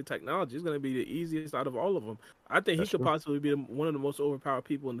scientific technology is going to be the easiest out of all of them. I think he could possibly be one of the most overpowered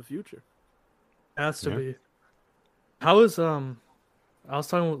people in the future. Has to be. How is I was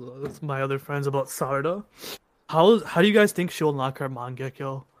talking with my other friends about Sarda. How do you guys think she'll unlock her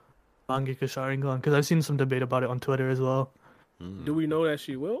Mangekyo Sharingan? Because I've seen some debate about it on Twitter as well. Do we know that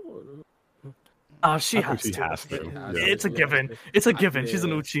she will? She has to. Yeah. It's a given. It's a given. She's an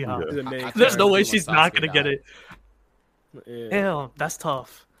Uchiha. Yeah. There's no way she's not gonna get it. Yeah. Damn, that's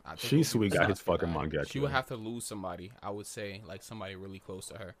tough. Shisui got his fucking Mangekyo. She would have to lose somebody. I would say like somebody really close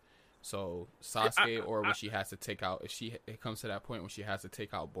to her. So Sasuke, or when she has to take out, if it comes to that point when she has to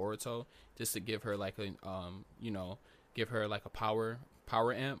take out Boruto, just to give her like a give her like a power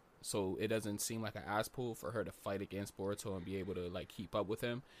amp, so it doesn't seem like an ass pull for her to fight against Boruto and be able to like keep up with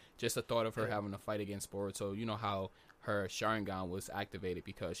him. Just the thought of her having to fight against Boruto, you know how her Sharingan was activated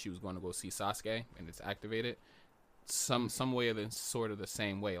because she was going to go see Sasuke and it's activated. Some way of sort of the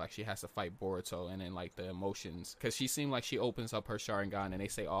same way, like she has to fight Boruto, and then like the emotions, because she seemed like she opens up her Sharingan, and they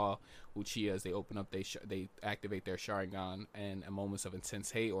say all Uchihas they open up they activate their Sharingan in moments of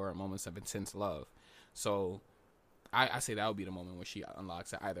intense hate or moments of intense love. So I say that would be the moment when she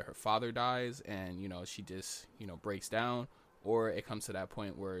unlocks it. Either her father dies and she just breaks down, or it comes to that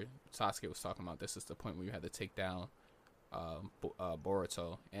point where Sasuke was talking about. This is the point where you had to take down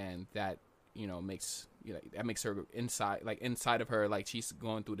Boruto, and that makes that makes her inside of her, like she's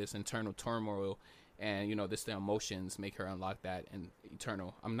going through this internal turmoil, and the emotions make her unlock that. And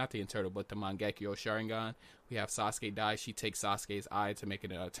not the Mangekyo Sharingan. We have Sasuke die, she takes Sasuke's eye to make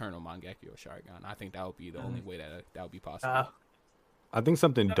it an eternal Mangekyo Sharingan. I think that would be the only way that would be possible. I think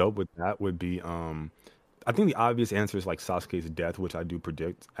something dope with that would be I think the obvious answer is like Sasuke's death, which I do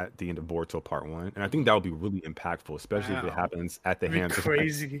predict at the end of Boruto Part 1, and I think that would be really impactful, especially if it happens at the hands of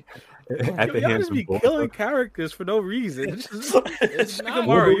crazy. At the hands of killing characters for no reason. It's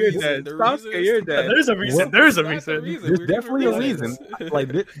Shikamaru, you're dead. Sasuke, you're dead. There's a reason. There's a reason. There's definitely a reason. Like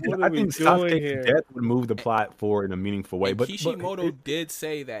I think Sasuke's death would move the plot forward in a meaningful way. But Kishimoto did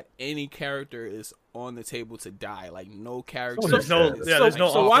say that any character is on the table to die. Like no character. There's no.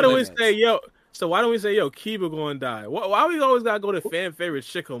 So why do we say So why don't we say, yo, Kiba going to die? Why we always gotta go to fan favorite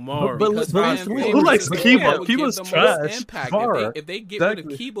Shikamaru? Because who likes Kiba? Kiba's trash. If they get rid of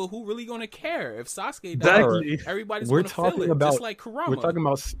Kiba, who really gonna care? If Sasuke dies, everybody's gonna feel it. Just like Kurama.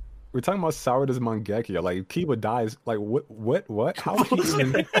 We're talking about Sarada's Mangekyo. Like, Kiba dies. Like, what? How would he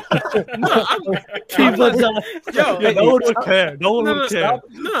even... Kiba dies. Yo, no one would care. No one would care.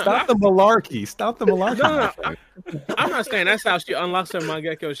 Stop the malarkey. Stop the malarkey. No. I'm not saying that's how she unlocks her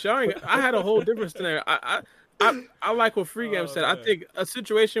Mangekyo Sharingan. I had a whole different scenario. I like what Freegame said. I think a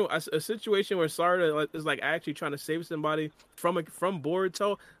situation where Sarada is like actually trying to save somebody from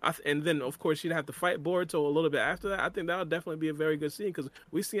Boruto, and then of course she'd have to fight Boruto a little bit after that. I think that would definitely be a very good scene because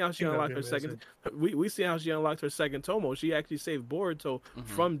we see how she unlocked her second. We see how she unlocked her second Tomo. She actually saved Boruto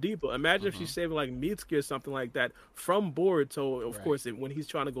from Deepa. Imagine if she's saving like Mitsuki or something like that from Boruto. Of course, when he's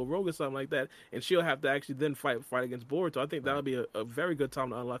trying to go rogue or something like that, and she'll have to actually then fight against Boruto. I think that would be a very good time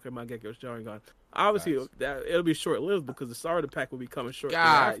to unlock her Mangekyo Sharingan. Obviously, it'll be short-lived because the Sarada pack will be coming short.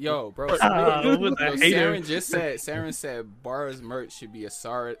 Bro. Saren just said. Saren said Bara's merch should be a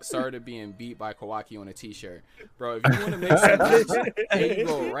Sarada being beat by Kawaki on a T-shirt. Bro, if you want to make something, there you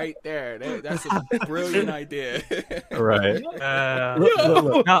go, right there. That's a brilliant idea. Right.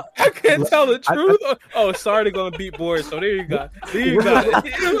 Look, I can't tell the truth. Sarada gonna beat Boris. So there you go. This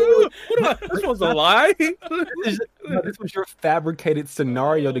was a lie. This was your fabricated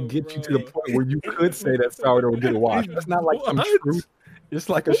scenario to get you to the point where you could say that Sarada would get washed. That's not like some truth. It's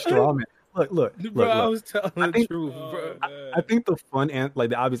like a straw man. Look. I was telling the truth, bro. I think the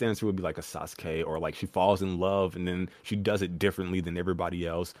the obvious answer would be like a Sasuke, or like she falls in love and then she does it differently than everybody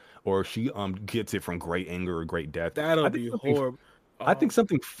else, or she gets it from great anger or great death. That'll be horrible. I think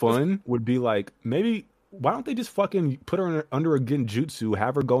something fun would be like, maybe why don't they just fucking put her under a genjutsu,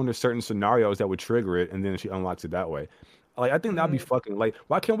 have her go into certain scenarios that would trigger it, and then she unlocks it that way. Like, I think that'd be fucking, like,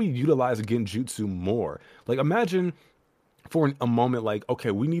 why can't we utilize genjutsu more? Like, imagine for a moment, like,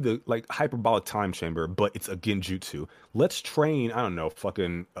 okay, we need a like hyperbolic time chamber, but it's a genjutsu. Let's train, I don't know,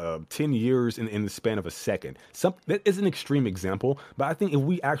 fucking 10 years in the span of a second. That is an extreme example, but I think if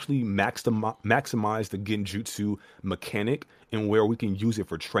we actually maximize the genjutsu mechanic and where we can use it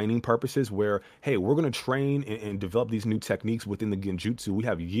for training purposes, where, hey, we're going to train and develop these new techniques within the genjutsu. We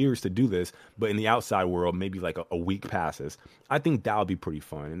have years to do this, but in the outside world, maybe like a week passes. I think that would be pretty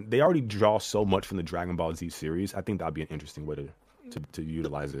fun. And they already draw so much from the Dragon Ball Z series. I think that would be an interesting way to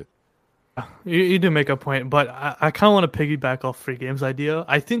utilize it. You do make a point, but I kind of want to piggyback off Freegame's idea.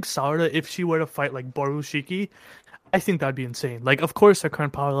 I think Sarada, if she were to fight like Borushiki, I think that'd be insane. Like, of course, her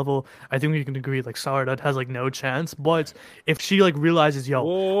current power level, I think we can agree, like, Sarada has, like, no chance. But if she, like, realizes,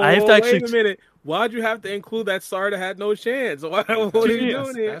 I have to actually... Wait a minute. Why'd you have to include that Sarada had no chance? What are you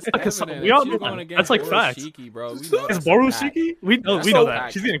doing here? That's like facts. Bro. Is Borushiki? We know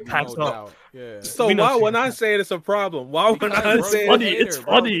that. She's getting passed up. Yeah. So why when I say it's a problem? Why would I say it's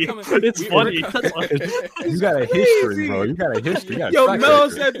funny? It's funny. You got a history, bro. You got a history. Yo, Melo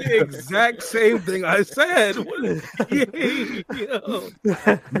said the exact same thing I said. You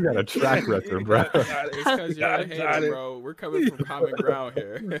got a track record, bro. It's because you're a hater, bro. We're coming from common ground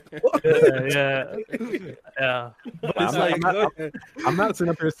here. Yeah. But it's I'm not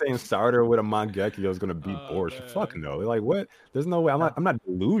sitting up here saying Sarada with a Mangekyo is gonna beat Boruto. Fuck no. Like, what? There's no way. I'm not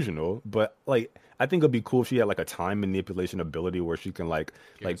delusional, but like, I think it'd be cool if she had like a time manipulation ability where she can like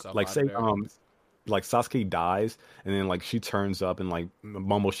say like Sasuke dies and then like she turns up and like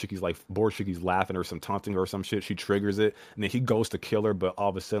Momoshiki's like Boroshiki's laughing or some taunting her or some shit. She triggers it and then he goes to kill her, but all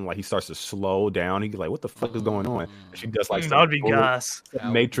of a sudden like he starts to slow down. He's like, "What the fuck is going on?" And she does like that would be gas.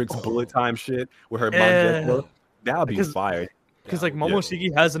 Matrix bullet time shit with her Mangekyo. That would be fire. Because like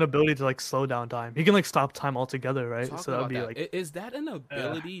Momoshiki has an ability to like slow down time. He can like stop time altogether, right? So that'd be like, is that an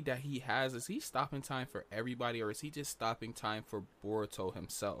ability that he has? Is he stopping time for everybody, or is he just stopping time for Boruto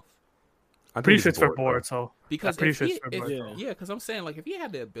himself? I'm pretty sure it's for Boruto. Because because I'm saying like if he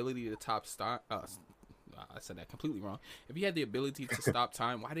had the ability to I said that completely wrong. If he had the ability to stop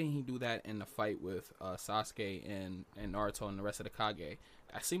time, why didn't he do that in the fight with Sasuke and Naruto and the rest of the Kage?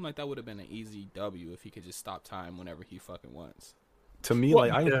 It seemed like that would have been an easy W if he could just stop time whenever he fucking wants. To me, like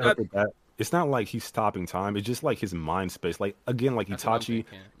I interpret that it's not like he's stopping time. It's just like his mind space. Like again, like Itachi,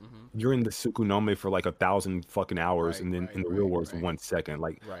 you're in the Tsukunome for like 1,000 fucking hours, and then in the real world, it's 1 second.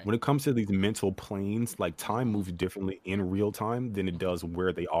 Like when it comes to these mental planes, like time moves differently in real time than it does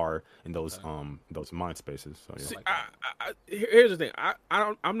where they are in those mind spaces. So yeah. See, here's the thing.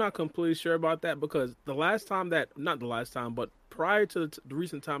 I'm not completely sure about that because not the last time, but prior to the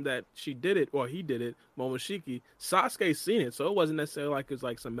recent time that she did it, or he did it, Momoshiki, Sasuke seen it. So it wasn't necessarily like it's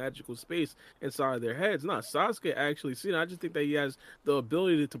like some magical space inside of their heads. No, Sasuke actually seen it. I just think that he has the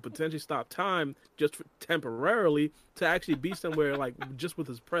ability to potentially stop time just temporarily to actually be somewhere, like just with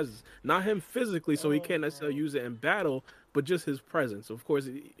his presence. Not him physically, so he can't necessarily use it in battle, but just his presence. Of course,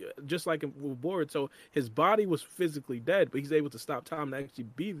 just like with Boruto, his body was physically dead, but he's able to stop time and actually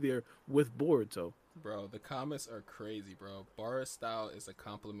be there with Boruto. Bro, the comments are crazy, bro. Bara style is a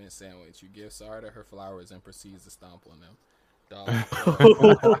compliment sandwich. You give Sarada her flowers and proceeds to stomp on them. Dog,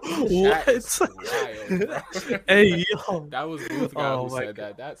 What? wild, bro. Hey, yo. That was Booth guy Oh who my said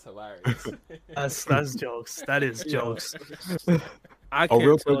that. That's hilarious. That's jokes. That is jokes. I Oh, can't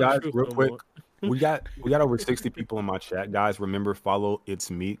real tell quick, the guys, truth real no quick. more. We got over 60 people in my chat, guys. Remember, follow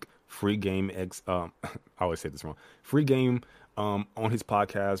iTSMEEK Free Game X. I always say this wrong. Free Game on his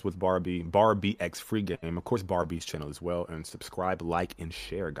podcast with BaarabxFreegame. Of course, Barbie's channel as well. And subscribe, like, and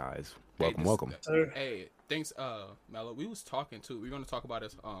share, guys. Welcome, welcome. Hey, thanks, Mello. We was talking too. We're gonna talk about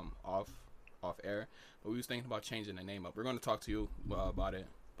this off air, but we was thinking about changing the name up. We're gonna talk to you about it,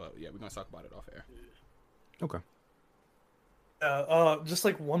 but yeah, we're gonna talk about it off air. Okay. Just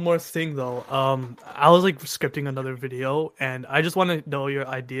like one more thing though. I was like scripting another video, and I just want to know your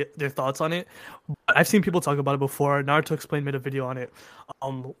thoughts on it. I've seen people talk about it before. Naruto Explained made a video on it.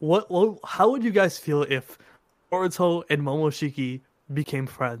 How would you guys feel if Boruto and Momoshiki became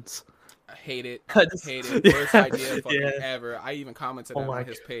friends? I hate it. I just- Hate it. yeah. Worst idea fucking Yeah. ever. I even commented Oh that my on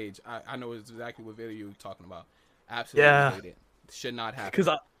his page. I know exactly what video you're talking about. Absolutely Yeah. hate it. Should not happen. Because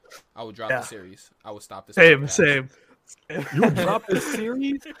I would drop yeah. the series. I would stop this. same, podcast. same. You would drop this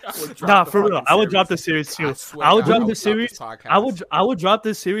series? I would drop Nah, the for real. fucking I would drop the series. series too. swear I to would God, drop the this series. podcast. I would drop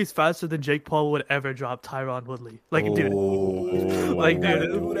this series faster than Jake Paul would ever drop Tyron Woodley. Like, dude. Like, You gotta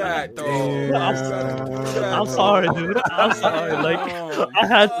dude. do that though. I'm sorry, dude. I'm sorry. Like, I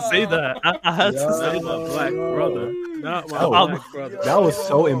had to say that. I had to say Not my that. black brother. Not my Oh, black brother. That was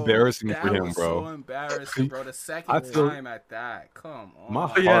so embarrassing That for him, was bro. So embarrassing, bro. The second I feel- time at that. Come on. My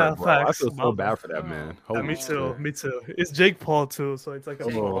heart, Yeah, bro. I facts. feel so bad for that man. Yeah, Holy me shit. too. Me too. It's Jake Paul too, so it's like a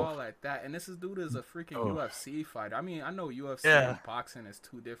Jake Oh. Paul at that, and this is dude is a freaking UFC fighter. I mean, I know UFC Yeah. and boxing is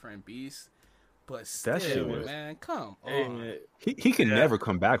two different beasts, but still, shit was- man, come Hey, on. man. He can Yeah. never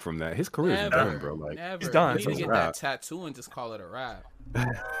come back from that. His career is Never, done, bro. Like, never. He's done. He need to It's a get wrap. that tattoo and just call it a wrap.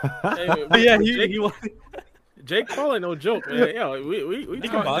 Hey, But yeah, Jake, he Jake Paul ain't no joke, man. Yeah, we He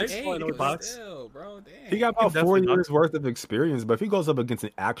can talk box. Jake Paul ain't no He can joke. box. Still, bro, damn. he got can about 4 definitely years worth of experience, but if he goes up against an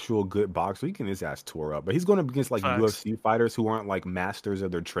actual good boxer, he can his ass tore up. But he's going up against like Facts. UFC fighters who aren't like masters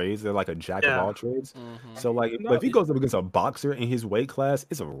of their trades. They're like a jack Yeah. of all trades. Mhm. So like, No, but if he goes up against a boxer in his weight class,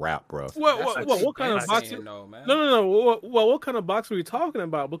 it's a wrap, bro. What kind of That's boxer? saying, though, man. No. What kind of boxer are we talking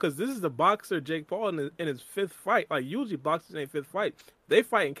about? Because this is the boxer Jake Paul in his fifth fight. Like usually boxers ain't fifth fight. They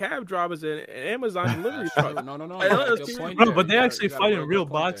fighting cab drivers and Amazon delivery That's true. trucks. No. Hey, you got a let's good keep it point Bro, there. but they You got- actually you got a fighting real real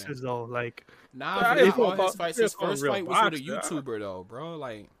good point there. boxers though. Like, Nah, Yeah, but he's all gonna his bo- fights. he's His gonna first real fight was with a boxer. YouTuber though, bro.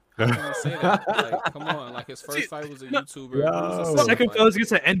 Like, how can you say that? Like, come on. Like, his first fight was a YouTuber. It was a Yo. sick second fight. fight was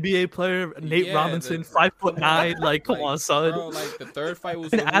against an NBA player, Nate Yeah, Robinson, the- 5'9". Like, come on, son. Bro, like the third fight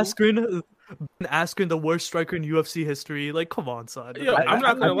was Ben with who? Askren, the worst striker in UFC history. Like, come on, son. Yo, Like, I'm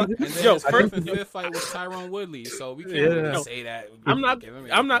not gonna lie. And then Yo, his fourth and fifth fight was Tyron Woodley, so we can't really Yeah. say that. I'm not. Give him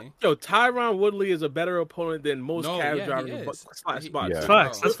I'm not. anything. Yo, Tyron Woodley is a better opponent than most No, cab yeah, he drivers. is. Spots. Yeah. Facts, Bro,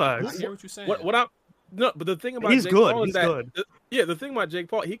 that's facts. I hear what you're saying. What I no, but the thing about He's Jake good, Paul is he's that good. the thing about Jake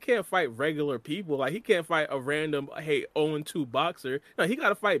Paul, he can't fight regular people. Like he can't fight a random 0-2 boxer. No, he got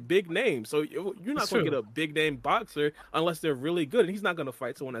to fight big names. So you're not That's going to true. get a big name boxer unless they're really good. And he's not going to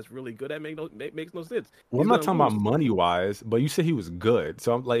fight someone that's really good. That makes no sense. Well, I'm He's not gonna talking lose. about money wise, but you said he was good.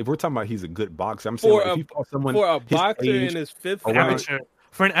 So I'm like, if we're talking about he's a good boxer, I'm saying For like, a- if he fought someone for a his boxer age, in his fifth around- fight. Amateur.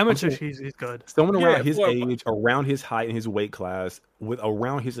 For an amateur, saying- he's good. someone Yeah, around his for a- age, around his height and his weight class, with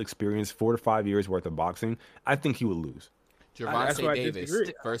around his experience, 4 to 5 years worth of boxing, I think he would lose. That's why Javante I Davis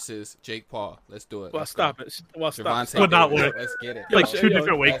disagree. versus Jake Paul. Let's do it. Well, Let's stop go. it. Well, stop. Javante Would not Davis. work. Let's get it. Like Yo, two yo,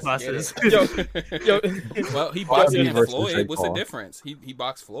 different weight let's get classes. it. Yo, Well, he Bobby boxed against versus Floyd. Jake What's the Paul. difference? He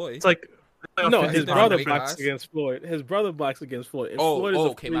boxed Floyd. It's like no, 50 his pound brother weight boxed class. against Floyd. His brother boxed against Floyd. And Floyd is a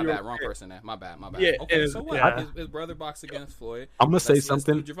Okay, my bad. 3-year-old Wrong kid. person there. My bad. Yeah, Okay, and- so what? yeah. His brother boxed against Floyd. I'm gonna say Let's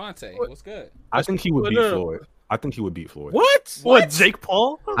something. do Javante. What's good? I think he would beat No. Floyd. I think he would beat Floyd. What? What, Jake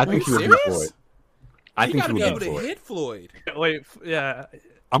Paul? I think he would beat serious? Floyd. I He think gotta he be would able beat to Floyd. hit Floyd. Wait, yeah.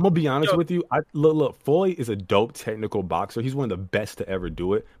 I'm gonna be honest Yo. with you. Look, Floyd is a dope technical boxer. He's one of the best to ever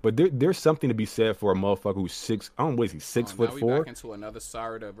do it. But there's something to be said for a motherfucker who's six. I don't know, what is he, 6 Now foot we 4? back into another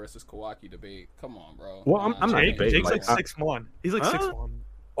Sarada versus Kawaki debate. Come on, bro. Well, I'm not Jake, debating, Jake's like like, 6'1". He's like Huh? 6'1".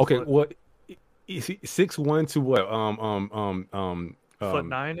 Okay, What? well, 6'1" to what?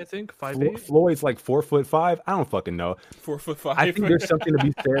 9, I think 5'8". Floyd's like 4'5". I don't fucking know. 4'5". I think there's something to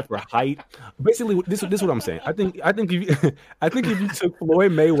be said for height. Basically, this is what I'm saying. I think if you I think if you took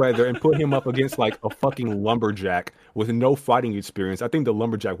Floyd Mayweather and put him up against like a fucking lumberjack with no fighting experience, I think the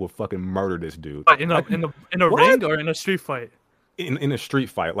lumberjack will fucking murder this dude. In a ring or in a street fight? In a street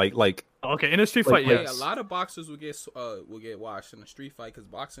fight, like okay, in a street fight, yeah. yes. A lot of boxers will get washed in a street fight because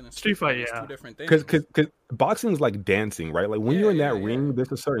boxing and street fight, is two different things. Because boxing is like dancing, right? Like when you're in that ring,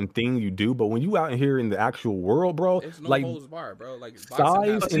 there's a certain thing you do, but when you out here in the actual world, bro, it's no like holds barred, bro. Like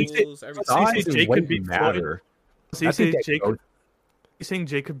size and weight matter. You saying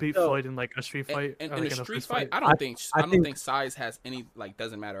Jake could beat Floyd in like a street fight? In a street fight, I don't think size has any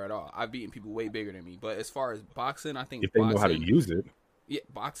doesn't matter at all. I've beaten people way bigger than me, but as far as boxing, I think if they know how to use it. Yeah,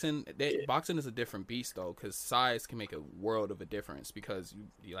 boxing is a different beast though, because size can make a world of a difference because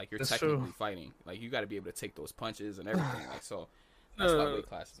you're That's technically true. fighting. Like you got to be able to take those punches and everything. Like so, that's why weight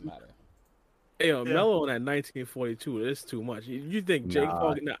classes matter. Hey, Melo on that 1942, it's too much. You think Jake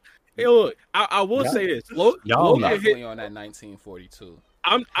Paul? Nah. Hey, look, I will say this. Logan definitely on that 1942.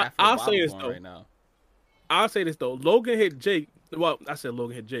 I'll say this though. Right now. I'll say this though. Logan hit Jake. Well, I said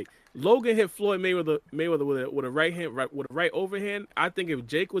Logan hit Jake. Logan hit Floyd Mayweather with a right hand, with a right overhand. I think if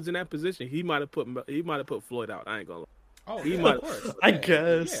Jake was in that position, he might have put Floyd out. I ain't gonna lie. Oh, he yeah, might. Of course. I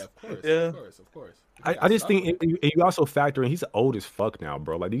guess. Yeah, of course. Yeah. Of course. I just think you also factor in he's old as fuck now,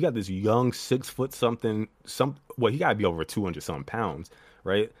 bro. Like you got this young 6 foot something. Well, he gotta be over 200 something pounds,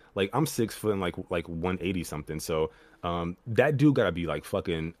 right? Like I'm 6 foot and like 180 something. So that dude gotta be like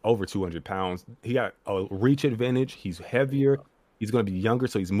fucking over 200 pounds. He got a reach advantage. He's heavier. He's gonna be younger,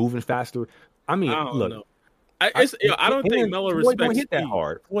 so he's moving faster. I mean, look. I don't think Melo respects. Don't hit that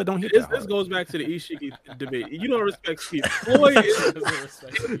hard. Floyd don't hit that hard. This goes back to the Ishiki debate. You don't respect speed. Floyd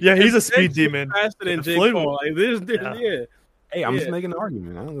yeah, he's a speed demon. Faster than Jake Paul. Like yeah. Hey, I'm just making an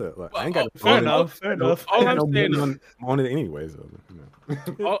argument. I ain't got fair enough. All I'm saying on it anyways.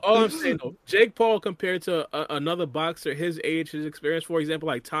 All I'm saying though, Jake Paul compared to another boxer, his age, his experience, for example,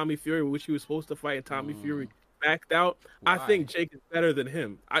 like Tommy Fury, which he was supposed to fight, and Tommy Fury backed out. Why? I think Jake is better than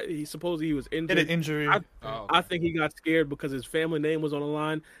him. He supposedly was injured. Had an injury. I think he got scared because his family name was on the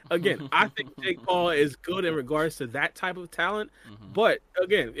line. Again, I think Jake Paul is good in regards to that type of talent. But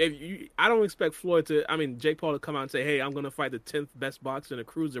again, I don't expect Jake Paul to come out and say, "Hey, I'm going to fight the 10th best boxer in a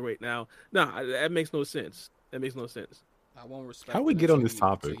cruiserweight now." Nah, that makes no sense. I won't respect. How we get on this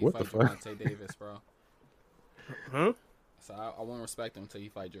topic? What the fuck? Gervonta Davis, bro. Huh? So I won't respect him until you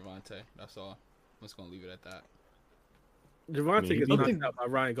fight Gervonta. That's all. I'm just gonna leave it at that. Gervonta gets knocked out by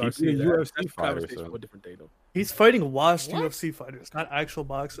Ryan Garcia. He's a UFC That's fighter, conversation so. for a different day, though. He's fighting washed UFC fighters, not actual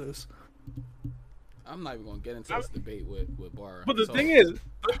boxers. I'm not even gonna get into this debate with Bar. But the thing is,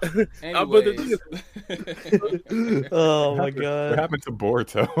 oh my god, what happened to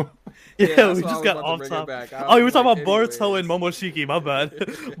Boruto? Yeah, we just got off topic. Oh, you were talking about Boruto and Momoshiki. My bad.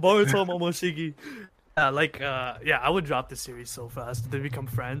 Boruto and Momoshiki. I would drop the series so fast. They become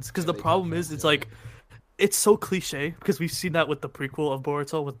friends. Because the problem is, it's like, it's so cliche. Because we've seen that with the prequel of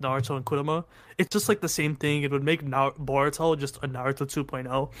Boruto with Naruto and Kurama. It's just like the same thing. It would make Boruto just a Naruto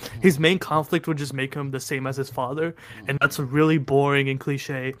 2.0. His main conflict would just make him the same as his father. And that's really boring and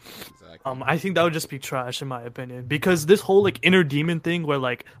cliche. I think that would just be trash in my opinion, because this whole like inner demon thing where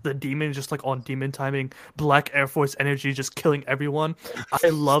like the demon is just like on demon timing, Black Air Force energy just killing everyone. I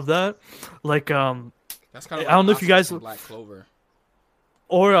love that. Like that's kind of I don't know if you guys Black Clover.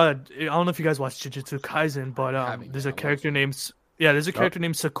 Or I don't know if you guys watch Jujutsu Kaisen, but there's a character named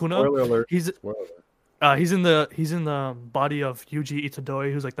Sukuna. Spoiler alert. He's in the body of Yuji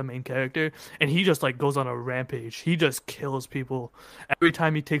Itadori, who's like the main character, and he just like goes on a rampage. He just kills people every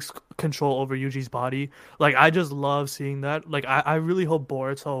time he takes control over Yuji's body. Like I just love seeing that. Like I really hope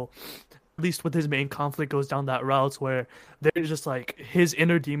Boruto, at least with his main conflict, goes down that route where they're just like his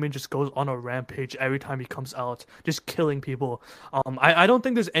inner demon just goes on a rampage every time he comes out, just killing people. I don't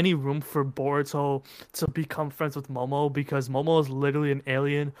think there's any room for Boruto to become friends with Momo, because Momo is literally an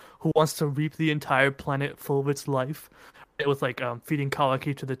alien who wants to reap the entire planet full of its life. With like feeding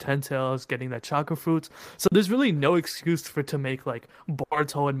Kawaki to the 10 tails, getting that chakra fruits. So there's really no excuse to make like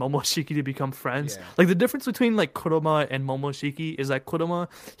Boruto and Momoshiki to become friends. Yeah. Like the difference between like Kurama and Momoshiki is that Kurama,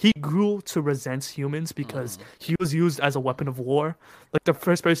 he grew to resent humans because he was used as a weapon of war. Like the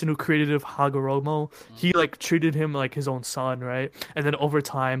first person who created Hagoromo, he like treated him like his own son, right? And then over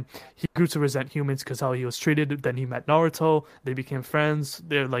time, he grew to resent humans because how he was treated. Then he met Naruto. They became friends.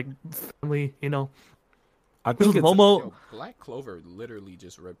 They're like family, you know. I think it's Momo. Yo, Black Clover literally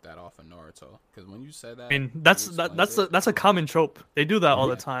just ripped that off of Naruto. Because when you said that, I mean, that's a common trope. They do that all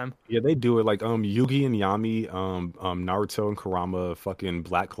the time. Yeah, they do it. Like Yugi and Yami, Naruto and Kurama, fucking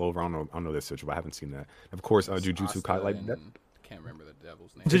Black Clover. I don't know this search, but I haven't seen that. Of course, Jujutsu Kaisen. Like that. Can't remember the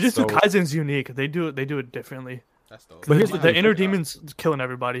devil's name. Jujutsu Kaisen's unique. They do it differently. That's dope. But here's the inner demon's killing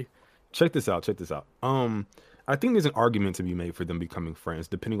everybody. Check this out. I think there's an argument to be made for them becoming friends,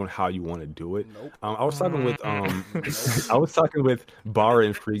 depending on how you want to do it. Nope. I was talking with I was talking with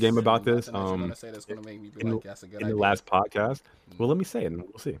BaarabxFreegame about this. In the last podcast. Well, let me say it, and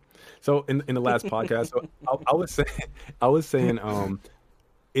we'll see. So in the last podcast, so I was saying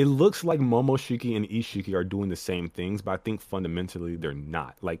it looks like Momoshiki and Ishiki are doing the same things, but I think fundamentally they're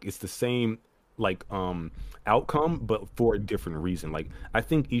not. Like it's the same outcome, but for a different reason. Like I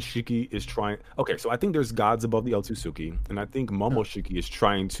think Ishiki is trying. Okay, so I think there's gods above the Otsutsuki, and I think Momoshiki is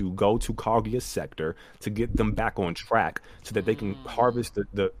trying to go to Kaguya's sector to get them back on track, so that they can harvest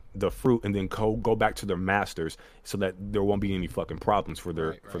the fruit and then go back to their masters, so that there won't be any fucking problems for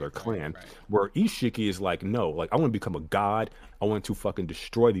their clan. Right. Where Ishiki is like, no, like I want to become a god. I want to fucking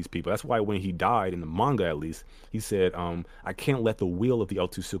destroy these people. That's why when he died in the manga, at least, he said, I can't let the will of the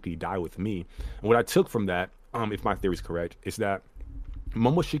Otsutsuki die with me. And what I took from that, if my theory is correct, is that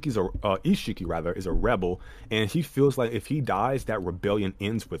Ishiki is a rebel, and he feels like if he dies, that rebellion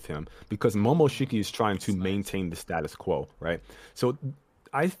ends with him, because Momoshiki is trying to maintain the status quo, right? So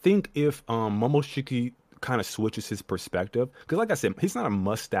I think if Momoshiki kind of switches his perspective, because like I said, he's not a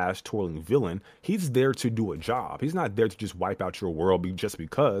mustache twirling villain. He's there to do a job. He's not there to just wipe out your world just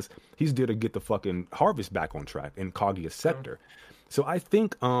because. He's there to get the fucking harvest back on track in Kaguya's sector. So I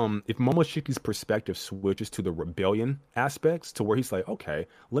think if Momoshiki's perspective switches to the rebellion aspects, to where he's like, okay,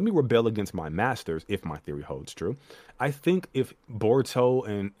 let me rebel against my masters, if my theory holds true. I think if Boruto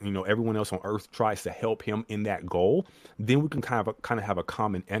and everyone else on Earth tries to help him in that goal, then we can kind of have a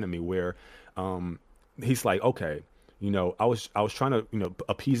common enemy where he's like, okay, I was trying to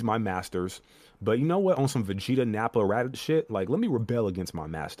appease my masters, but you know what? On some Vegeta Nappa Raditz shit, like let me rebel against my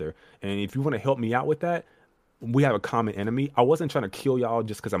master, and if you want to help me out with that, we have a common enemy. I wasn't trying to kill y'all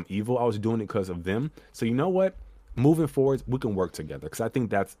just because I'm evil. I was doing it because of them. So you know what? Moving forward, we can work together, because I think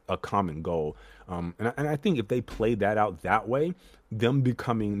that's a common goal. And I think if they play that out that way, them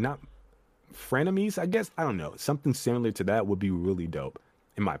becoming not frenemies, I guess, I don't know, something similar to that would be really dope,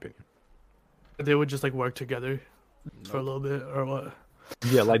 in my opinion. They would just like work together for a little bit, or what?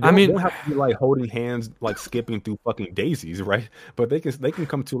 Yeah, like they don't have to be like holding hands, like skipping through fucking daisies, right? But they can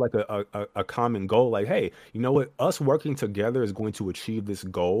come to like a common goal. Like, hey, you know what? Us working together is going to achieve this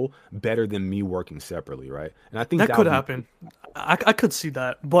goal better than me working separately, right? And I think that could happen. I could see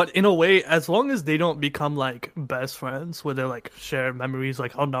that, but in a way, as long as they don't become like best friends, where they like share memories,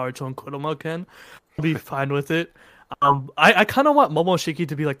 like how Naruto and Kurama can, I'll be fine with it. I kind of want Momoshiki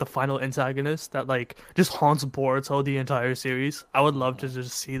to be like the final antagonist that like just haunts Boruto the entire series. I would love to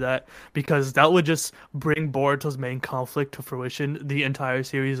just see that, because that would just bring Boruto's main conflict to fruition. The entire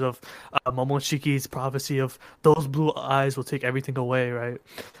series of Momoshiki's prophecy of those blue eyes will take everything away, right?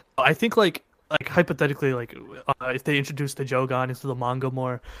 I think like hypothetically, like if they introduce the Jogan into the manga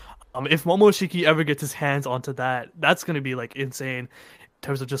more, if Momoshiki ever gets his hands onto that, that's gonna be like insane. In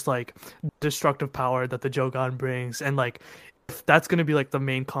terms of just like destructive power that the Jogan brings, and like if that's gonna be like the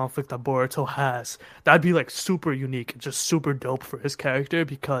main conflict that Boruto has, that'd be like super unique, just super dope for his character,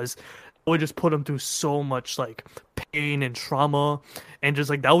 because it would just put him through so much like pain and trauma, and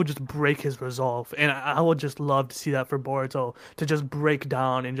just like that would just break his resolve. And I would just love to see that for Boruto, to just break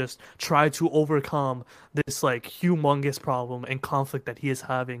down and just try to overcome this like humongous problem and conflict that he is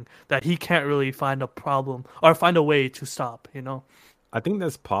having, that he can't really find a problem or find a way to stop, I think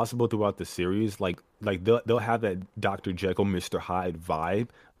that's possible throughout the series. Like they'll have that Dr. Jekyll, Mr. Hyde vibe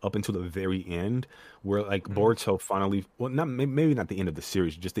up until the very end, where like Boruto finally, well, not maybe not the end of the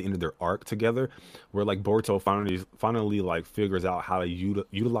series, just the end of their arc together, where like Boruto finally like figures out how to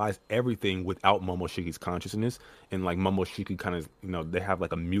utilize everything without Momoshiki's consciousness, and like Momoshiki kind of they have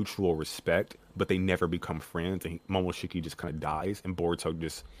like a mutual respect, but they never become friends, and Momoshiki just kind of dies, and Boruto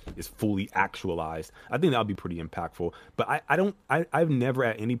just is fully actualized. I think that would be pretty impactful. But I've never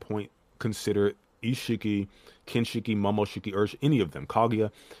at any point considered Ishiki, Kenshiki, Momoshiki, or any of them, Kaguya,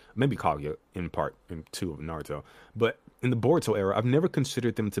 maybe Kaguya in part in 2 of Naruto, but in the Boruto era, I've never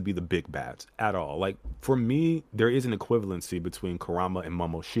considered them to be the big bads at all. Like for me, there is an equivalency between Kurama and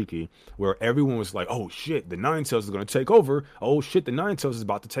Momoshiki, where everyone was like, "Oh shit, the Nine Tails is going to take over. Oh shit, the Nine Tails is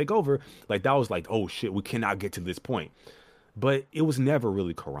about to take over." Like that was like, "Oh shit, we cannot get to this point." But it was never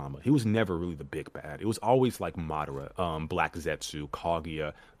really Kurama. He was never really the big bad. It was always like Madara, Black Zetsu,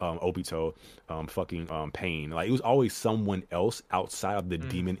 Kaguya, Obito, Pain. Like it was always someone else outside of the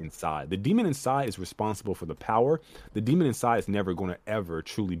demon inside. The demon inside is responsible for the power. The demon inside is never going to ever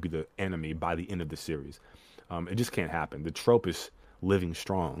truly be the enemy by the end of the series. It just can't happen. The trope is living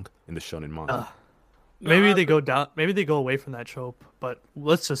strong in the shonen manga. Maybe they go down. Maybe they go away from that trope. But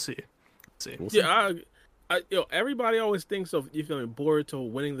let's just see. We'll see. Yeah, everybody always thinks of Boruto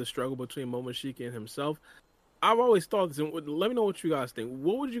winning the struggle between Momoshiki and himself. I've always thought this, and let me know what you guys think.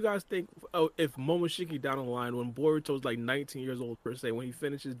 What would you guys think if Momoshiki down the line, when Boruto's like 19 years old per se, when he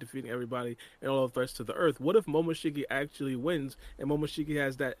finishes defeating everybody and all the threats to the earth, what if Momoshiki actually wins and Momoshiki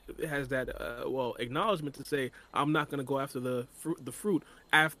has that acknowledgement to say, I'm not gonna go after the fruit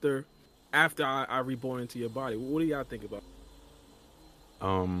after I reborn into your body? What do y'all think about it?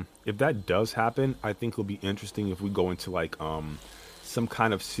 If that does happen, I think it'll be interesting if we go into like some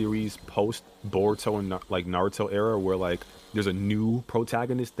kind of series post Boruto and like Naruto era where like there's a new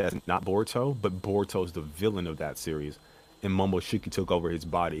protagonist that's not Boruto, but Boruto's the villain of that series, and Momoshiki took over his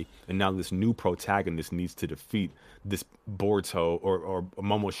body, and now this new protagonist needs to defeat this Boruto or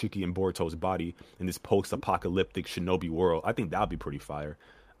Momoshiki in Boruto's body in this post-apocalyptic shinobi world. I think that would be pretty fire.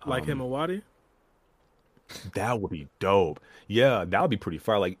 Like Himawari? That would be dope. Yeah, that would be pretty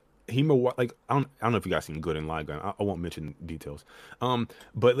fire. Like Himawari, like I don't know if you guys seen Good and Line Gun. I won't mention details.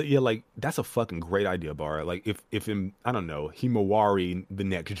 But yeah, like that's a fucking great idea, Bar. Like if in, I don't know, Himawari, the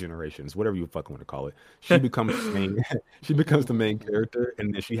next generations, whatever you fucking want to call it, she becomes she becomes the main character,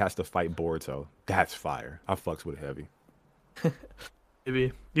 and then she has to fight Boruto. That's fire. I fucks with it heavy. Maybe.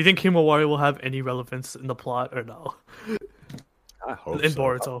 Do you think Himawari will have any relevance in the plot or no? I hope in so.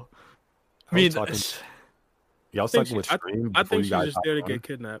 Boruto. I mean. Y'all talking with Stream? I think she's guys just there to get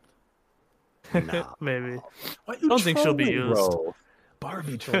kidnapped. Nah. Maybe. I don't think she'll be used. Bro? Bar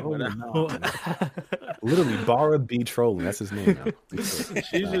be trolling. No. Literally, Bara be trolling. That's his name now.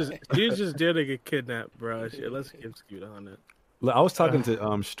 She's just there to get kidnapped, bro. Let's give Scoot on it. Look, I was talking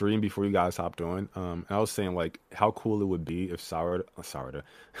to Stream before you guys hopped on. And I was saying like how cool it would be if Sarada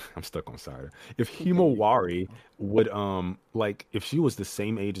I'm stuck on Sarada. If Himawari would like if she was the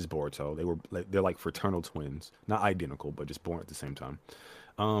same age as Boruto, they're like fraternal twins, not identical, but just born at the same time.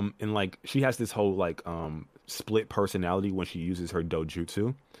 And like she has this whole like split personality when she uses her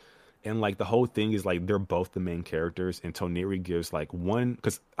dojutsu. And like the whole thing is like they're both the main characters, and Toneri gives like one,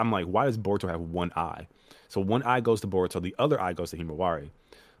 because I'm like, why does Boruto have one eye? So one eye goes to Boruto, the other eye goes to Himawari.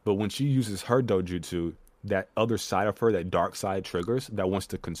 But when she uses her dojutsu, that other side of her, that dark side triggers, that wants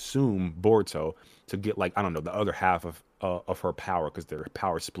to consume Boruto to get like, I don't know, the other half of her power, because their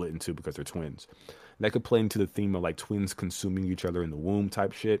power split in two because they're twins. That could play into the theme of like twins consuming each other in the womb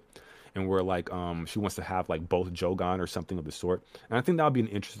type shit. And where like she wants to have like both Jogan or something of the sort. And I think that would be an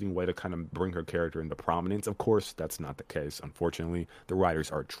interesting way to kind of bring her character into prominence. Of course, that's not the case. Unfortunately, the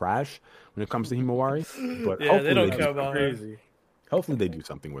writers are trash when it comes to Himawari. But yeah, they don't care about her. Hopefully they do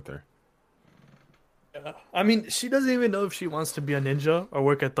something with her. Yeah. I mean, she doesn't even know if she wants to be a ninja or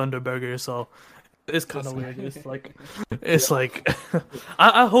work at Thunderburger, so it's kind of weird. It's like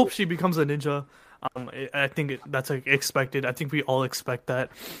I hope she becomes a ninja. I think that's like expected. I think we all expect that.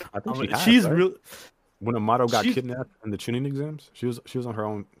 I think she's right? Real. When Amato got kidnapped in the tuning exams, she was on her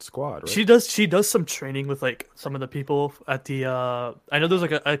own squad, right? She does some training with like some of the people at the I know there's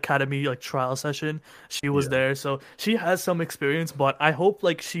like an academy like trial session. She was there, so she has some experience. But I hope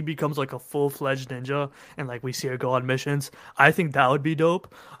like she becomes like a full-fledged ninja and like we see her go on missions. I think that would be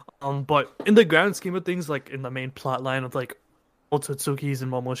dope. But in the grand scheme of things, like in the main plot line of like Otsutsuki's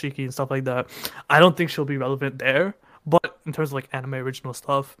and Momoshiki and stuff like that, I don't think she'll be relevant there. But in terms of like anime original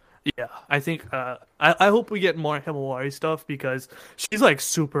stuff, yeah, I think I hope we get more Himawari stuff, because she's like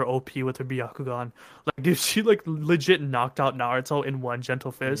super OP with her Byakugan. Like if she like legit knocked out Naruto in one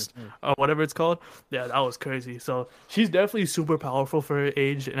gentle fist or whatever it's called, yeah, that was crazy. So she's definitely super powerful for her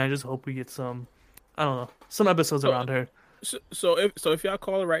age, and I just hope we get some, I don't know, some episodes around her. So if y'all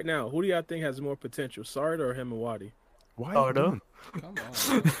call her right now, who do y'all think has more potential, Sarada or Himawari? Why? Sarada? Come on.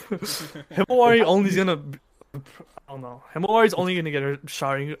 Himawari only's gonna. I don't know. Himawari's only gonna get her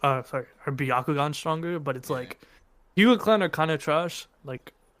her Byakugan stronger, but it's like Hyuga clan are kind of trash.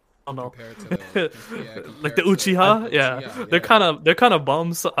 Like I don't know. Like the Uchiha, yeah. They're kind of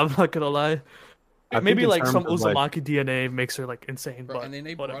bums. So I'm not gonna lie. Maybe in like terms some of, like, Uzumaki DNA makes her like insane. Bro, but and then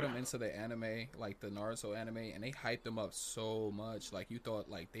they whatever. brought him into the anime, like the Naruto anime, and they hyped him up so much. Like you thought,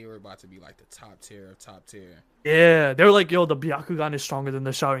 like they were about to be like the top tier of top tier. Yeah, they're like, yo, the Byakugan is stronger than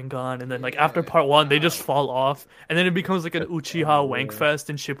the Sharingan, and then like after Yeah, part one, they wow. just fall off, and then it becomes like an Uchiha yeah. Wankfest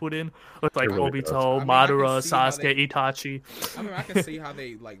in Shippuden with like really does. Obito, I mean, I can Madara, see how Sasuke, Itachi. I mean, I can see how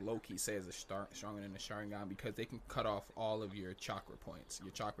they like low key say is stronger than the Sharingan because they can cut off all of your chakra points,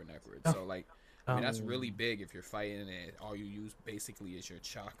 your chakra network. So like, I mean, that's really big if you're fighting and all you use basically is your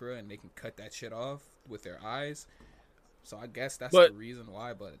chakra, and they can cut that shit off with their eyes. So I guess that's the reason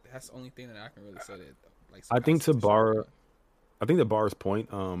why. But that's the only thing that I can really say that. Like, I think to Bar's point,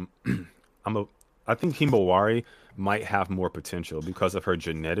 I think Himawari might have more potential because of her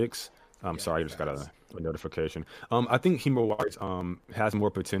genetics. Sorry, I just got a notification. I think Himawari has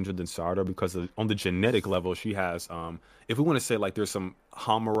more potential than Sarada because on the genetic level, she has. If we want to say like there's some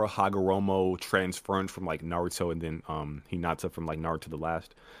Hamura Hagoromo transference from like Naruto and then Hinata from like Naruto the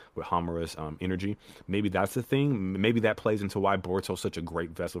Last with Hamura's energy, maybe that's the thing. Maybe that plays into why Boruto's such a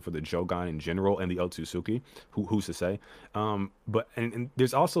great vessel for the Jogan in general and the Otsutsuki. Who's to say? But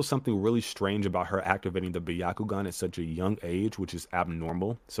there's also something really strange about her activating the Byakugan at such a young age, which is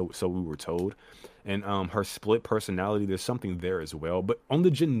abnormal. So we were told. And her split personality, there's something there as well. But on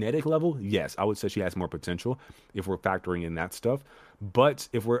the genetic level, yes, I would say she has more potential if we're factoring in that stuff. But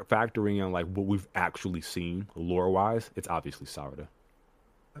if we're factoring in like what we've actually seen lore-wise, it's obviously Sarada.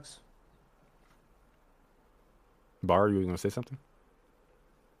 Bar, you were going to say something?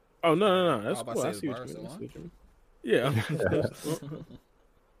 Oh, no. That's cool. I say, see Bar what you still mean. Yeah.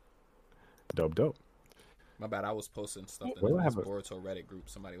 Dope. My bad. I was posting stuff in Well, the I have Boruto Reddit group.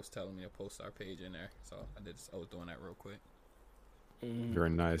 Somebody was telling me to post our page in there, so I was doing that real quick.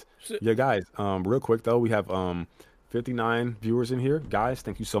 Very nice. Yeah, guys. Real quick though, we have 59 viewers in here. Guys,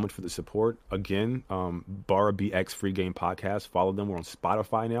 thank you so much for the support. Again, BaarabxFreegame Podcast. Follow them. We're on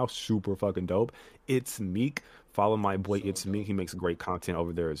Spotify now. Super fucking dope. iTSMEEK. Follow my boy iTSMEEK. He makes great content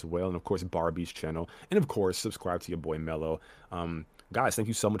over there as well. And of course, Barbie's channel. And of course, subscribe to your boy Mello. Guys, thank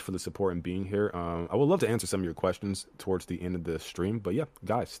you so much for the support and being here. I would love to answer some of your questions towards the end of the stream. But yeah,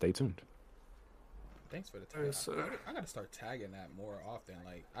 guys, stay tuned. Thanks for the tag. Yes, I gotta start tagging that more often.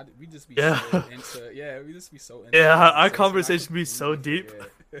 Like we just be Yeah. so into we just be so into Yeah, our conversation. conversation be so deep.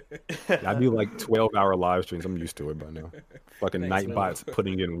 I do like 12-hour live streams. I'm used to it by now. Fucking Thanks, Nightbot's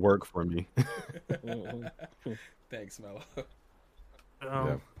putting in work for me. Thanks, Mello.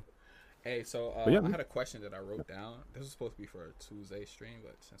 Yeah. Hey, so yeah, I had a question that I wrote down. This was supposed to be for a Tuesday stream,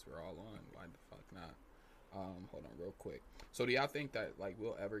 but since we're all on, why the fuck not? Hold on real quick. So do y'all think that like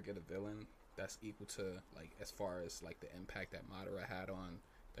we'll ever get a villain that's equal to like as far as like the impact that Madara had on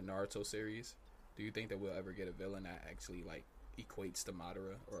the Naruto series? Do you think that we'll ever get a villain that actually like equates to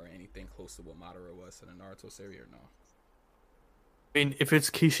Madara or anything close to what Madara was in the Naruto series or no? I mean, if it's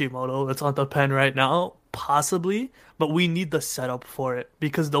Kishimoto that's on the pen right now, possibly, but we need the setup for it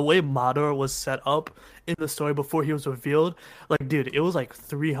because the way Madara was set up in the story before he was revealed, like, dude, it was like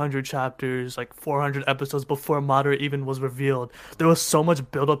 300 chapters, like 400 episodes before Madara even was revealed. There was so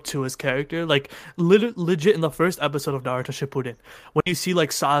much build up to his character, like legit in the first episode of Naruto Shippuden, when you see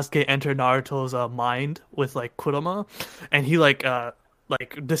like Sasuke enter Naruto's mind with like Kurama, and he like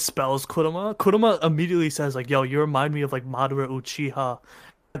dispels Kurama. Kurama immediately says like, yo, you remind me of like Madara Uchiha.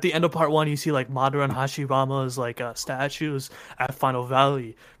 At the end of part 1, you see like Madara and Hashirama's like statues at Final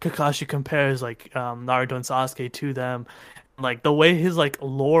Valley. Kakashi compares like Naruto and Sasuke to them. Like the way his like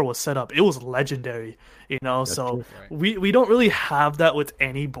lore was set up, it was legendary, you know. That's so true. we don't really have that with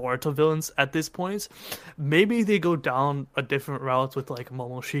any Boruto villains at this point. Maybe they go down a different route with like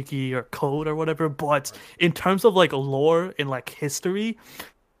Momoshiki or Code or whatever. But in terms of like lore and like history,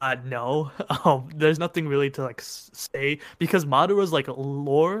 no, there's nothing really to like say because Madara's like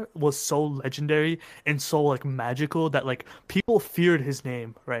lore was so legendary and so like magical that like people feared his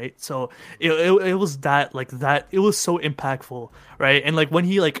name, right? So it was that it was so impactful, right? And like when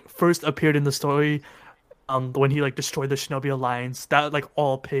he like first appeared in the story, when he like destroyed the Shinobi Alliance, that like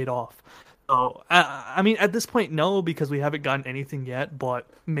all paid off. So I mean at this point no, because we haven't gotten anything yet, but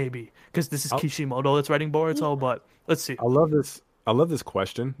maybe because this is Kishimoto that's writing Boruto, but let's see. I love this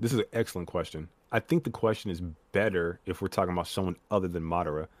question. This is an excellent question. I think the question is better if we're talking about someone other than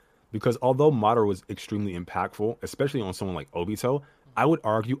Madara. Because although Madara was extremely impactful, especially on someone like Obito, I would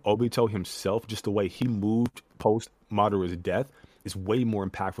argue Obito himself, just the way he moved post Madara's death, is way more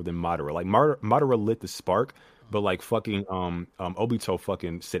impactful than Madara. Like Madara lit the spark, but like fucking Obito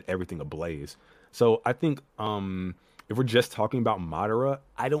fucking set everything ablaze. So I think if we're just talking about Madara,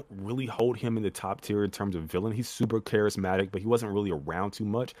 I don't really hold him in the top tier in terms of villain. He's super charismatic, but he wasn't really around too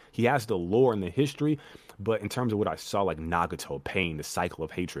much. He has the lore and the history, but in terms of what I saw, like Nagato, Pain, the cycle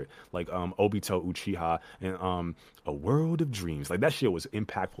of hatred, like Obito, Uchiha, and A World of Dreams, like that shit was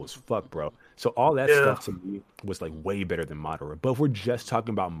impactful as fuck, bro. So all that stuff to me was like way better than Madara. But if we're just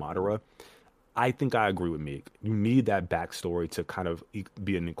talking about Madara, I think I agree with Meek. You need that backstory to kind of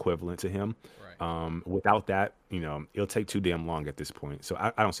be an equivalent to him. Right. Without that, it'll take too damn long at this point. So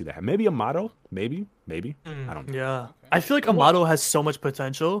I don't see that. Maybe Amato, maybe. I don't know. Yeah, okay. I feel like Amato has so much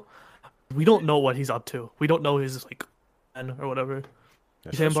potential. We don't know what he's up to. We don't know his like, or whatever.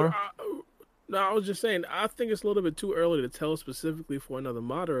 You saying, Bar? No, I was just saying, I think it's a little bit too early to tell specifically for another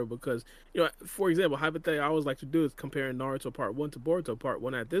Madara because, for example, hypothetically, I always like to do is comparing Naruto Part 1 to Boruto Part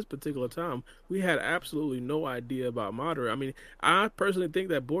 1. At this particular time, we had absolutely no idea about Madara. I mean, I personally think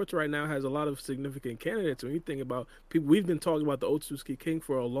that Boruto right now has a lot of significant candidates. When you think about people, we've been talking about the Otsutsuki King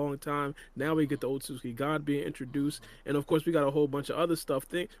for a long time. Now we get the Otsutsuki God being introduced. And, of course, we got a whole bunch of other stuff.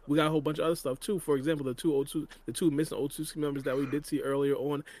 We got a whole bunch of other stuff, too. For example, the two missing Otsutsuki members that we did see earlier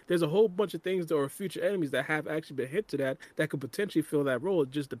on. There's a whole bunch of things or future enemies that have actually been hit to that could potentially fill that role. It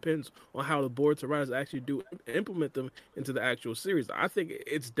just depends on how the Boruto writers actually do implement them into the actual series. I think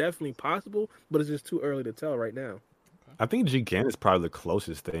it's definitely possible, but it's just too early to tell right now. I think Jigen is probably the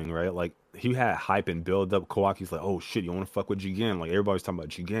closest thing, right? Like, he had hype and build up. Kawaki's like, oh shit, you want to fuck with Jigen? Like, everybody's talking about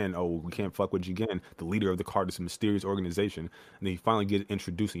Jigen. Oh, we can't fuck with Jigen, the leader of the Card, this mysterious organization. And then he finally gets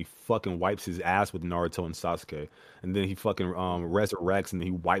introduced and he fucking wipes his ass with Naruto and Sasuke. And then he fucking resurrects and then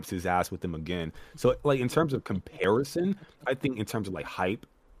he wipes his ass with them again. So, like, in terms of comparison, I think in terms of like hype,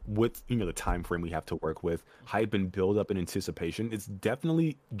 with the time frame we have to work with, hype and build up and anticipation, it's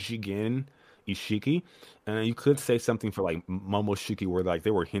definitely Jigen, Ishiki, and you could say something for like Momoshiki where like they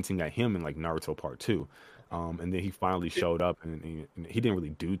were hinting at him in like Naruto Part 2, and then he finally showed up and he didn't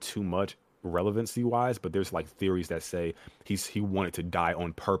really do too much relevancy wise, but there's like theories that say he wanted to die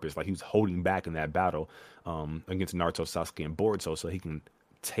on purpose, like he was holding back in that battle against Naruto, Sasuke, and Boruto so he can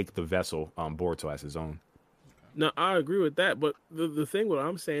take the vessel Boruto as his own. Now I agree with that, but the thing what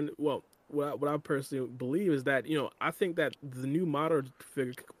I'm saying, well, what I personally believe is that I think that the new Madara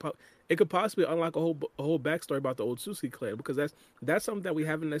figure it could possibly unlock a whole backstory about the Otsutsuki clan, because that's something that we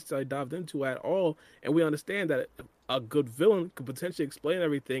haven't necessarily dived into at all, and we understand that a good villain could potentially explain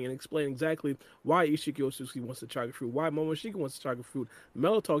everything and explain exactly why Ishiki Otsutsuki wants the chakra fruit, why Momoshiki wants the chakra fruit.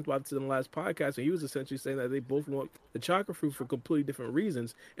 Mello talked about this in the last podcast, and he was essentially saying that they both want the chakra fruit for completely different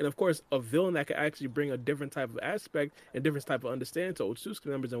reasons. And of course, a villain that could actually bring a different type of aspect and different type of understanding to Otsutsuki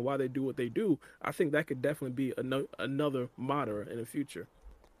members and why they do what they do, I think that could definitely be another Madara in the future.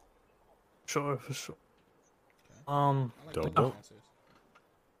 Sure, for sure. Dope.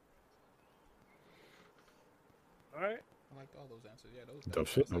 All right. I liked all those answers. Yeah, those dope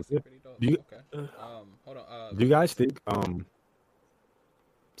shit. pretty dope. Okay. Hold on. Do you guys think?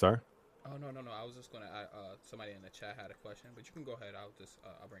 Sorry. Oh no. I was just gonna. Somebody in the chat had a question, but you can go ahead. I'll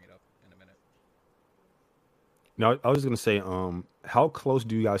bring it up in a minute. No, I was just gonna say, how close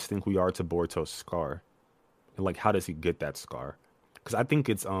do you guys think we are to Boruto's scar, and like, how does he get that scar? Because I think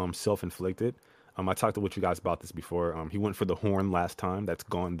it's self-inflicted. I talked with you guys about this before. He went for the horn last time. That's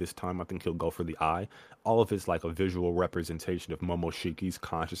gone this time. I think he'll go for the eye. All of it's like a visual representation of Momoshiki's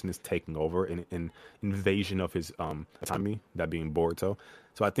consciousness taking over and an invasion of his autonomy, that being Boruto.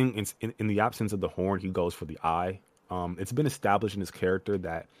 So I think in the absence of the horn, he goes for the eye. It's been established in his character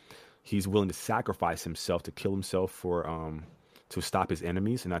that he's willing to sacrifice himself to kill himself for to stop his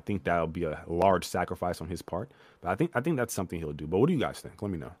enemies, and I think that'll be a large sacrifice on his part. But I think that's something he'll do. But what do you guys think? Let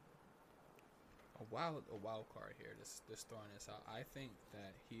me know. A wild card here. Just throwing this out. I think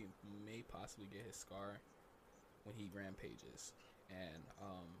that he may possibly get his scar when he rampages, and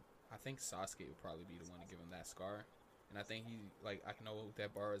I think Sasuke would probably be the one to give him that scar. And I think I know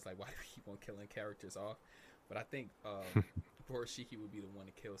that bar is like, why do we keep on killing characters off? But I think Borushiki would be the one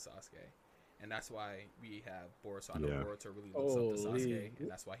to kill Sasuke. And that's why we have Boruto really looks up to Sasuke, and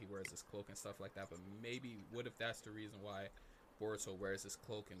that's why he wears his cloak and stuff like that. But maybe, what if that's the reason why Boruto wears his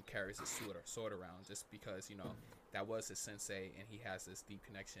cloak and carries his sword around? Just because, that was his sensei, and he has this deep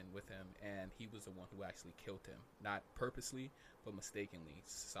connection with him, and he was the one who actually killed him. Not purposely, but mistakenly.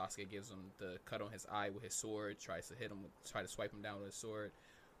 Sasuke gives him the cut on his eye with his sword, tries to hit him, try to swipe him down with his sword.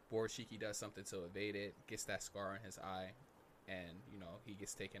 Borushiki does something to evade it, gets that scar on his eye, and he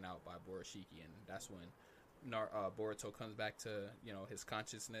gets taken out by Borushiki, and that's when Boruto comes back to his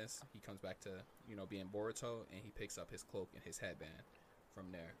consciousness. He comes back to being Boruto, and he picks up his cloak and his headband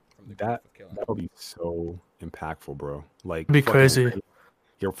from there. From the That would be so impactful, bro. Like, be crazy.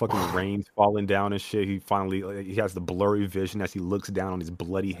 Your fucking rain's falling down and shit. He has the blurry vision as he looks down on his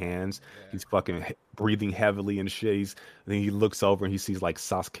bloody hands. He's fucking breathing heavily and shit. Then he looks over and he sees like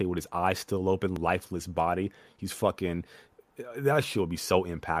Sasuke with his eyes still open, lifeless body. He's fucking. That shit would be so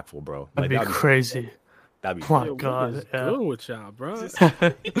impactful, bro. That'd be crazy. That'd be. Oh my god, what is good with y'all, bro?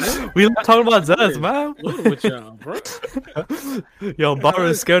 We talking about Zez, man. Good with y'all, bro? Yo, Bara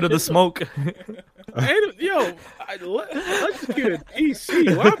is scared of the smoke. Let's just get a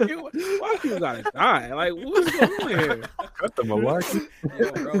DC. Why people gotta die? Like, what's going on here? Cut the malarkey.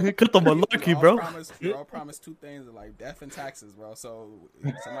 Cut the malarkey, bro. We all promised two things, like death and taxes, bro. So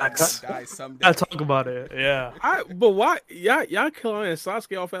somebody die someday. I talk about it, yeah. But why y'all killing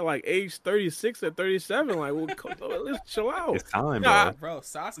Sasuke off at like age 36 or 37? Like, let's chill out. It's time, bro. Bro,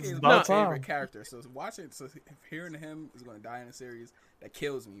 Sasuke is my favorite character. So hearing him is going to die in a series, that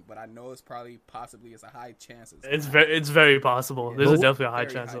kills me. But I know it's possibly a high chance. It's very possible. There's definitely a high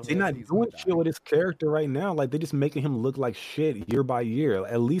chance of it. They're not doing shit with his character right now. Like, they're just making him look like shit year by year.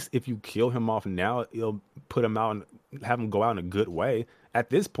 At least if you kill him off now, you'll put him out and have him go out in a good way. At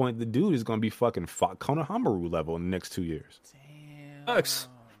this point, the dude is going to be fucking Konohamaru level in the next 2 years. Damn.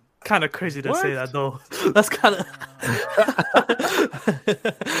 Kind of crazy to say that though. That's kind of.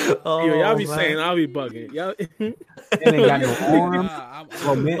 Y'all be saying I'll be bugging. Y'all ain't got no arm.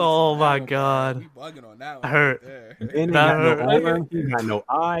 Oh my god. We bugging on that one. I hurt. He ain't got no arm. He got no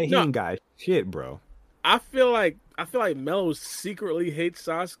eye. He ain't got shit, bro. I feel like Mello secretly hates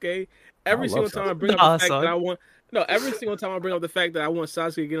Sasuke. Every single time I bring up the fact that I want. No, every single time I bring up the fact that I want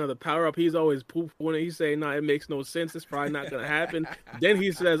Sasuke to get another power up, he's always poo-pooing it. He's saying, "No, it makes no sense. It's probably not gonna happen." Then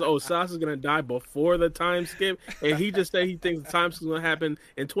he says, "Oh, Sasuke's gonna die before the time skip," and he just said he thinks the time skip's gonna happen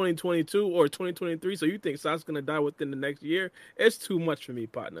in 2022 or 2023. So you think Sasuke's gonna die within the next year? It's too much for me,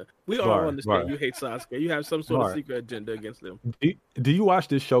 partner. We all understand you hate Sasuke. You have some sort of secret agenda against him. Do you watch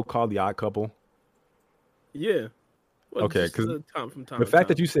this show called The Odd Couple? Yeah. Well, okay, because the fact time.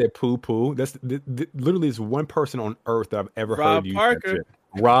 that you said poo poo, that's literally is one person on earth that I've ever heard you.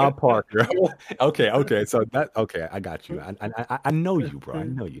 Rob Parker. Okay. So I got you. I know you, bro. I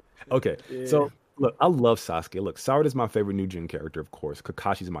know you. Okay. Yeah. So look, I love Sasuke. Look, Sarada's my favorite new gen character, of course.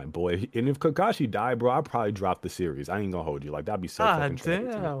 Kakashi's my boy. And if Kakashi died, bro, I'd probably drop the series. I ain't gonna hold you. Like, that'd be so fucking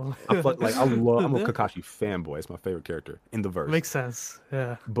damn. I'm a Kakashi fanboy. It's my favorite character in the verse. Makes sense.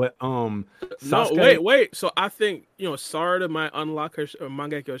 Yeah. But Sasuke... No, wait. So I think Sarada might unlock her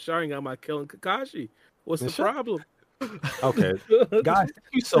Mangekyo Sharingan by killing Kakashi. What's the problem? Okay, guys,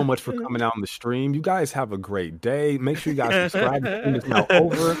 thank you so much for coming out on the stream. You guys have a great day. Make sure you guys subscribe. The stream is now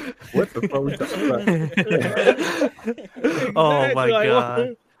over. What the fuck? Oh my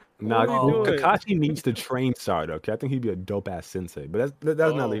god. Nah, Kakashi needs to train Sarada. Okay, I think he'd be a dope ass sensei. But that's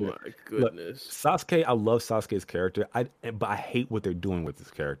not even. Oh my goodness, Sasuke. I love Sasuke's character. But I hate what they're doing with his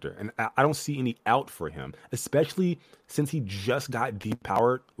character, and I don't see any out for him, especially since he just got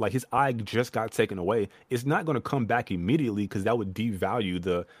depowered. Like, his eye just got taken away. It's not going to come back immediately because that would devalue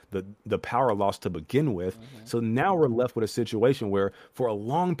the power loss to begin with. Mm-hmm. So now we're left with a situation where, for a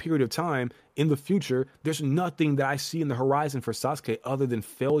long period of time in the future, there's nothing that I see in the horizon for Sasuke other than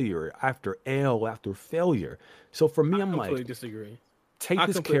failure after after failure. So for me, I'm like, disagree. Take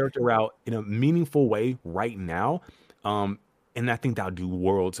this character out in a meaningful way right now. And I think that'll do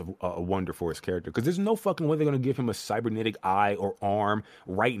worlds of wonder for his character. Because there's no fucking way they're going to give him a cybernetic eye or arm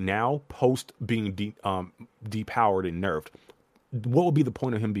right now, post being depowered and nerfed. What would be the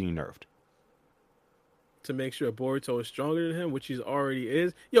point of him being nerfed? To make sure Boruto is stronger than him, which he already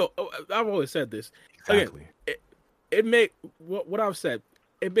is. Yo, I've always said this. Exactly. Again, what I've said,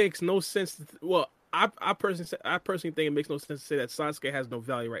 it makes no sense. I personally think it makes no sense to say that Sasuke has no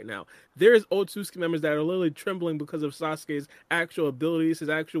value right now. There's Otsutsuki members that are literally trembling because of Sasuke's actual abilities, his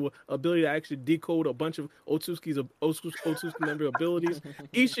actual ability to actually decode a bunch of Otsutsuki member abilities.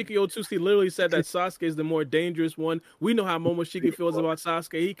 Ishiki Otsutsuki literally said that Sasuke is the more dangerous one. We know how Momoshiki feels about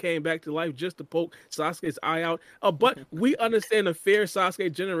Sasuke. He came back to life just to poke Sasuke's eye out. But we understand the fear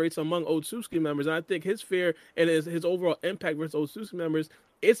Sasuke generates among Otsutsuki members, and I think his fear and his overall impact versus Otsutsuki members,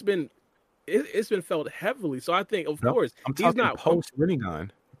 it's been felt heavily. So I think, of course, he's not post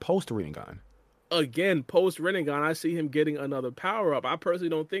Rinnegan. Again, post Rinnegan, I see him getting another power up. I personally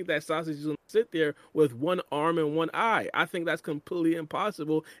don't think that Sasuke is going to sit there with one arm and one eye. I think that's completely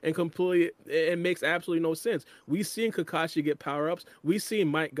impossible and it makes absolutely no sense. We've seen Kakashi get power ups. We've seen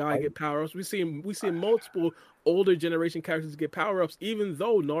Might Guy get power ups. We've seen multiple older generation characters get power ups, even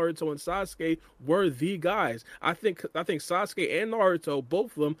though Naruto and Sasuke were the guys. I think Sasuke and Naruto,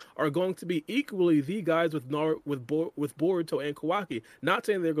 both of them, are going to be equally the guys with Boruto and Kawaki. Not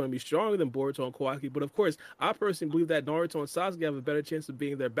saying they're going to be stronger than Boruto and Kawaki, but of course, I personally believe that Naruto and Sasuke have a better chance of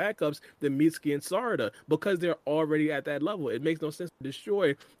being their backups than Mitsuki and Sarada because they're already at that level. It makes no sense to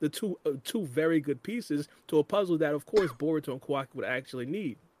destroy the two very good pieces to a puzzle that, of course, Boruto and Kawaki would actually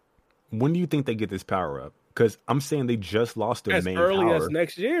need. When do you think they get this power up? Because I'm saying they just lost their main power. As early as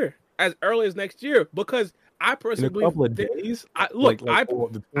next year. As early as next year. Because I personally believe... In a couple of days? I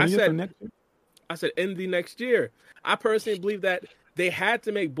said in the next year. I personally believe that they had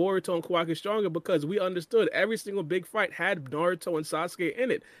to make Boruto and Kawaki stronger because we understood every single big fight had Naruto and Sasuke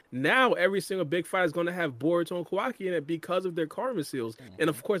in it. Now every single big fight is going to have Boruto and Kawaki in it because of their karma seals. And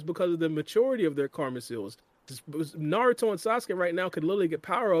of course because of the maturity of their karma seals. Naruto and Sasuke right now could literally get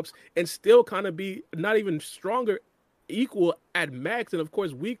power-ups and still kind of be not even stronger, equal at max, and of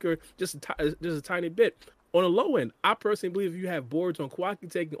course weaker just a tiny bit. On a low end, I personally believe if you have Boruto and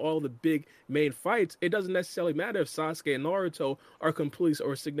Kawaki taking all the big main fights, it doesn't necessarily matter if Sasuke and Naruto are completely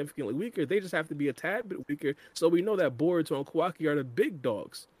or significantly weaker. They just have to be a tad bit weaker, so we know that Boruto and Kawaki are the big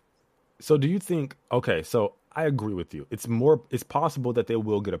dogs. So do you think, okay, so I agree with you. It's possible that they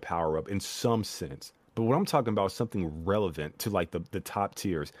will get a power-up in some sense. But what I'm talking about is something relevant to like the top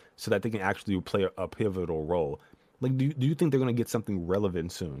tiers so that they can actually play a pivotal role. Like, do you think they're going to get something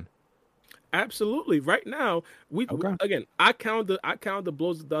relevant soon? Absolutely. Right now, I counted the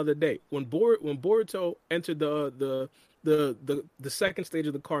blows the other day. When Boruto entered the second stage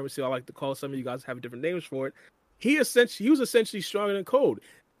of the karma seal, I like to call it, some of you guys have different names for it. He was essentially stronger than Code.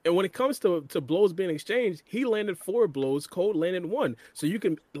 And when it comes to blows being exchanged, he landed 4 blows, Code landed 1. So you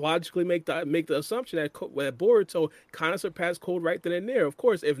can logically make the assumption that Boruto kind of surpassed Code right then and there. Of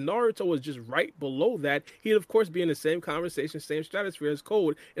course, if Naruto was just right below that, he'd of course be in the same conversation, same stratosphere as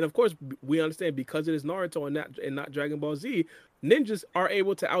Code. And of course, we understand because it is Naruto and not Dragon Ball Z, ninjas are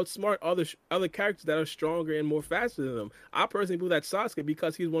able to outsmart other characters that are stronger and more faster than them. I personally believe that Sasuke,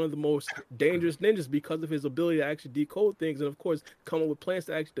 because he's one of the most dangerous ninjas because of his ability to actually decode things and of course come up with plans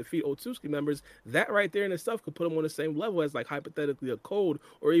to actually defeat Otsutsuki members, that right there in itself could put him on the same level as like hypothetically a Code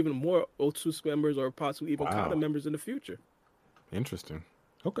or even more Otsutsuki members or possibly even Kata members in the future. Interesting.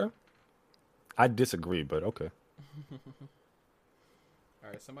 Okay. I disagree, but okay. All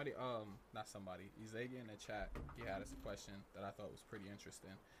right, Izegi in the chat, he had us a question that I thought was pretty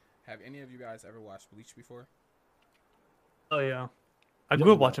interesting. Have any of you guys ever watched Bleach before? Oh, yeah. I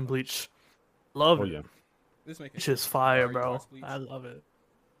grew up watching Bleach. Love it. Yeah. Bleach is fire, bro. I love it.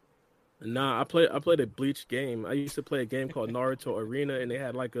 Nah, I played a Bleach game. I used to play a game called Naruto Arena, and they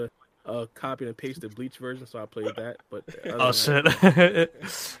had like a copy and pasted Bleach version, so I played that. But shit.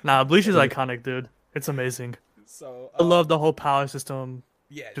 Nah, Bleach is iconic, dude. It's amazing. So I love the whole power system.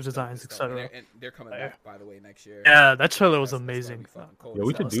 Yeah, designs, etc. And they're coming back, by the way, next year. Yeah, that trailer was amazing. Yeah,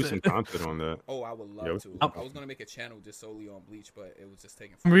 we should do some content on that. Oh, I would love to. I was gonna make a channel just solely on Bleach, but it was just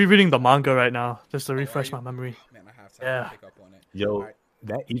taking. I'm rereading the manga right now just to refresh my memory. Man, I have to pick up on it. Yo,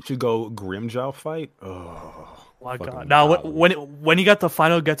 that Ichigo Grimmjow fight. Oh my god! Now, when he got the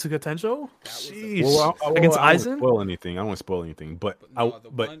final Getsuga Tensho, against Aizen. I don't want to spoil anything, but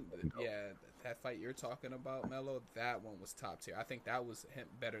that fight you're talking about, Mello, that one was top tier. I think that was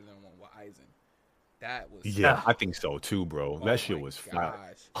better than one with Aizen. That was I think so too, bro. That shit was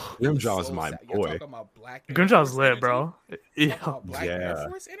fire. Grimmjaw's my boy. Grimmjaw's lit, bro. Yeah.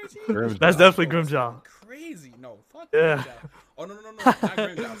 Force energy? That's definitely Grimmjaw. Crazy. No, fuck Grimmjaw. Oh no, not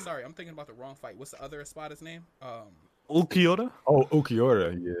Grimmjaw. Sorry, I'm thinking about the wrong fight. What's the other Espada's name? Ukiura? Oh,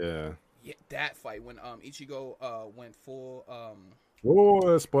 Ukiura, yeah. Yeah, that fight when Ichigo went full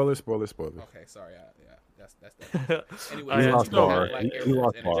Oh, spoiler. Okay, sorry. Yeah, that's anyway, he lost bar. He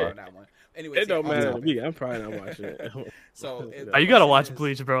lost bar. Anyway, it don't matter to me. I'm probably not watching it. So you gotta watch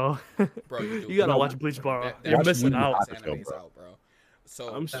Bleach, bro. Bro, you gotta watch Bleach, bro. You're missing out. Bro.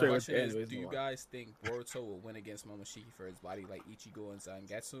 So I'm the sure question is, do you guys think Boruto will win against Momoshiki for his body like Ichigo and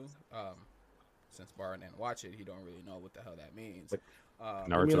Zangetsu? Since Bar didn't watch it, he don't really know what the hell that means. You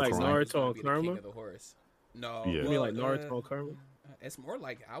mean like Naruto and Karma? No. You mean like Naruto and Karma? It's more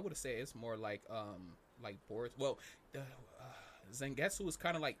like, I would say it's more like Boruto. Well, Zangetsu is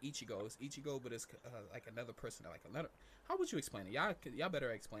kind of like Ichigo. It's Ichigo, but it's like another person. Like another. How would you explain it? Y'all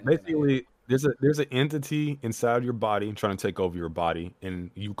better explain it. Basically, there's an entity inside your body trying to take over your body,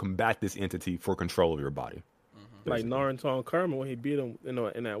 and you combat this entity for control of your body. Like Naruto and Karma when he beat him in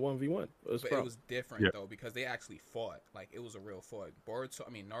that 1v1. It was different though because they actually fought. Like it was a real fight.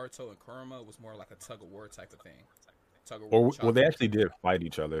 Naruto and Kurama was more like a tug of war type of thing. tug of war. Or well, they chopsticks. actually did fight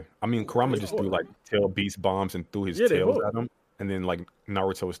each other. I mean, Kurama just threw like tail beast bombs and threw his Yeah, they tails both. at him, and then like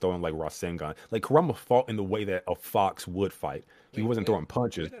Naruto was throwing like Rasengan. Like Kurama fought in the way that a fox would fight. He Wait, wasn't wait, throwing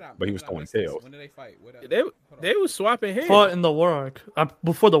punches, when did I- but he when was did I throwing miss this? tails. When did they fight? They Hold on. they was swapping hands. Fought in the war arc,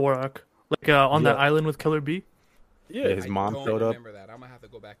 before the war arc, like on that Yeah. island with Killer B. Yeah, Yeah, his I mom don't showed up. remember that. I'm gonna have to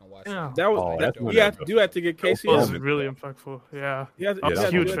go back and watch Yeah. that. that was Oh, that, that's when you that have, you have to get Casey. It was Yeah. really impactful. Yeah, He has, I was Yeah,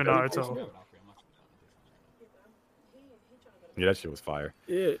 that huge was for really Naruto. Yeah, that shit was fire.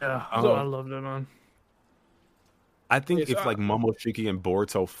 Yeah. Yeah, So- I loved it, man. I think Yeah, so if like Momoshiki and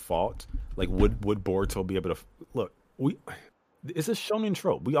Boruto fought, like would Boruto be able to look? It's a shonen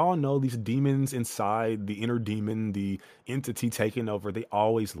trope. We all know these demons inside, the inner demon, the entity taking over. They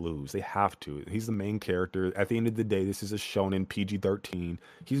always lose. They have to. He's the main character. At the end of the day, this is a shonen PG-13.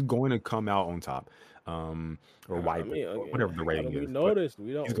 He's going to come out on top, or wipe it, or whatever the rating We is. know but this. We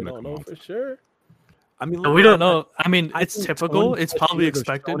he's don't gonna come know on for top. sure. I mean, We don't know. I mean, I it's think typical. 20 It's plus probably years of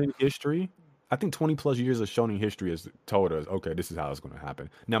expected. shonen history. I think 20 plus years of shonen history has told us, okay, this is how it's going to happen.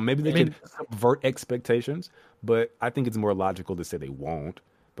 Now, maybe they can subvert expectations, but I think it's more logical to say they won't.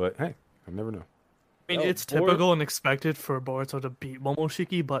 But hey, I never know. I mean, Yo, it's typical and expected for Boruto to beat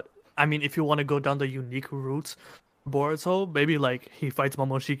Momoshiki, but I mean, if you want to go down the unique routes, Boruto, maybe like he fights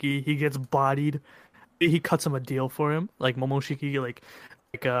Momoshiki, he gets bodied, he cuts him a deal for him, like Momoshiki, like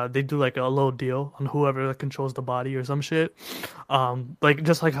they do like a little deal on whoever controls the body or some shit. Like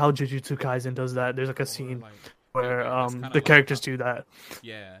just like how Jujutsu Kaisen does that. There's like a scene Like, where that's kinda the like characters how- do that.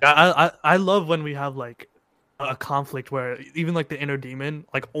 Yeah. I love when we have like a conflict where even like the inner demon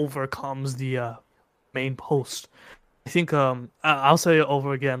like overcomes the main host. I think I'll say it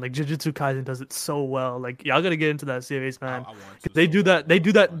over again. Like Jujutsu Kaisen does it so well. Like y'all gotta get into that series, man. I want to 'Cause They so do that.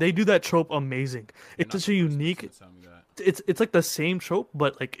 bad. They do that trope amazing. You're It's not such the a first person unique. to tell me that. It's like the same trope,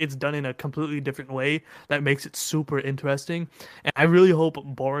 but like it's done in a completely different way that makes it super interesting. And I really hope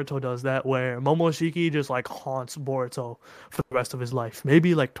Boruto does that, where Momoshiki just like haunts Boruto for the rest of his life.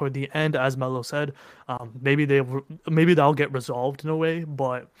 Maybe like toward the end, as Mello said, maybe they'll get resolved in a way.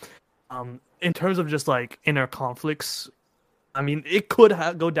 But in terms of just like inner conflicts, I mean, it could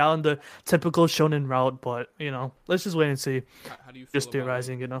go down the typical shonen route, but let's just wait and see. How do you feel Just about,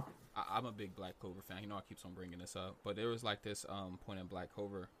 theorizing, I'm a big Black Clover fan. I keep on bringing this up, but there was like this point in Black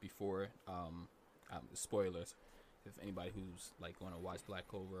Clover before spoilers. If anybody who's like going to watch Black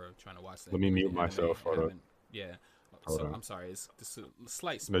Clover or trying to watch, Let me mute myself. Hold up. Yeah. Hold So on. I'm sorry. It's just a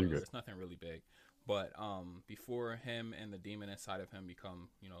slight No, spoiler. you're good. It's nothing really big. But before him and the demon inside of him become,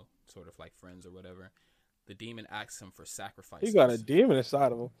 sort of like friends or whatever, the demon asks him for sacrifices. He got a demon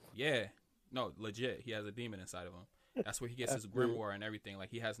inside of him. Yeah. No, legit. He has a demon inside of him. That's where he gets his grimoire and everything. Like,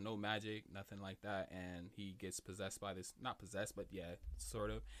 he has no magic, nothing like that. And he gets possessed by this, not possessed, but yeah, sort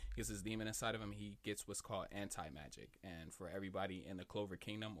of. He gets his demon inside of him. He gets what's called anti-magic. And for everybody in the Clover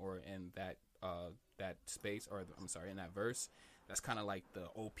Kingdom or in that space, or I'm sorry, in that verse, that's kind of like the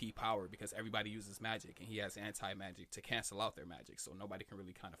OP power, because everybody uses magic and he has anti-magic to cancel out their magic. So nobody can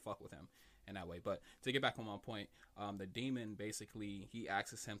really kind of fuck with him in that way. But to get back on my point, the demon basically, he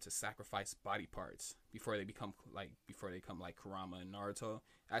asks him to sacrifice body parts before they become like Kurama and Naruto.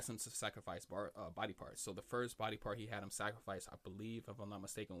 Asks him to sacrifice body parts. So the first body part he had him sacrifice, I believe, if I'm not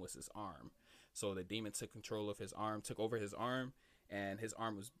mistaken, was his arm. So the demon took control of his arm, took over his arm, and his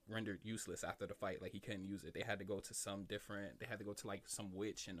arm was rendered useless after the fight. Like, he couldn't use it. They had to go to like some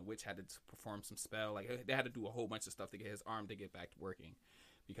witch, and the witch had to perform some spell. Like, they had to do a whole bunch of stuff to get his arm to get back working,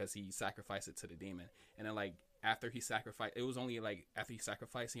 because he sacrificed it to the demon. And then like after he sacrificed,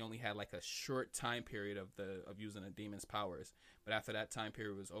 he only had like a short time period of using the demon's powers. But after that time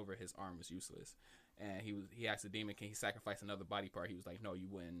period was over, his arm was useless. And he asked the demon, can he sacrifice another body part? He was like, no, you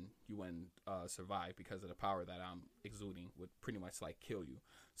wouldn't survive, because of the power that I'm exuding would pretty much like kill you.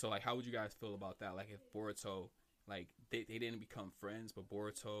 So like, how would you guys feel about that? Like, if Boruto, like they didn't become friends, but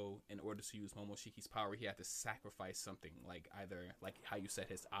Boruto, in order to use Momoshiki's power, he had to sacrifice something, like either like how you said,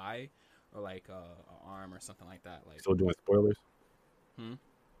 his eye, or like an arm or something like that. Like, Still doing spoilers?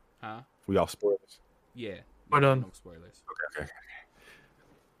 Huh? We all spoilers. Yeah. We're done. No spoilers. Okay.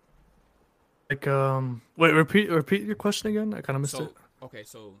 Like wait, repeat your question again. I kind of missed it. Okay,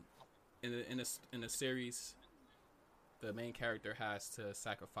 so in the series, the main character has to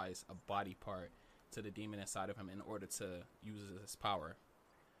sacrifice a body part to the demon inside of him in order to use his power.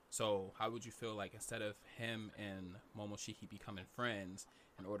 So how would you feel like, instead of him and Momoshiki becoming friends,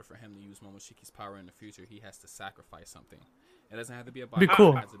 in order for him to use Momoshiki's power in the future, he has to sacrifice something? It doesn't have to be a body. Be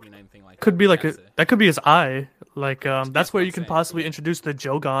cool. It has to be anything like Could that. be like He has that could be his eye. Like that's That's where what you I'm can saying. possibly Yeah. introduce the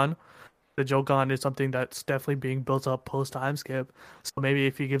Jogan. the Jogan is something that's definitely being built up post time skip. So maybe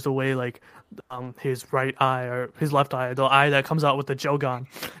if he gives away like his right eye or his left eye, the eye that comes out with the Jogan,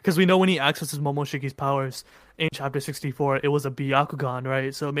 because we know when he accesses Momoshiki's powers in chapter 64, it was a Byakugan,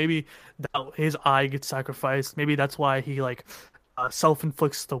 right? So maybe his eye gets sacrificed. Maybe that's why he like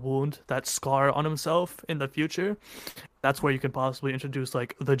self-inflicts the wound, that scar on himself in the future. That's where you can possibly introduce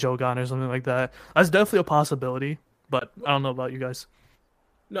like the Jogan or something like that. That's definitely a possibility, but I don't know about you guys.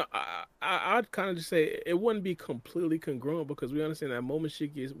 No, I'd kind of just say it wouldn't be completely congruent because we understand that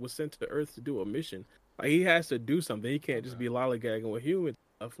Momoshiki was sent to Earth to do a mission. Like he has to do something. He can't just be lollygagging with humans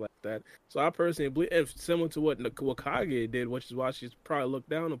stuff like that. So I personally believe, if similar to what Kage did, which is why she's probably looked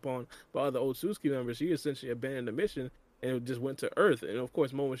down upon by other Otsutsuki members, she essentially abandoned the mission and just went to Earth. And of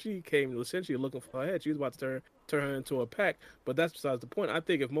course, Momoshiki came essentially looking for her head. She was about to turn her into a pack. But that's besides the point. I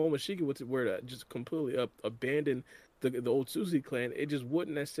think if Momoshiki were to just completely abandon the Otsutsuki clan, it just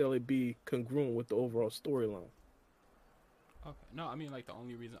wouldn't necessarily be congruent with the overall storyline. Okay. No, I mean, like, the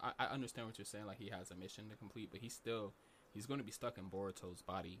only reason I understand what you're saying, like, he has a mission to complete, but he's going to be stuck in Boruto's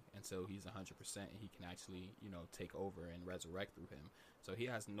body until he's 100% and he can actually, take over and resurrect through him. So he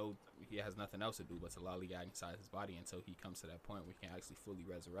has nothing else to do but to lollygag inside his body until he comes to that point where he can actually fully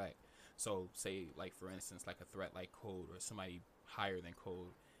resurrect. So say, like, for instance, like a threat like Code or somebody higher than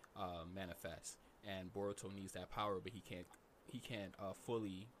Code manifests, and Boruto needs that power, but he can't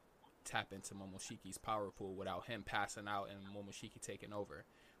fully tap into Momoshiki's power pool without him passing out and Momoshiki taking over.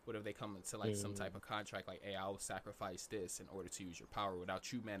 What if they come into like some type of contract like, hey, I'll sacrifice this in order to use your power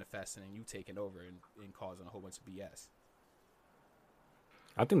without you manifesting and you taking over and causing a whole bunch of BS?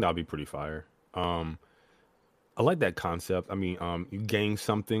 I think that'll be pretty fire. I like that concept. I mean, you gain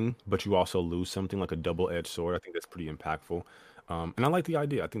something, but you also lose something, like a double-edged sword. I think that's pretty impactful. And I like the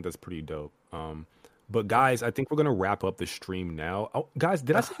idea. I think that's pretty dope. But guys, I think we're gonna wrap up the stream now. Oh, guys,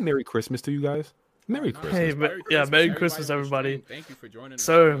 did I say Merry Christmas to you guys? Merry Christmas. Hey, Merry Christmas, everybody. Thank you for joining us.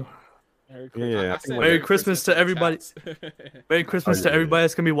 So, Yeah, Merry Christmas to everybody. Merry Christmas to everybody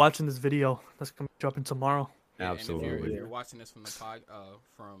that's gonna be watching this video. That's gonna be dropping tomorrow. Yeah, Absolutely. And if you're watching this from the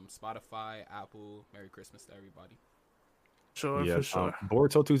from Spotify, Apple, Merry Christmas to everybody. Sure, for sure.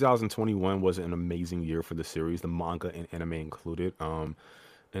 Boruto 2021 was an amazing year for the series, the manga and anime included.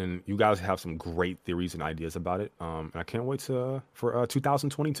 And you guys have some great theories and ideas about it. And I can't wait for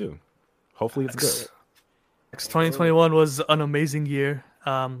 2022. Hopefully it's good. 2021 was an amazing year.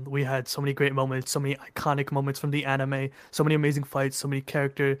 We had so many great moments, so many iconic moments from the anime, so many amazing fights, so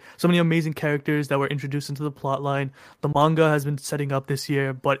many amazing characters that were introduced into the plot line. The manga has been setting up this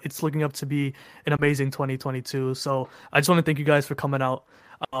year, but it's looking up to be an amazing 2022. So I just want to thank you guys for coming out.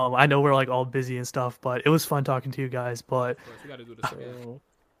 I know we're like all busy and stuff, but it was fun talking to you guys. But of course, we got to do this again.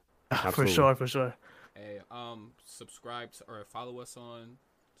 For sure. Hey, subscribe or follow us on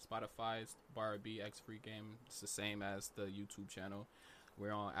Spotify's BaarabxFreegame. It's the same as the YouTube channel.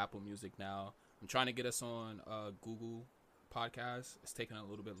 We're on Apple Music now. I'm trying to get us on Google Podcasts. It's taking a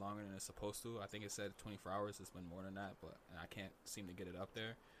little bit longer than it's supposed to. I think it said 24 hours. It's been more than that, but I can't seem to get it up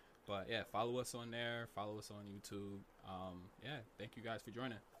there. But yeah, follow us on there. Follow us on YouTube. Yeah, thank you guys for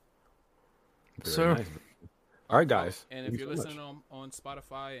joining. Sir. Nice. All right, guys. And if you're listening on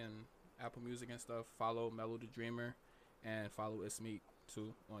Spotify and Apple Music and stuff, follow MelloTheDreamer and follow iTSMEEK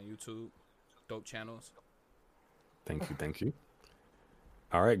too on YouTube. Dope channels. Thank you.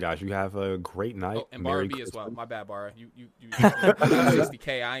 All right, guys. You have a great night. Oh, and Bara B as well. My bad, Bara. You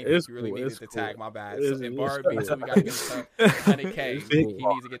 60K. I ain't think you really needed to tag. My bad. And Bara B, so we got to get to 100K. He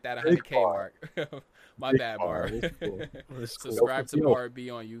needs to get that 100K mark. My bad, Bara. Subscribe to Bara B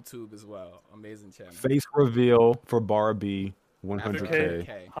on YouTube as well. Amazing channel. Face reveal for Bara B.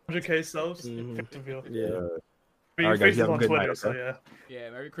 100K. 100K subs. Face reveal. Yeah. All right, guys, you have a on good Twitter, night, so okay? yeah. Yeah,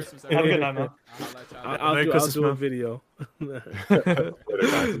 Merry Christmas. Have a good night, man. I'll do a video.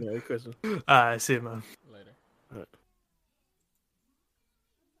 Merry Christmas. See you, man. Later. All right.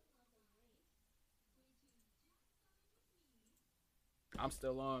 I'm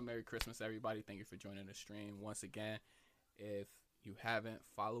still on. Merry Christmas, everybody. Thank you for joining the stream once again. If you haven't,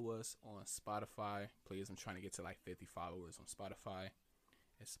 follow us on Spotify. Please, I'm trying to get to like 50 followers on Spotify.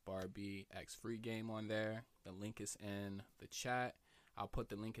 It's BaarabxFreegame on there. The link is in the chat. I'll put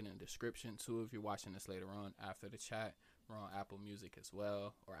the link in the description too if you're watching this later on after the chat. We're on Apple Music as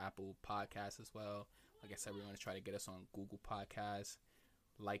well, or Apple Podcasts as well. Like I said, we're going to try to get us on Google Podcasts.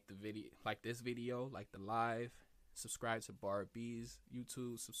 Like the video, like this video, like the live. Subscribe to Bara B's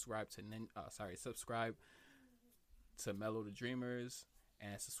YouTube. Subscribe to MelloTheDreamers,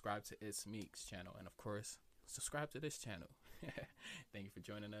 and subscribe to iTSMEEK's channel, and of course, subscribe to this channel. Thank you for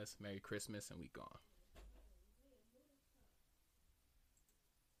joining us. Merry Christmas, and we gone.